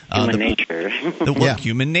living. Human nature.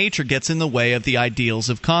 Human nature gets in the way of the ideals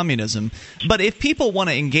of communism. But if people want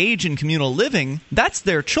to engage in communal living, that's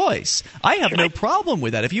their choice. I have no problem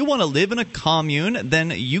with that. If you want to live in a commune,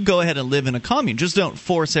 then you go ahead and live in a commune. Just don't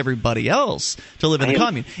force everybody else to live in a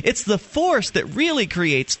commune. It's the force that really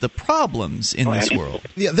creates the problems in this world.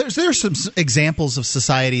 Yeah, there's some examples of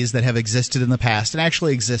societies that have existed in the past and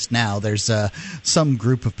actually exist now. There's some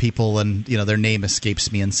group of people, and their name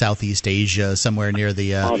escapes me, in Southeast Asia, somewhere near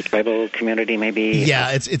the tribal community, maybe.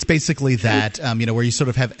 Yeah, it's basically that. Where you sort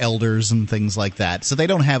of have elders and things like that. So they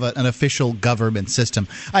don't have an official government system.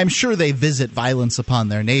 I'm sure they visit violence upon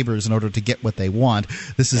their neighbors in order to get what they want.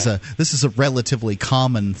 This is a relatively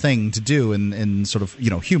common thing to do in sort of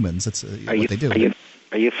humans. That's what they do.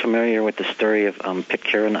 Are you familiar with the story of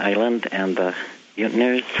Pitcairn Island and the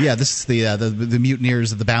mutineers? Yeah, this is the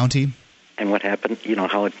mutineers of the Bounty. And what happened?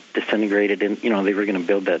 How it disintegrated, and they were going to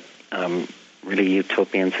build that really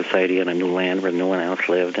utopian society on a new land where no one else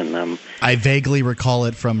lived. And I vaguely recall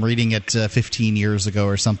it from reading it 15 years ago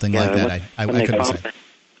or something like that. I couldn't say.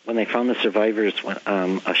 When they found the survivors,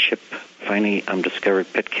 a ship finally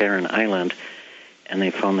discovered Pitcairn Island, and they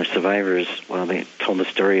found the survivors. Well, they told the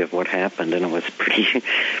story of what happened, and it was pretty.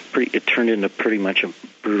 It turned into pretty much a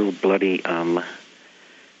brutal, bloody,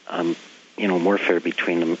 warfare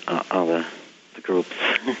between them, all the groups.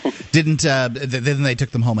 Then they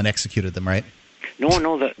took them home and executed them, right?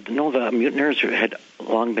 No, the mutineers had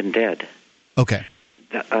long been dead. Okay.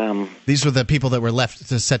 These were the people that were left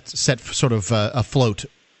to set sort of afloat.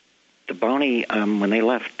 The bounty, when they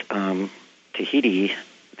left Tahiti,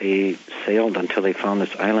 they sailed until they found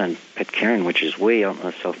this island, Pitcairn, which is way out in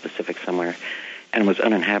the South Pacific somewhere, and was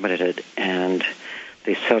uninhabited. And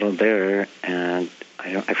they settled there, and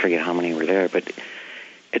I forget how many were there, but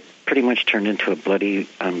it pretty much turned into a bloody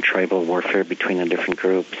tribal warfare between the different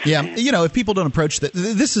groups. Yeah, if people don't approach that,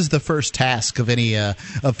 this is the first task of any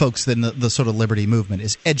of folks in the sort of liberty movement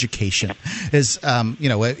is education. Is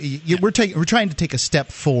we're trying to take a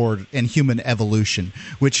step forward in human evolution,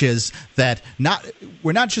 which is that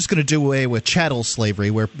we're not just going to do away with chattel slavery,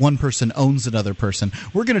 where one person owns another person.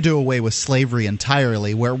 We're going to do away with slavery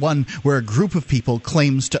entirely, where a group of people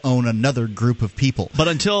claims to own another group of people. But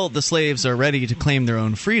until the slaves are ready to claim their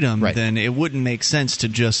own freedom, right, then it wouldn't make sense to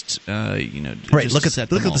just right. Just Look at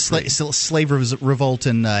the slave revolt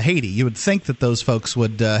in Haiti. You would think that those folks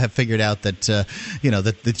would have figured out that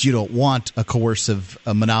that you don't want a coercive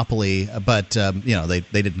monopoly, but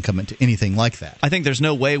they didn't come into anything like that. I think there's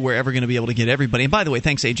no way we're ever going to be able to get everybody. And by the way,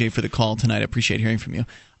 thanks AJ for the call tonight. I appreciate hearing from you.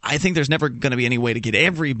 I think there's never going to be any way to get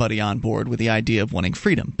everybody on board with the idea of wanting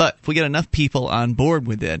freedom. But if we get enough people on board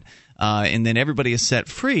with it, and then everybody is set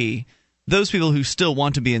free, those people who still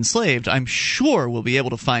want to be enslaved, I'm sure will be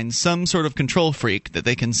able to find some sort of control freak that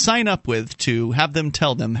they can sign up with to have them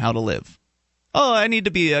tell them how to live. Oh, I need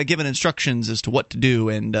to be given instructions as to what to do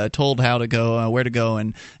and told how to go, where to go,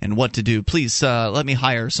 and what to do. Please let me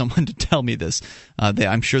hire someone to tell me this.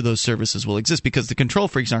 I'm sure those services will exist because the control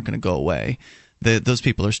freaks aren't going to go away. Those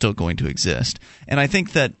people are still going to exist. And I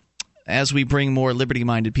think that as we bring more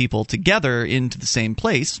liberty-minded people together into the same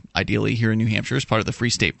place, ideally here in New Hampshire as part of the Free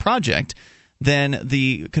State Project, then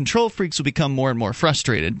the control freaks will become more and more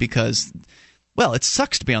frustrated because, well, it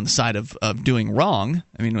sucks to be on the side of doing wrong.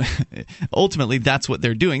 I mean, ultimately, that's what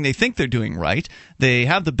they're doing. They think they're doing right. They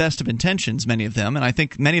have the best of intentions, many of them, and I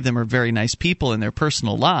think many of them are very nice people in their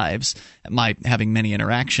personal lives, having many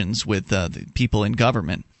interactions with the people in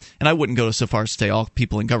government. And I wouldn't go so far as to say all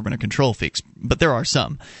people in government are control freaks, but there are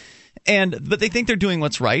some. But they think they're doing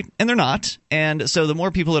what's right, and they're not. And so the more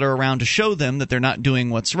people that are around to show them that they're not doing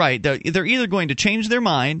what's right, they're either going to change their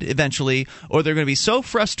mind eventually, or they're going to be so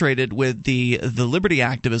frustrated with the liberty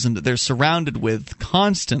activism that they're surrounded with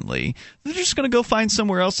constantly, they're just going to go find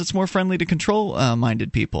somewhere else that's more friendly to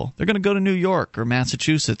control-minded people. They're going to go to New York or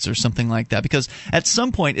Massachusetts or something like that, because at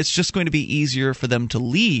some point it's just going to be easier for them to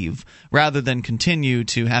leave rather than continue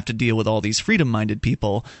to have to deal with all these freedom-minded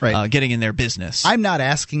people getting in their business. I'm not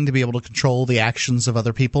asking to be able to control the actions of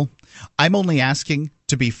other people. I'm only asking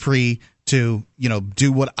to be free to,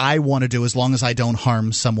 do what I want to do as long as I don't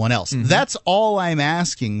harm someone else. Mm-hmm. That's all I'm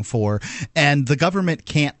asking for, and the government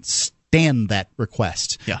can't stand that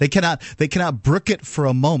request. Yeah. They cannot brook it for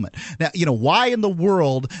a moment. Now, why in the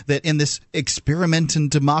world that in this experiment in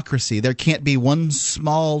democracy there can't be one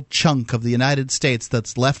small chunk of the United States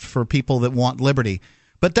that's left for people that want liberty?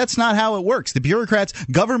 But that's not how it works. The bureaucrats,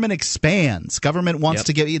 government expands. Government wants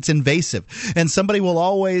to it's invasive. And somebody will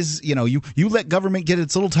always, you let government get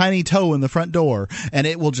its little tiny toe in the front door, and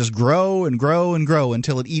it will just grow and grow and grow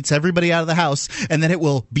until it eats everybody out of the house, and then it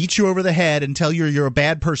will beat you over the head and tell you you're a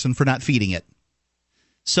bad person for not feeding it.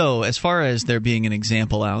 So, as far as there being an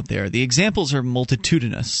example out there, the examples are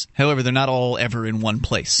multitudinous. However, they're not all ever in one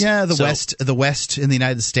place. Yeah, the West in the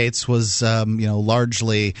United States was,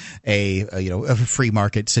 largely a free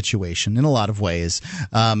market situation in a lot of ways.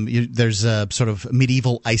 There's a sort of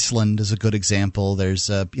medieval Iceland is a good example.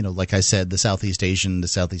 There's, like I said, the Southeast Asian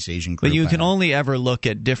group. But you can only ever look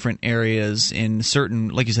at different areas in certain,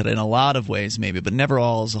 like you said, in a lot of ways maybe, but never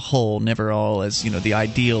all as a whole, never all as, the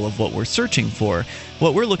ideal of what we're searching for.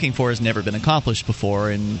 What we're looking for has never been accomplished before,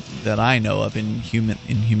 and that I know of in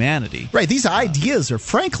humanity. Right. These ideas are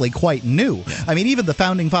frankly quite new. Yeah. I mean, even the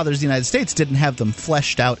founding fathers of the United States didn't have them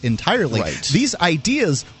fleshed out entirely. Right. These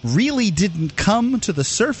ideas really didn't come to the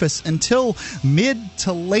surface until mid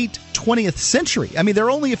to late 20th century. I mean, they're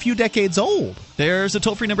only a few decades old. There's a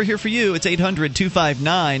toll-free number here for you. It's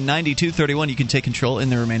 800-259-9231. You can take control in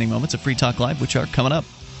the remaining moments of Free Talk Live, which are coming up.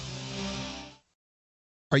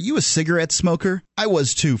 Are you a cigarette smoker? I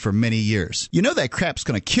was too for many years. You know that crap's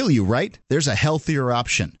going to kill you, right? There's a healthier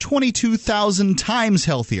option. 22,000 times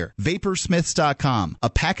healthier. Vaporsmiths.com. A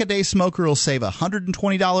pack-a-day smoker will save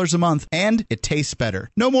 $120 a month, and it tastes better.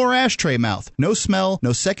 No more ashtray mouth. No smell.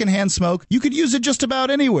 No secondhand smoke. You could use it just about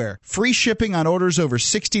anywhere. Free shipping on orders over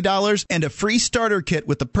 $60 and a free starter kit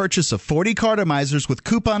with the purchase of 40 cartomizers with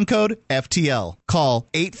coupon code FTL. Call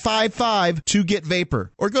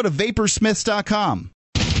 855-2-GET-VAPOR or go to Vaporsmiths.com.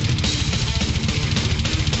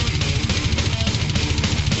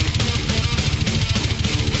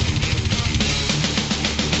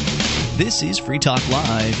 This is Free Talk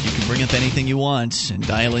Live. You can bring up anything you want and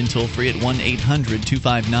dial in toll-free at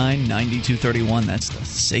 1-800-259-9231. That's the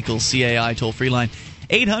SACL CAI toll-free line.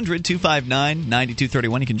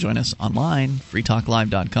 800-259-9231. You can join us online,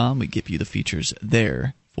 freetalklive.com. We give you the features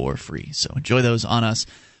there for free. So enjoy those on us.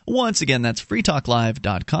 Once again, that's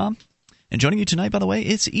freetalklive.com. And joining you tonight, by the way,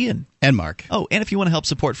 it's Ian. And Mark. Oh, and if you want to help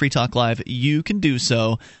support Free Talk Live, you can do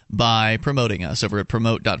so by promoting us over at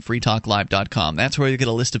promote.freetalklive.com. That's where you get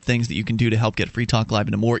a list of things that you can do to help get Free Talk Live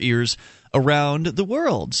into more ears around the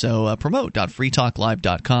world. So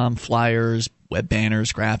promote.freetalklive.com, flyers, web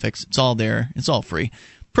banners, graphics, it's all there. It's all free.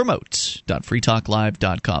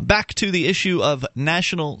 Promote.freetalklive.com. Back to the issue of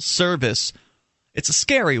national service. It's a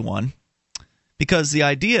scary one because the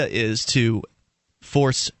idea is to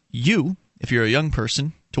force you, if you're a young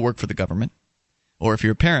person, to work for the government, or if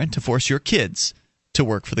you're a parent, to force your kids to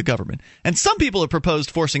work for the government. And some people have proposed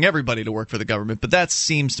forcing everybody to work for the government, but that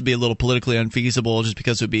seems to be a little politically unfeasible just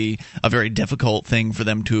because it would be a very difficult thing for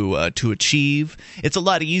them to achieve. It's a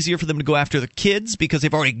lot easier for them to go after the kids because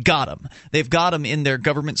they've already got them. They've got them in their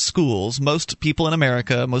government schools. Most people in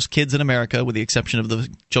America, most kids in America, with the exception of the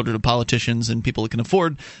children of politicians and people that can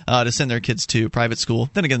afford to send their kids to private school.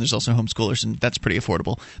 Then again, there's also homeschoolers, and that's pretty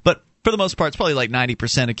affordable. But for the most part, it's probably like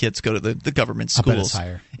 90% of kids go to the government schools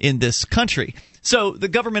in this country. So the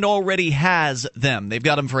government already has them. They've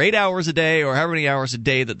got them for 8 hours a day or however many hours a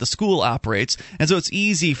day that the school operates. And so it's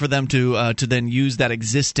easy for them to then use that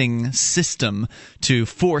existing system to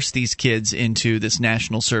force these kids into this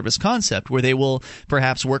national service concept where they will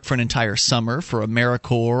perhaps work for an entire summer for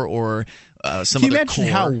AmeriCorps or some Can you other imagine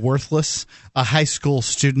corps. how worthless a high school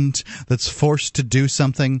student that's forced to do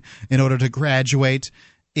something in order to graduate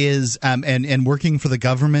is, and working for the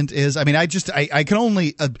government is? I mean, I can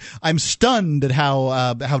only I'm stunned at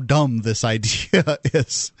how dumb this idea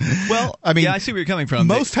is. Well, I mean, yeah, I see where you're coming from.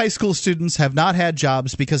 Most high school students have not had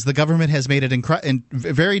jobs because the government has made it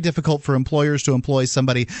very difficult for employers to employ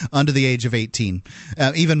somebody under the age of 18.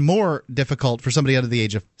 Even more difficult for somebody under the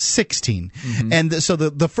age of 16. Mm-hmm. And so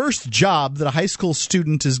the first job that a high school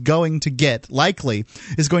student is going to get, likely,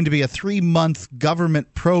 is going to be a 3-month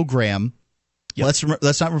government program. Yep.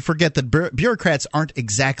 Let's not forget that bureaucrats aren't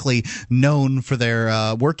exactly known for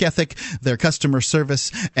their work ethic, their customer service,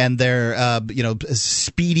 and their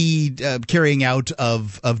speedy carrying out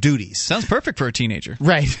of duties. Sounds perfect for a teenager,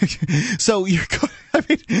 right? So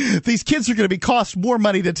these kids are going to cost more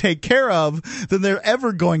money to take care of than they're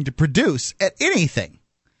ever going to produce at anything.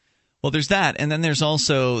 Well, there's that, and then there's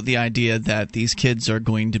also the idea that these kids are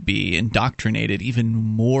going to be indoctrinated even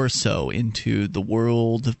more so into the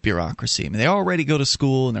world of bureaucracy. I mean, they already go to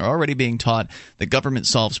school, and they're already being taught that government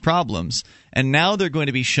solves problems, and now they're going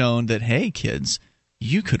to be shown that, hey, kids,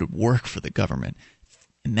 you could work for the government.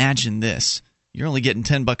 Imagine this. You're only getting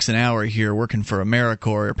 $10 an hour here working for AmeriCorps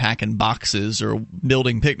or packing boxes or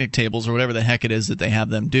building picnic tables or whatever the heck it is that they have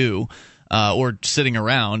them do. Or sitting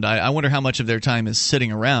around. I wonder how much of their time is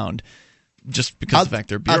sitting around just because of the fact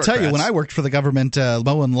they're bureaucrats. I'll tell you, when I worked for the government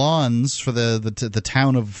mowing lawns for the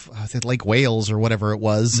town of Lake Wales or whatever it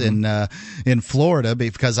was in Florida,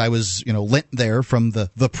 because I was lent there from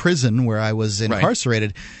the prison where I was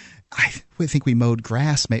incarcerated. Right. I think we mowed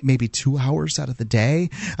grass maybe 2 hours out of the day.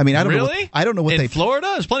 I mean, I don't know what in Florida.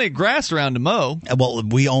 There's plenty of grass around to mow. Well,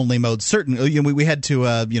 we only mowed certain. We had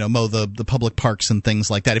to mow the public parks and things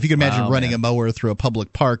like that. If you can imagine running a mower through a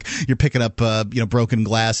public park, you're picking up broken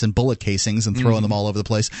glass and bullet casings and throwing them all over the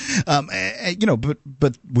place.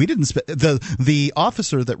 But we didn't. The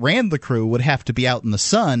officer that ran the crew would have to be out in the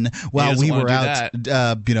sun while we were out,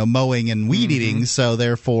 mowing and weed eating. So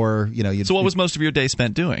therefore, So what was most of your day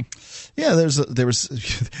spent doing? Yeah, Yeah, there was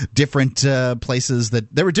different places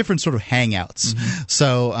there were different sort of hangouts. Mm-hmm.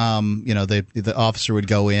 So the officer would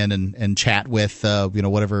go in and chat with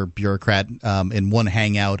whatever bureaucrat in one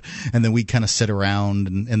hangout, and then we'd kind of sit around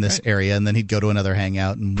in this area, and then he'd go to another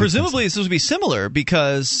hangout. And presumably this would be similar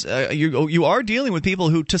because you are dealing with people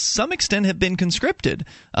who to some extent have been conscripted.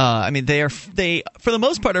 They for the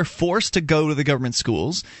most part are forced to go to the government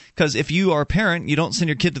schools, because if you are a parent, you don't send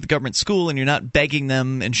your kid to the government school and you're not begging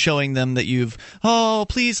them and showing them that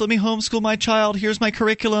please let me homeschool my child, here's my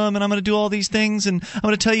curriculum and I'm going to do all these things and I'm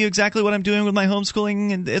going to tell you exactly what I'm doing with my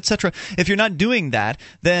homeschooling and etc. If you're not doing that,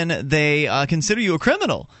 then they consider you a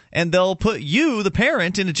criminal and they'll put you, the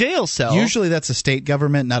parent, in a jail cell. Usually that's a state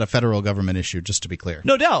government, not a federal government issue, just to be clear.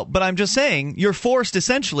 No doubt, but I'm just saying you're forced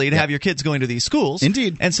essentially to have your kids going to these schools.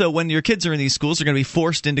 Indeed. And so when your kids are in these schools, they're going to be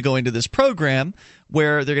forced into going to this program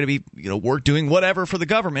where they're going to be doing whatever for the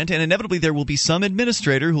government, and inevitably there will be some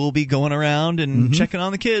administrator who will be going around and checking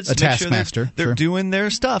on the kids to make taskmaster. Sure they're doing their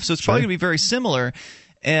stuff. So it's probably going to be very similar.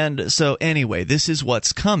 And so anyway, this is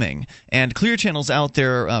what's coming. And Clear Channel's out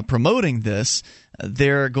there promoting this.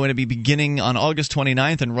 They're going to be beginning on August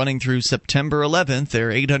 29th and running through September 11th.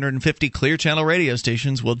 Their 850 Clear Channel radio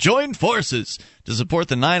stations will join forces to support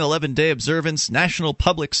the 9/11 Day Observance National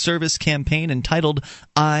Public Service campaign entitled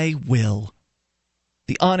I Will.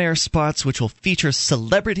 The on-air spots, which will feature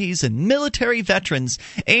celebrities and military veterans,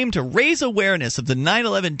 aim to raise awareness of the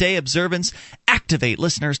 9/11 Day observance, activate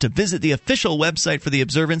listeners to visit the official website for the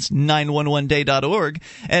observance, 911day.org,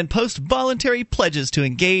 and post voluntary pledges to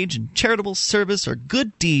engage in charitable service or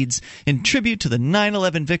good deeds in tribute to the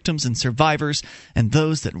 9/11 victims and survivors and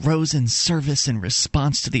those that rose in service in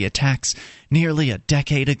response to the attacks nearly a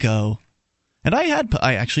decade ago. And I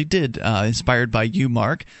actually did, inspired by you,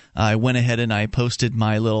 Mark. I went ahead and I posted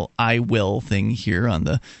my little I will thing here on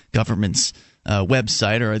the government's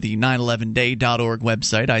website, or the 911day.org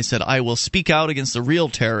website. I said, I will speak out against the real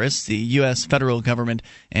terrorists, the U.S. federal government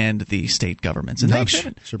and the state governments. And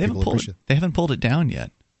they haven't pulled it down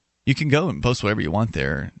yet. You can go and post whatever you want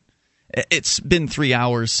there. It's been 3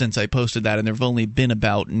 hours since I posted that, and there have only been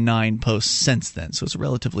about 9 posts since then, so it's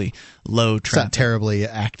relatively low traffic. It's not terribly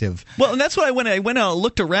active. Well, and that's what I went out and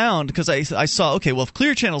looked around, because I saw, okay, well, if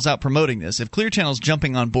Clear Channel's out promoting this, if Clear Channel's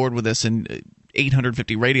jumping on board with this and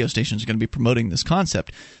 850 radio stations are going to be promoting this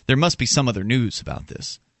concept, there must be some other news about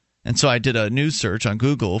this. And so I did a news search on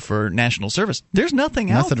Google for national service. There's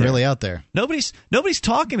nothing out there. Nothing really out there. Nobody's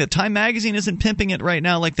talking that Time Magazine isn't pimping it right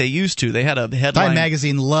now like they used to. They had a headline. Time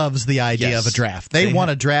Magazine loves the idea of a draft. They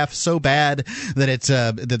want a draft so bad that it's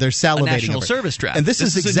that they're salivating. A national service draft. And this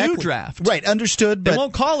is exactly a new draft. Right, understood. But they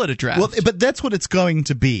won't call it a draft. Well, but that's what it's going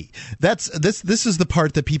to be. This is the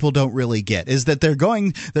part that people don't really get, is that they're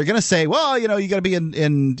going to say, well, you got to be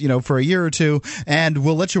in for a year or two, and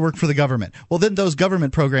we'll let you work for the government. Well, then those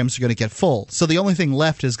government programs are going to get full. So the only thing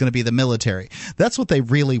left is going to be the military. That's what they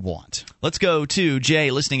really want. Let's go to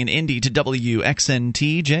Jay, listening in Indy to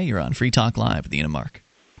WXNT. Jay, you're on Free Talk Live with Ian and Mark.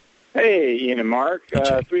 Hey, Ian and Mark.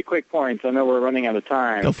 3 quick points. I know we're running out of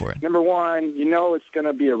time. Go for it. Number one, it's going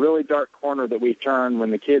to be a really dark corner that we turn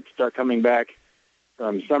when the kids start coming back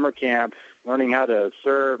from summer camp, learning how to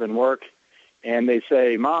serve and work, and they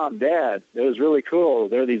say, Mom, Dad, it was really cool.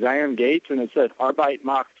 There are these iron gates, and it said, Arbeit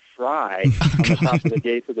macht frei on the top of the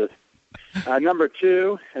gates of the... Number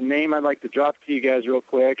 2, a name I'd like to drop to you guys real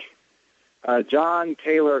quick, John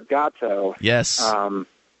Taylor Gatto. Yes. Awesome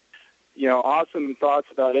thoughts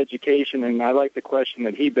about education, and I like the question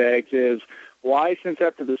that he begs is, why, since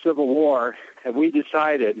after the Civil War, have we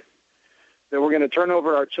decided that we're going to turn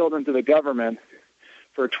over our children to the government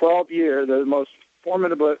for 12 years, the most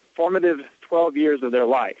formative 12 years of their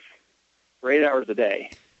life, for 8 hours a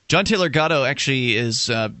day? John Taylor Gatto actually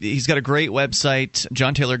is he's got a great website,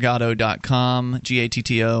 johntaylorgatto.com,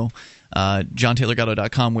 Gatto,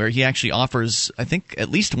 johntaylorgatto.com, where he actually offers, I think, at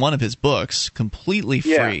least one of his books completely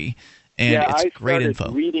free, and it's great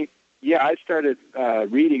info. I started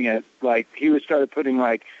reading it, like he started putting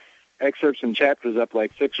like excerpts and chapters up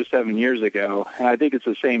like 6 or 7 years ago, and I think it's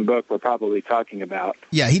the same book we're probably talking about.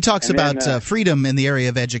 Yeah, he talks about freedom in the area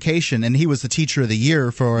of education, and he was the teacher of the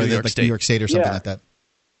year for New York State or something like that.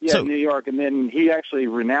 Yeah, New York, and then he actually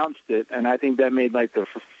renounced it, and I think that made like the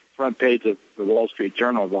front page of the Wall Street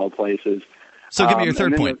Journal of all places. So give me your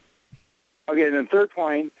third point. And the third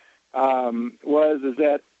point is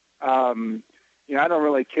that I don't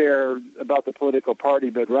really care about the political party,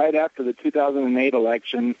 but right after the 2008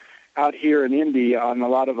 election, out here in Indy, on a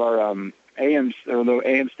lot of our AM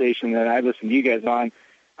station that I listen to you guys on,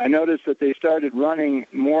 I noticed that they started running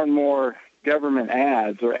more and more government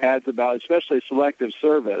ads, or ads about especially selective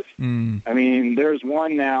service. I mean, there's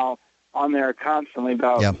one now on there constantly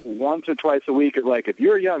about once or twice a week. Of like, if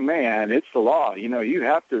you're a young man, it's the law. You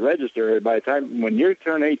have to register by the time when you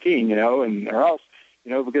turn 18. And or else,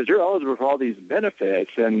 because you're eligible for all these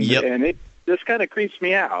benefits, and it just kind of creeps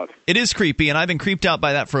me out. It is creepy, and I've been creeped out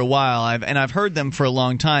by that for a while. I've heard them for a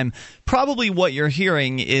long time. Probably what you're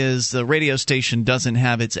hearing is the radio station doesn't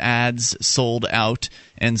have its ads sold out,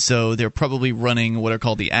 and so they're probably running what are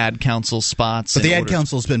called the ad council spots. But the ad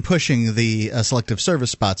council's been pushing the selective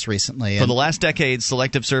service spots recently. For the last decade,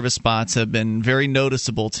 selective service spots have been very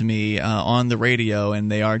noticeable to me on the radio,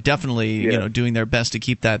 and they are definitely doing their best to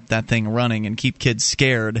keep that thing running and keep kids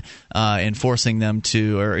scared and forcing them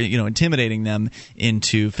to, or intimidating them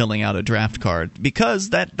into filling out a draft card, because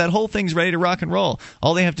that whole thing's ready to rock and roll.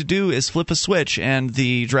 All they have to do is flip a switch, and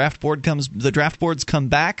the draft boards come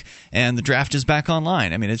back, and the draft is back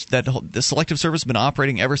online. I mean, the selective service has been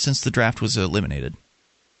operating ever since the draft was eliminated.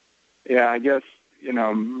 Yeah, I guess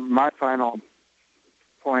my final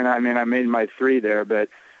point. I mean, I made my 3 there, but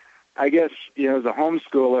I guess as a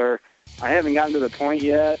homeschooler, I haven't gotten to the point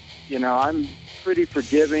yet. I'm pretty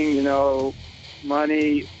forgiving.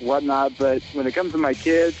 Money, whatnot, but when it comes to my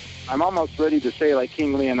kids, I'm almost ready to say, like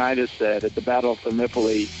King Leonidas said at the Battle of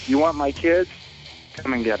Thermopylae, you want my kids?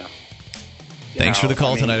 Come and get them. Thanks for the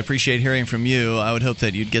call tonight. I appreciate hearing from you. I would hope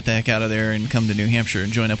that you'd get the heck out of there and come to New Hampshire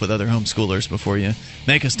and join up with other homeschoolers before you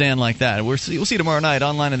make a stand like that. We'll see you tomorrow night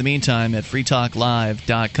online in the meantime at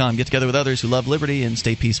freetalklive.com. Get together with others who love liberty and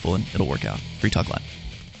stay peaceful, and it'll work out. Free Talk Live.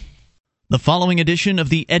 The following edition of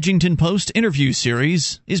the Edgington Post interview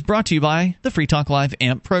series is brought to you by the Free Talk Live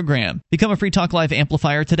AMP program. Become a Free Talk Live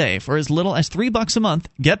amplifier today for as little as $3 a month.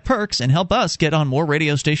 Get perks and help us get on more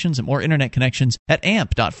radio stations and more internet connections at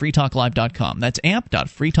amp.freetalklive.com. That's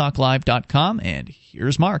amp.freetalklive.com. And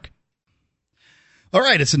here's Mark. All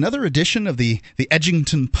right, it's another edition of the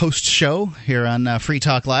Edgington Post show here on Free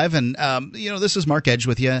Talk Live. And, this is Mark Edge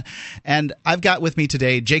with you. And I've got with me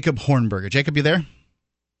today Jacob Hornberger. Jacob, you there?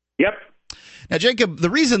 Yep. Now, Jacob, the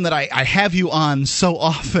reason that I have you on so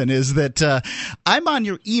often is that I'm on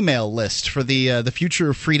your email list for the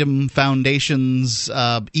Future Freedom Foundation's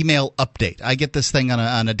email update. I get this thing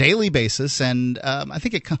on a daily basis, and I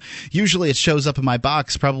think usually it shows up in my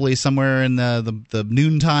box probably somewhere in the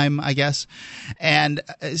noontime, I guess. And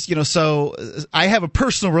so I have a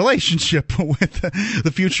personal relationship with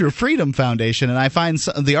the Future Freedom Foundation, and I find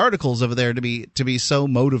the articles over there to be so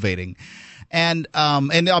motivating. And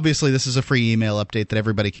obviously this is a free email update that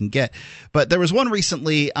everybody can get. But there was one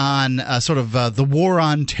recently on the war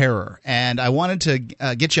on terror, and I wanted to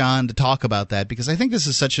get you on to talk about that because I think this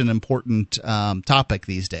is such an important topic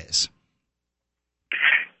these days.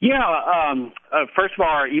 Yeah. First of all,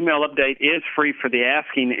 our email update is free for the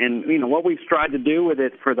asking, and what we've tried to do with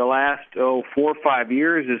it for the last 4 or 5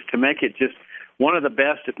 years is to make it just one of the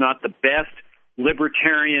best, if not the best,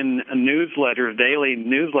 libertarian newsletters, daily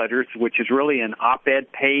newsletters, which is really an op-ed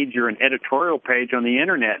page or an editorial page on the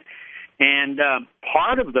internet. And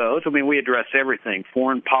part of those, we address everything: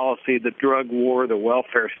 foreign policy, the drug war, the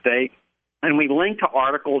welfare state, and we link to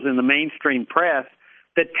articles in the mainstream press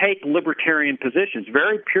that take libertarian positions,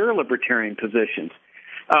 very pure libertarian positions.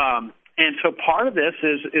 And so part of this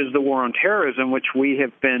is the war on terrorism, which we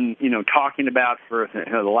have been, talking about for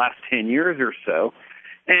the last 10 years or so.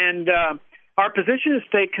 And our position has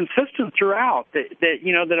stayed consistent throughout,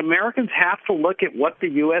 that Americans have to look at what the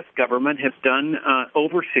U.S. government has done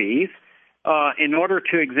overseas in order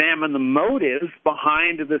to examine the motives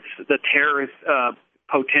behind the terrorist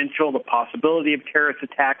potential, the possibility of terrorist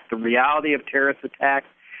attacks, the reality of terrorist attacks.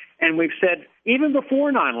 And we've said, even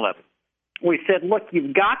before 9/11, we said, look,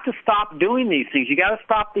 you've got to stop doing these things. You've got to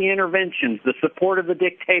stop the interventions, the support of the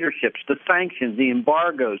dictatorships, the sanctions, the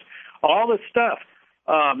embargoes, all this stuff.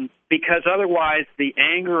 Because otherwise the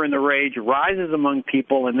anger and the rage rises among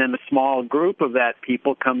people, and then a small group of that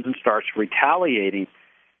people comes and starts retaliating.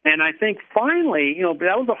 And I think finally,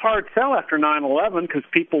 that was a hard sell after 9/11 because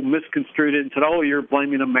people misconstrued it and said, oh, you're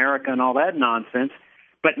blaming America and all that nonsense.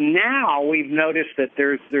 But now we've noticed that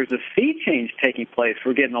there's a sea change taking place.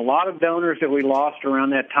 We're getting a lot of donors that we lost around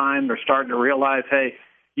that time. They're starting to realize, hey,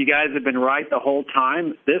 you guys have been right the whole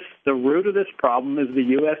time. The root of this problem is the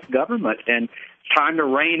U.S. government, and it's time to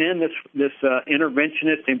rein in this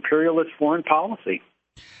interventionist, imperialist foreign policy.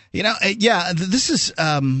 This is.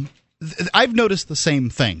 I've noticed the same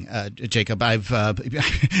thing, Jacob.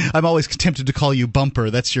 I'm always tempted to call you Bumper.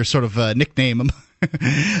 That's your sort of nickname.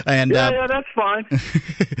 And yeah, that's fine.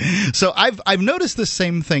 So I've noticed the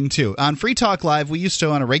same thing too. On Free Talk Live, we used to,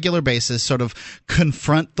 on a regular basis, sort of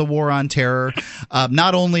confront the war on terror.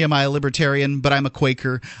 Not only am I a libertarian, but I'm a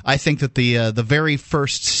Quaker. I think that the very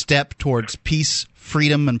first step towards peace,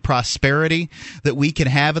 freedom and prosperity that we can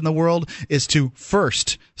have in the world is to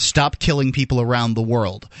first stop killing people around the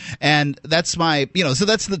world. And that's my, so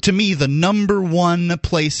that's to me the number one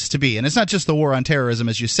place to be. And it's not just the war on terrorism,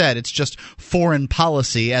 as you said, it's just foreign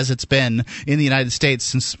policy as it's been in the United States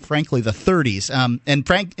since, frankly, the 30s.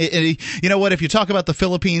 You know what, if you talk about the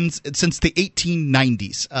Philippines, since the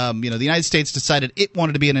 1890s, the United States decided it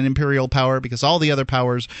wanted to be an imperial power because all the other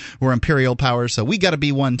powers were imperial powers, so we got to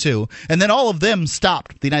be one too. And then all of them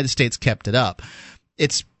stopped. The United States kept it up.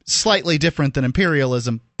 It's slightly different than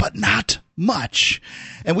imperialism, but not much.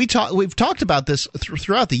 And we've talked about this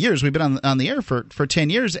throughout the years. We've been on the air for 10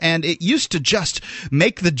 years, and it used to just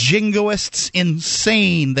make the jingoists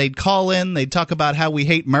insane. They'd call in, they'd talk about how we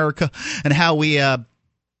hate America and how we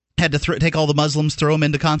had to take all the Muslims, throw them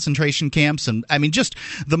into concentration camps, and I mean just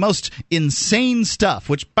the most insane stuff,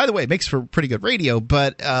 which, by the way, makes for pretty good radio,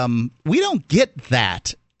 but we don't get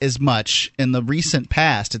that as much in the recent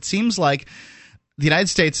past. It seems like the United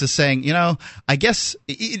States is saying, I guess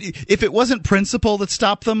if it wasn't principle that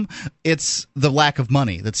stopped them, it's the lack of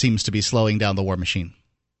money that seems to be slowing down the war machine.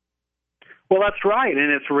 Well, that's right,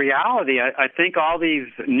 and it's reality. I think all these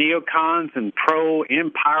neocons and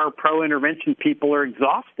pro-empire, pro-intervention people are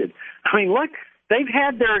exhausted. I mean, look, they've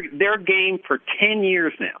had their game for 10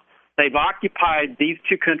 years now. They've occupied these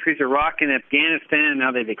two countries, Iraq and Afghanistan, and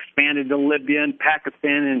now they've expanded to Libya and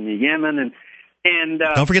Pakistan and Yemen, and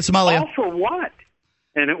don't forget Somalia. All for what?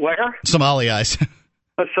 And where? Somalia.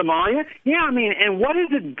 Somalia? Yeah, I mean, and what has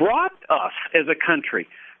it brought us as a country?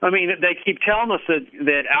 I mean, they keep telling us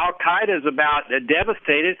that Al-Qaeda is about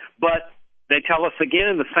devastated, but they tell us again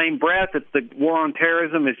in the same breath that the war on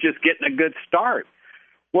terrorism is just getting a good start.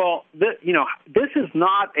 Well, this is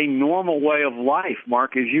not a normal way of life,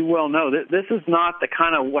 Mark, as you well know. This is not the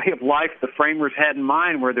kind of way of life the framers had in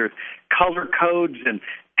mind, where there's color codes and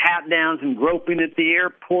pat-downs and groping at the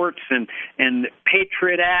airports and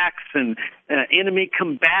Patriot Acts and enemy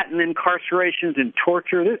combatant incarcerations and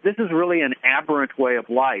torture. This is really an aberrant way of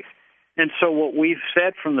life. And so what we've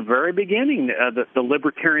said from the very beginning, the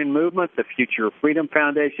Libertarian Movement, the Future of Freedom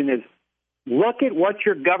Foundation, is look at what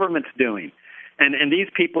your government's doing. And these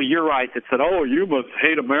people, you're right, that said, oh, you must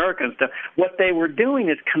hate America and stuff. What they were doing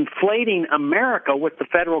is conflating America with the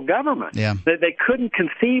federal government. Yeah. They couldn't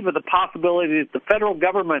conceive of the possibility that the federal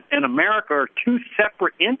government and America are two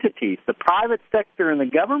separate entities, the private sector and the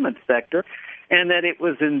government sector, and that it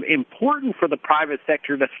was important for the private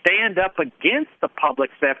sector to stand up against the public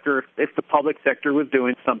sector if the public sector was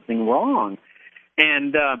doing something wrong.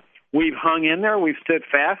 And we've hung in there, we've stood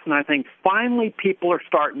fast, and I think finally people are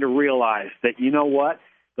starting to realize that, you know what,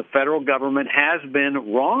 the federal government has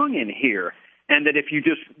been wrong in here, and that if you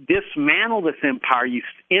just dismantle this empire, you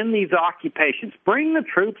end these occupations, bring the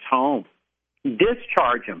troops home,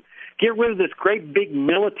 discharge them, get rid of this great big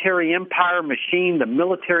military empire machine, the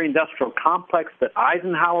military-industrial complex that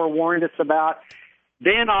Eisenhower warned us about,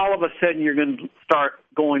 then all of a sudden you're going to start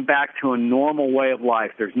going back to a normal way of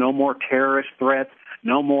life. There's no more terrorist threats,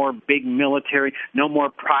 no more big military, no more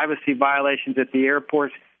privacy violations at the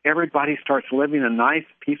airports. Everybody starts living a nice,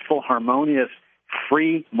 peaceful, harmonious,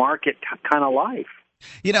 free market kind of life.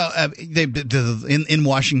 In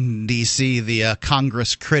Washington, D.C., the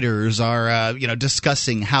Congress critters are,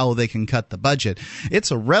 discussing how they can cut the budget. It's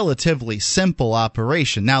a relatively simple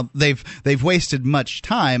operation. Now, they've wasted much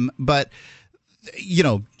time, but,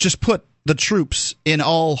 just put the troops in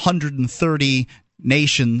all 130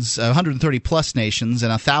 nations, 130 plus nations,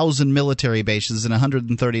 and 1,000 military bases in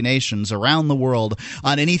 130 nations around the world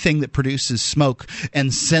on anything that produces smoke,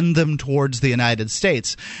 and send them towards the United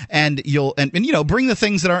States. And you'll bring the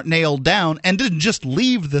things that aren't nailed down, and just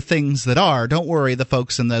leave the things that are. Don't worry, the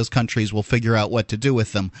folks in those countries will figure out what to do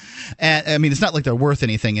with them. And I mean, it's not like they're worth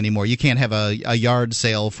anything anymore. You can't have a yard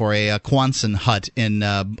sale for a Quonset hut in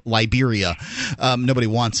Liberia. Nobody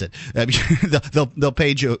wants it. They'll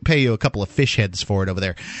pay you a couple of fish heads for it over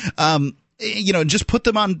there. Just put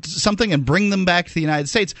them on something and bring them back to the United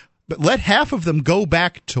States, but let half of them go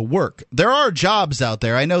back to work. There are jobs out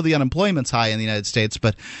there. I know the unemployment's high in the United States,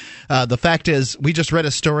 but the fact is, we just read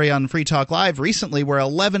a story on Free Talk Live recently where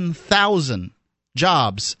 11,000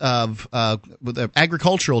 jobs of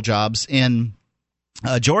agricultural jobs in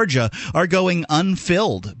Georgia are going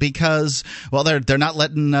unfilled because, well, they're not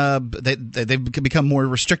letting they've become more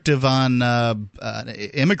restrictive on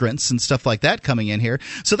immigrants and stuff like that coming in here.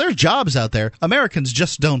 So there's jobs out there. Americans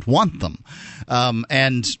just don't want them.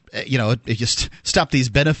 If you stop these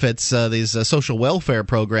benefits, these social welfare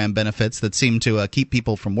program benefits that seem to keep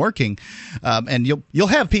people from working, and you'll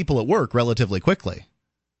have people at work relatively quickly.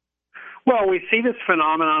 Well, we see this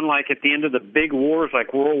phenomenon like at the end of the big wars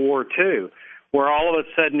like World War II, where all of a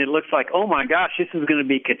sudden it looks like, oh my gosh, this is going to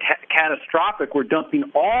be catastrophic. We're dumping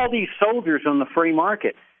all these soldiers on the free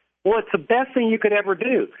market. Well, it's the best thing you could ever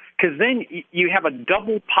do, because then you have a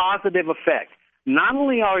double positive effect. Not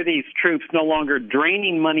only are these troops no longer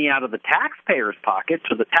draining money out of the taxpayers' pockets,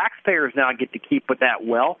 so the taxpayers now get to keep with that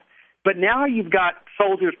wealth, but now you've got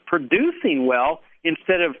soldiers producing wealth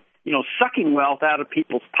instead of, sucking wealth out of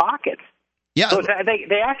people's pockets. Yeah. So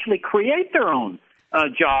they actually create their own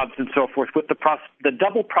jobs and so forth with the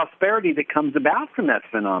double prosperity that comes about from that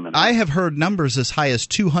phenomenon. I have heard numbers as high as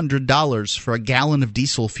 $200 for a gallon of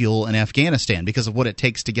diesel fuel in Afghanistan because of what it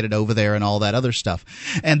takes to get it over there and all that other stuff.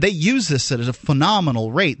 And they use this at a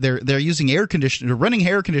phenomenal rate. They're using running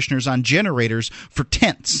air conditioners on generators for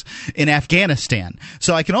tents in Afghanistan.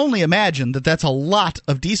 So I can only imagine that that's a lot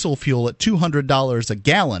of diesel fuel at $200 a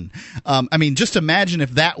gallon. Just imagine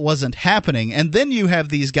if that wasn't happening. And then you have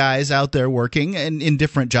these guys out there working in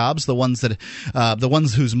different jobs, the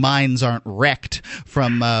ones whose minds aren't wrecked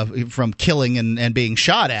from killing and being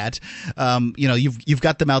shot at. You've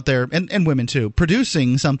got them out there, and women too,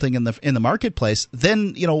 producing something in the marketplace.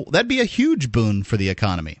 Then that'd be a huge boon for the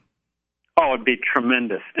economy. Oh, it'd be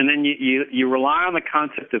tremendous. And then you rely on the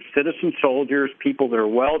concept of citizen soldiers, people that are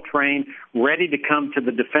well trained, ready to come to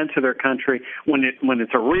the defense of their country when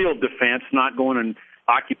it's a real defense, not going and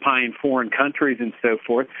occupying foreign countries and so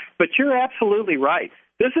forth. But you're absolutely right.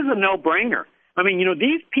 This is a no-brainer.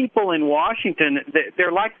 These people in Washington,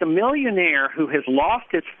 they're like the millionaire who has lost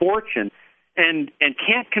his fortune and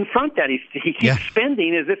can't confront that. He keeps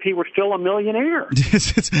spending as if he were still a millionaire.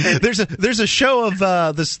 There's a show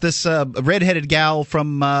of this redheaded gal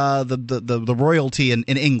from the royalty in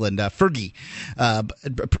England, Fergie,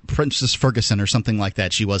 Princess Ferguson or something like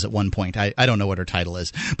that. She was at one point. I don't know what her title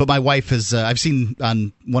is, but my wife has. I've seen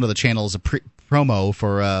on one of the channels a promo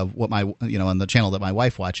for on the channel that my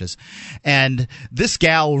wife watches, and this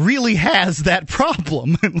gal really has that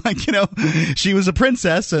problem. She was a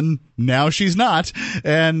princess and now she's not,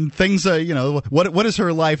 and things what is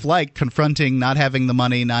her life like confronting not having the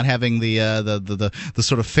money, not having the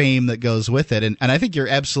sort of fame that goes with it, and I think you're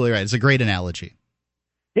absolutely right. It's a great analogy.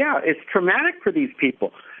 Yeah, it's traumatic for these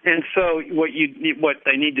people. And so what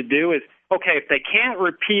they need to do is, okay, if they can't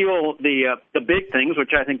repeal the big things,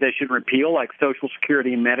 which I think they should repeal, like Social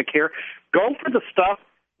Security and Medicare, go for the stuff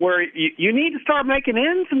where you need to start making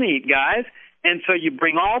ends meet, guys. And so you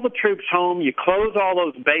bring all the troops home, you close all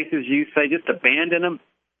those bases, you say just abandon them.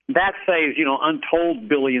 That saves, untold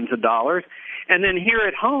billions of dollars. And then here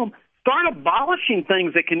at home, start abolishing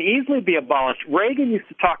things that can easily be abolished. Reagan used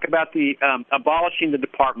to talk about the abolishing the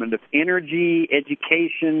Department of Energy,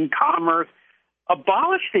 Education, Commerce.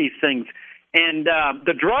 Abolish these things. And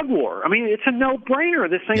the drug war, it's a no-brainer.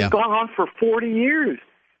 This thing's gone on for 40 years.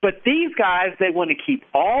 But these guys, they want to keep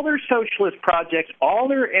all their socialist projects, all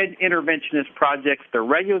their interventionist projects, their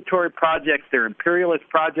regulatory projects, their imperialist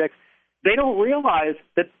projects. They don't realize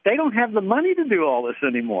that they don't have the money to do all this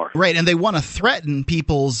anymore. Right, and they want to threaten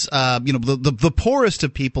people's, the poorest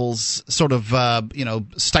of people's sort of,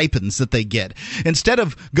 stipends that they get. Instead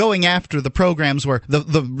of going after the programs where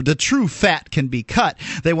the true fat can be cut,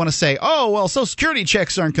 they want to say, oh, well, Social Security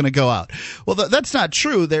checks aren't going to go out. Well, that's not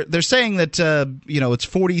true. They're saying that, it's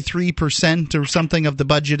 43% or something of the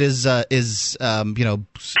budget is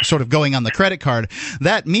sort of going on the credit card.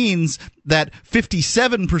 That means that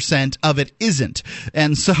 57% of it isn't.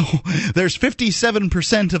 And so there's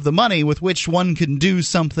 57% of the money with which one can do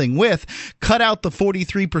something with. Cut out the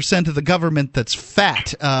 43% of the government that's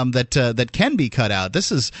fat, that can be cut out.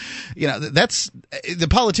 This is, that's the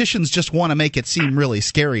politicians just want to make it seem really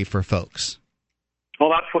scary for folks.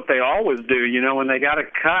 Well, that's what they always do. When they got to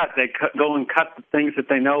cut, they go and cut the things that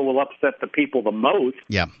they know will upset the people the most,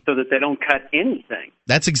 so that they don't cut anything.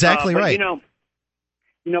 That's exactly right.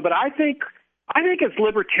 But I think as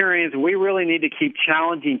libertarians, we really need to keep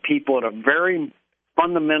challenging people at a very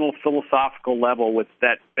fundamental philosophical level with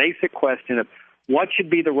that basic question of what should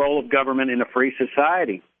be the role of government in a free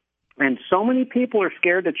society. And so many people are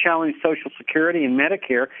scared to challenge Social Security and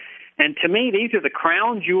Medicare. And to me, these are the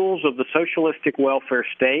crown jewels of the socialistic welfare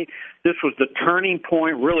state. This was the turning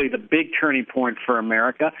point, really the big turning point for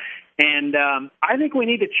America. And I think we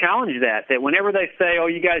need to challenge that whenever they say, oh,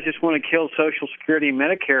 you guys just want to kill Social Security and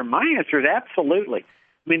Medicare, my answer is absolutely.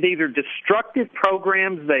 These are destructive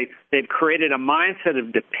programs. They've created a mindset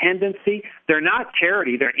of dependency. They're not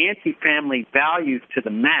charity. They're anti-family values to the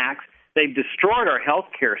max. They've destroyed our health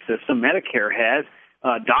care system. Medicare has.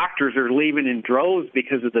 Doctors are leaving in droves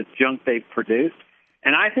because of the junk they've produced.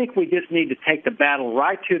 And I think we just need to take the battle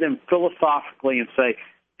right to them philosophically and say,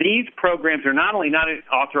 these programs are not only not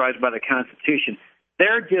authorized by the Constitution,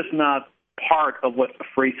 they're just not part of what a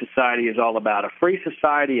free society is all about. A free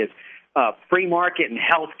society is free market and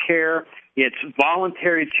health care. It's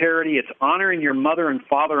voluntary charity. It's honoring your mother and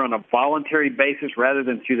father on a voluntary basis rather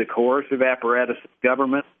than through the coercive apparatus of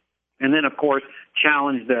government. And then, of course,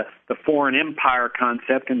 challenge the foreign empire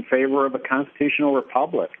concept in favor of a constitutional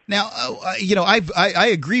republic. Now, I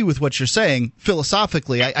agree with what you're saying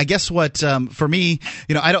philosophically. I guess what for me,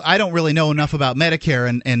 I don't really know enough about Medicare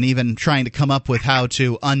and even trying to come up with how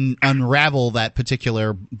to unravel that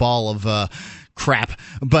particular ball of crap.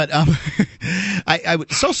 But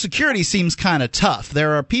Social Security seems kind of tough.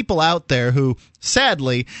 There are people out there who,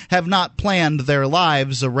 sadly, have not planned their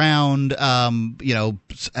lives around,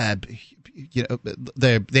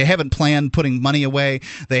 they haven't planned putting money away.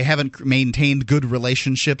 They haven't maintained good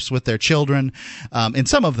relationships with their children. And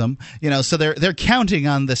some of them, so they're counting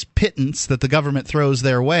on this pittance that the government throws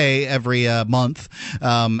their way every month.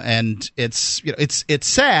 And it's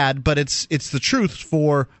sad, but it's the truth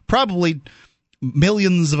for probably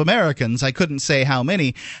millions of Americans. I couldn't say how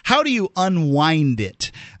many. How do you unwind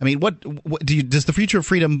it? I mean, does the Future of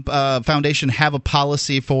Freedom Foundation have a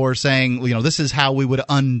policy for saying, this is how we would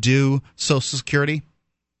undo Social Security?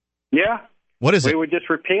 Yeah. What is it? We would just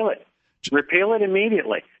repeal it. Repeal it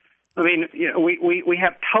immediately. I mean, we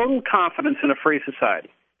have total confidence in a free society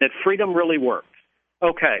that freedom really works.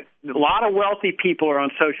 Okay, a lot of wealthy people are on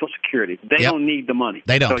Social Security. They don't need the money.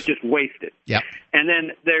 They don't. So it's just wasted. Yep. And then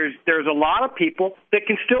there's a lot of people that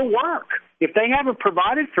can still work. If they haven't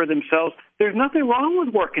provided for themselves, there's nothing wrong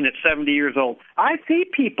with working at 70 years old. I see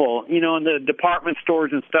people, in the department stores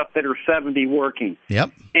and stuff that are 70 working. Yep.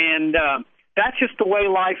 And that's just the way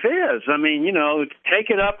life is. I mean, take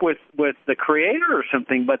it up with the Creator or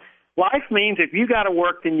something. But life means if you got to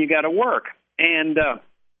work, then you got to work. And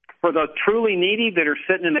for the truly needy that are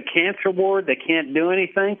sitting in a cancer ward, they can't do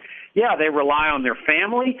anything. Yeah, they rely on their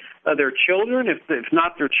family, their children. If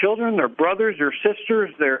not their children, their brothers, their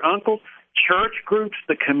sisters, their uncles, church groups,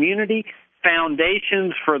 the community,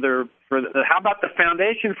 foundations how about the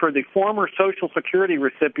foundation for the former Social Security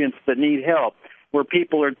recipients that need help, where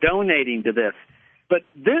people are donating to this. But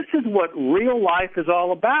this is what real life is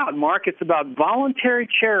all about, Mark. It's about voluntary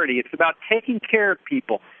charity. It's about taking care of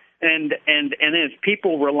people. And it's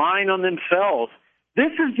people relying on themselves.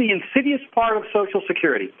 This is the insidious part of Social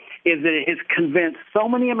Security, is that it has convinced so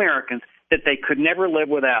many Americans that they could never live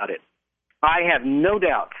without it. I have no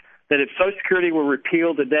doubt that if Social Security were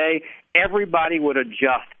repealed today, everybody would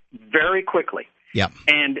adjust very quickly. Yeah.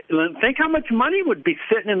 And think how much money would be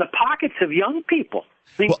sitting in the pockets of young people.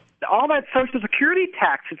 I mean, all that Social Security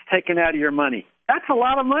tax is taken out of your money. That's a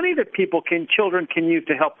lot of money that children can use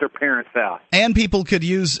to help their parents out. And people could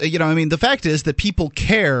use, the fact is that people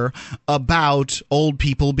care about old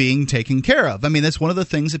people being taken care of. I mean, that's one of the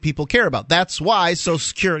things that people care about. That's why Social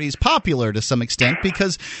Security is popular to some extent,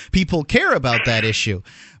 because people care about that issue.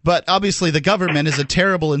 But obviously the government is a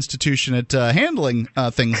terrible institution at handling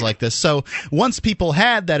things like this. So once people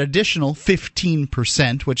had that additional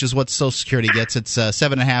 15%, which is what Social Security gets, it's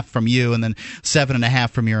 7.5% from you and then 7.5%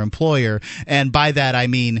 from your employer. And by that I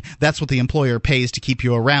mean that's what the employer pays to keep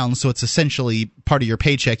you around. So it's essentially part of your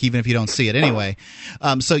paycheck, even if you don't see it anyway.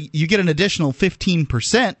 So you get an additional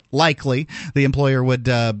 15%. Likely the employer would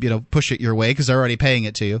push it your way because they're already paying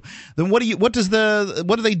it to you. Then what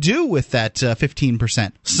do they do with that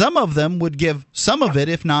 15%? Some of them would give some of it,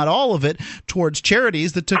 if not all of it, towards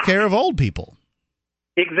charities that took care of old people.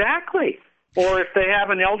 Exactly. Or if they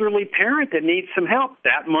have an elderly parent that needs some help,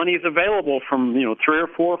 that money is available from 3 or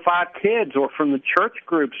 4 or 5 kids, or from the church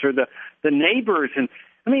groups or the neighbors. And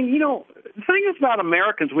I mean, the thing is about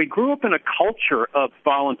Americans, we grew up in a culture of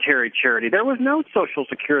voluntary charity. There was no Social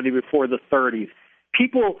Security before the 30s.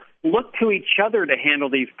 People look to each other to handle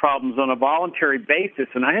these problems on a voluntary basis.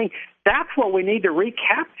 And I think that's what we need to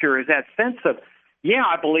recapture, is that sense of,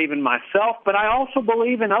 I believe in myself, but I also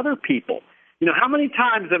believe in other people. How many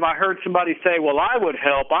times have I heard somebody say, well, I would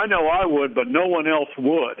help, I know I would, but no one else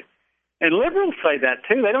would? And liberals say that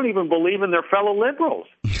too. They don't even believe in their fellow liberals.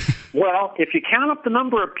 Well, if you count up the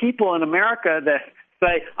number of people in America that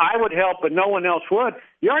say, I would help, but no one else would,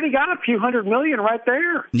 you already got a few 100 million right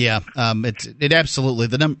there. Yeah, it absolutely,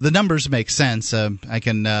 the numbers make sense. I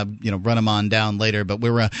can run them on down later, but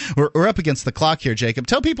we're up against the clock here, Jacob.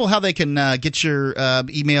 Tell people how they can get your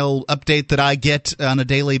email update that I get on a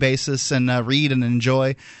daily basis and read and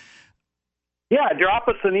enjoy. Yeah, drop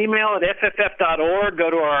us an email at fff.org. Go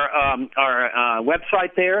to our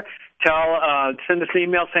website there. Send us an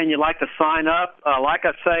email saying you'd like to sign up. Like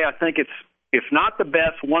I say, I think it's, if not the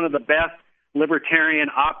best, one of the best libertarian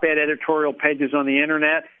op-ed editorial pages on the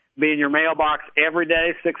Internet. Be in your mailbox every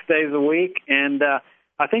day, 6 days a week. And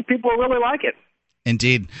I think people will really like it.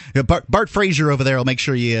 Indeed. Bart Frazier over there will make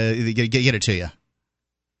sure you get it to you.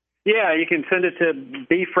 Yeah, you can send it to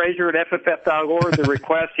bfrazier@fff.org, the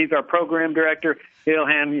request. He's our program director. He'll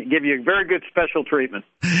give you very good special treatment.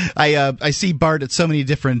 I see Bart at so many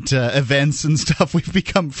different events and stuff. We've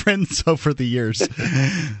become friends over the years.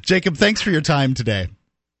 Jacob, thanks for your time today.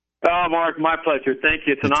 Oh, Mark, my pleasure. Thank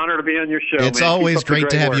you. It's an honor to be on your show. It's always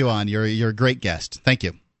great to have you on. You're a great guest. Thank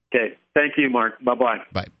you. Okay. Thank you, Mark. Bye-bye.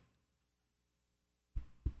 Bye.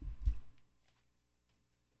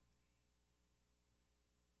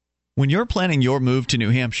 When you're planning your move to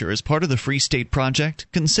New Hampshire as part of the Free State Project,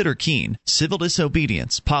 consider Keene. Civil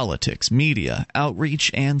disobedience, politics, media, outreach,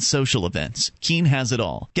 and social events. Keene has it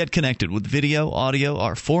all. Get connected with video, audio,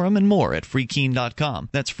 our forum, and more at freekeene.com.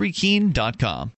 That's freekeene.com.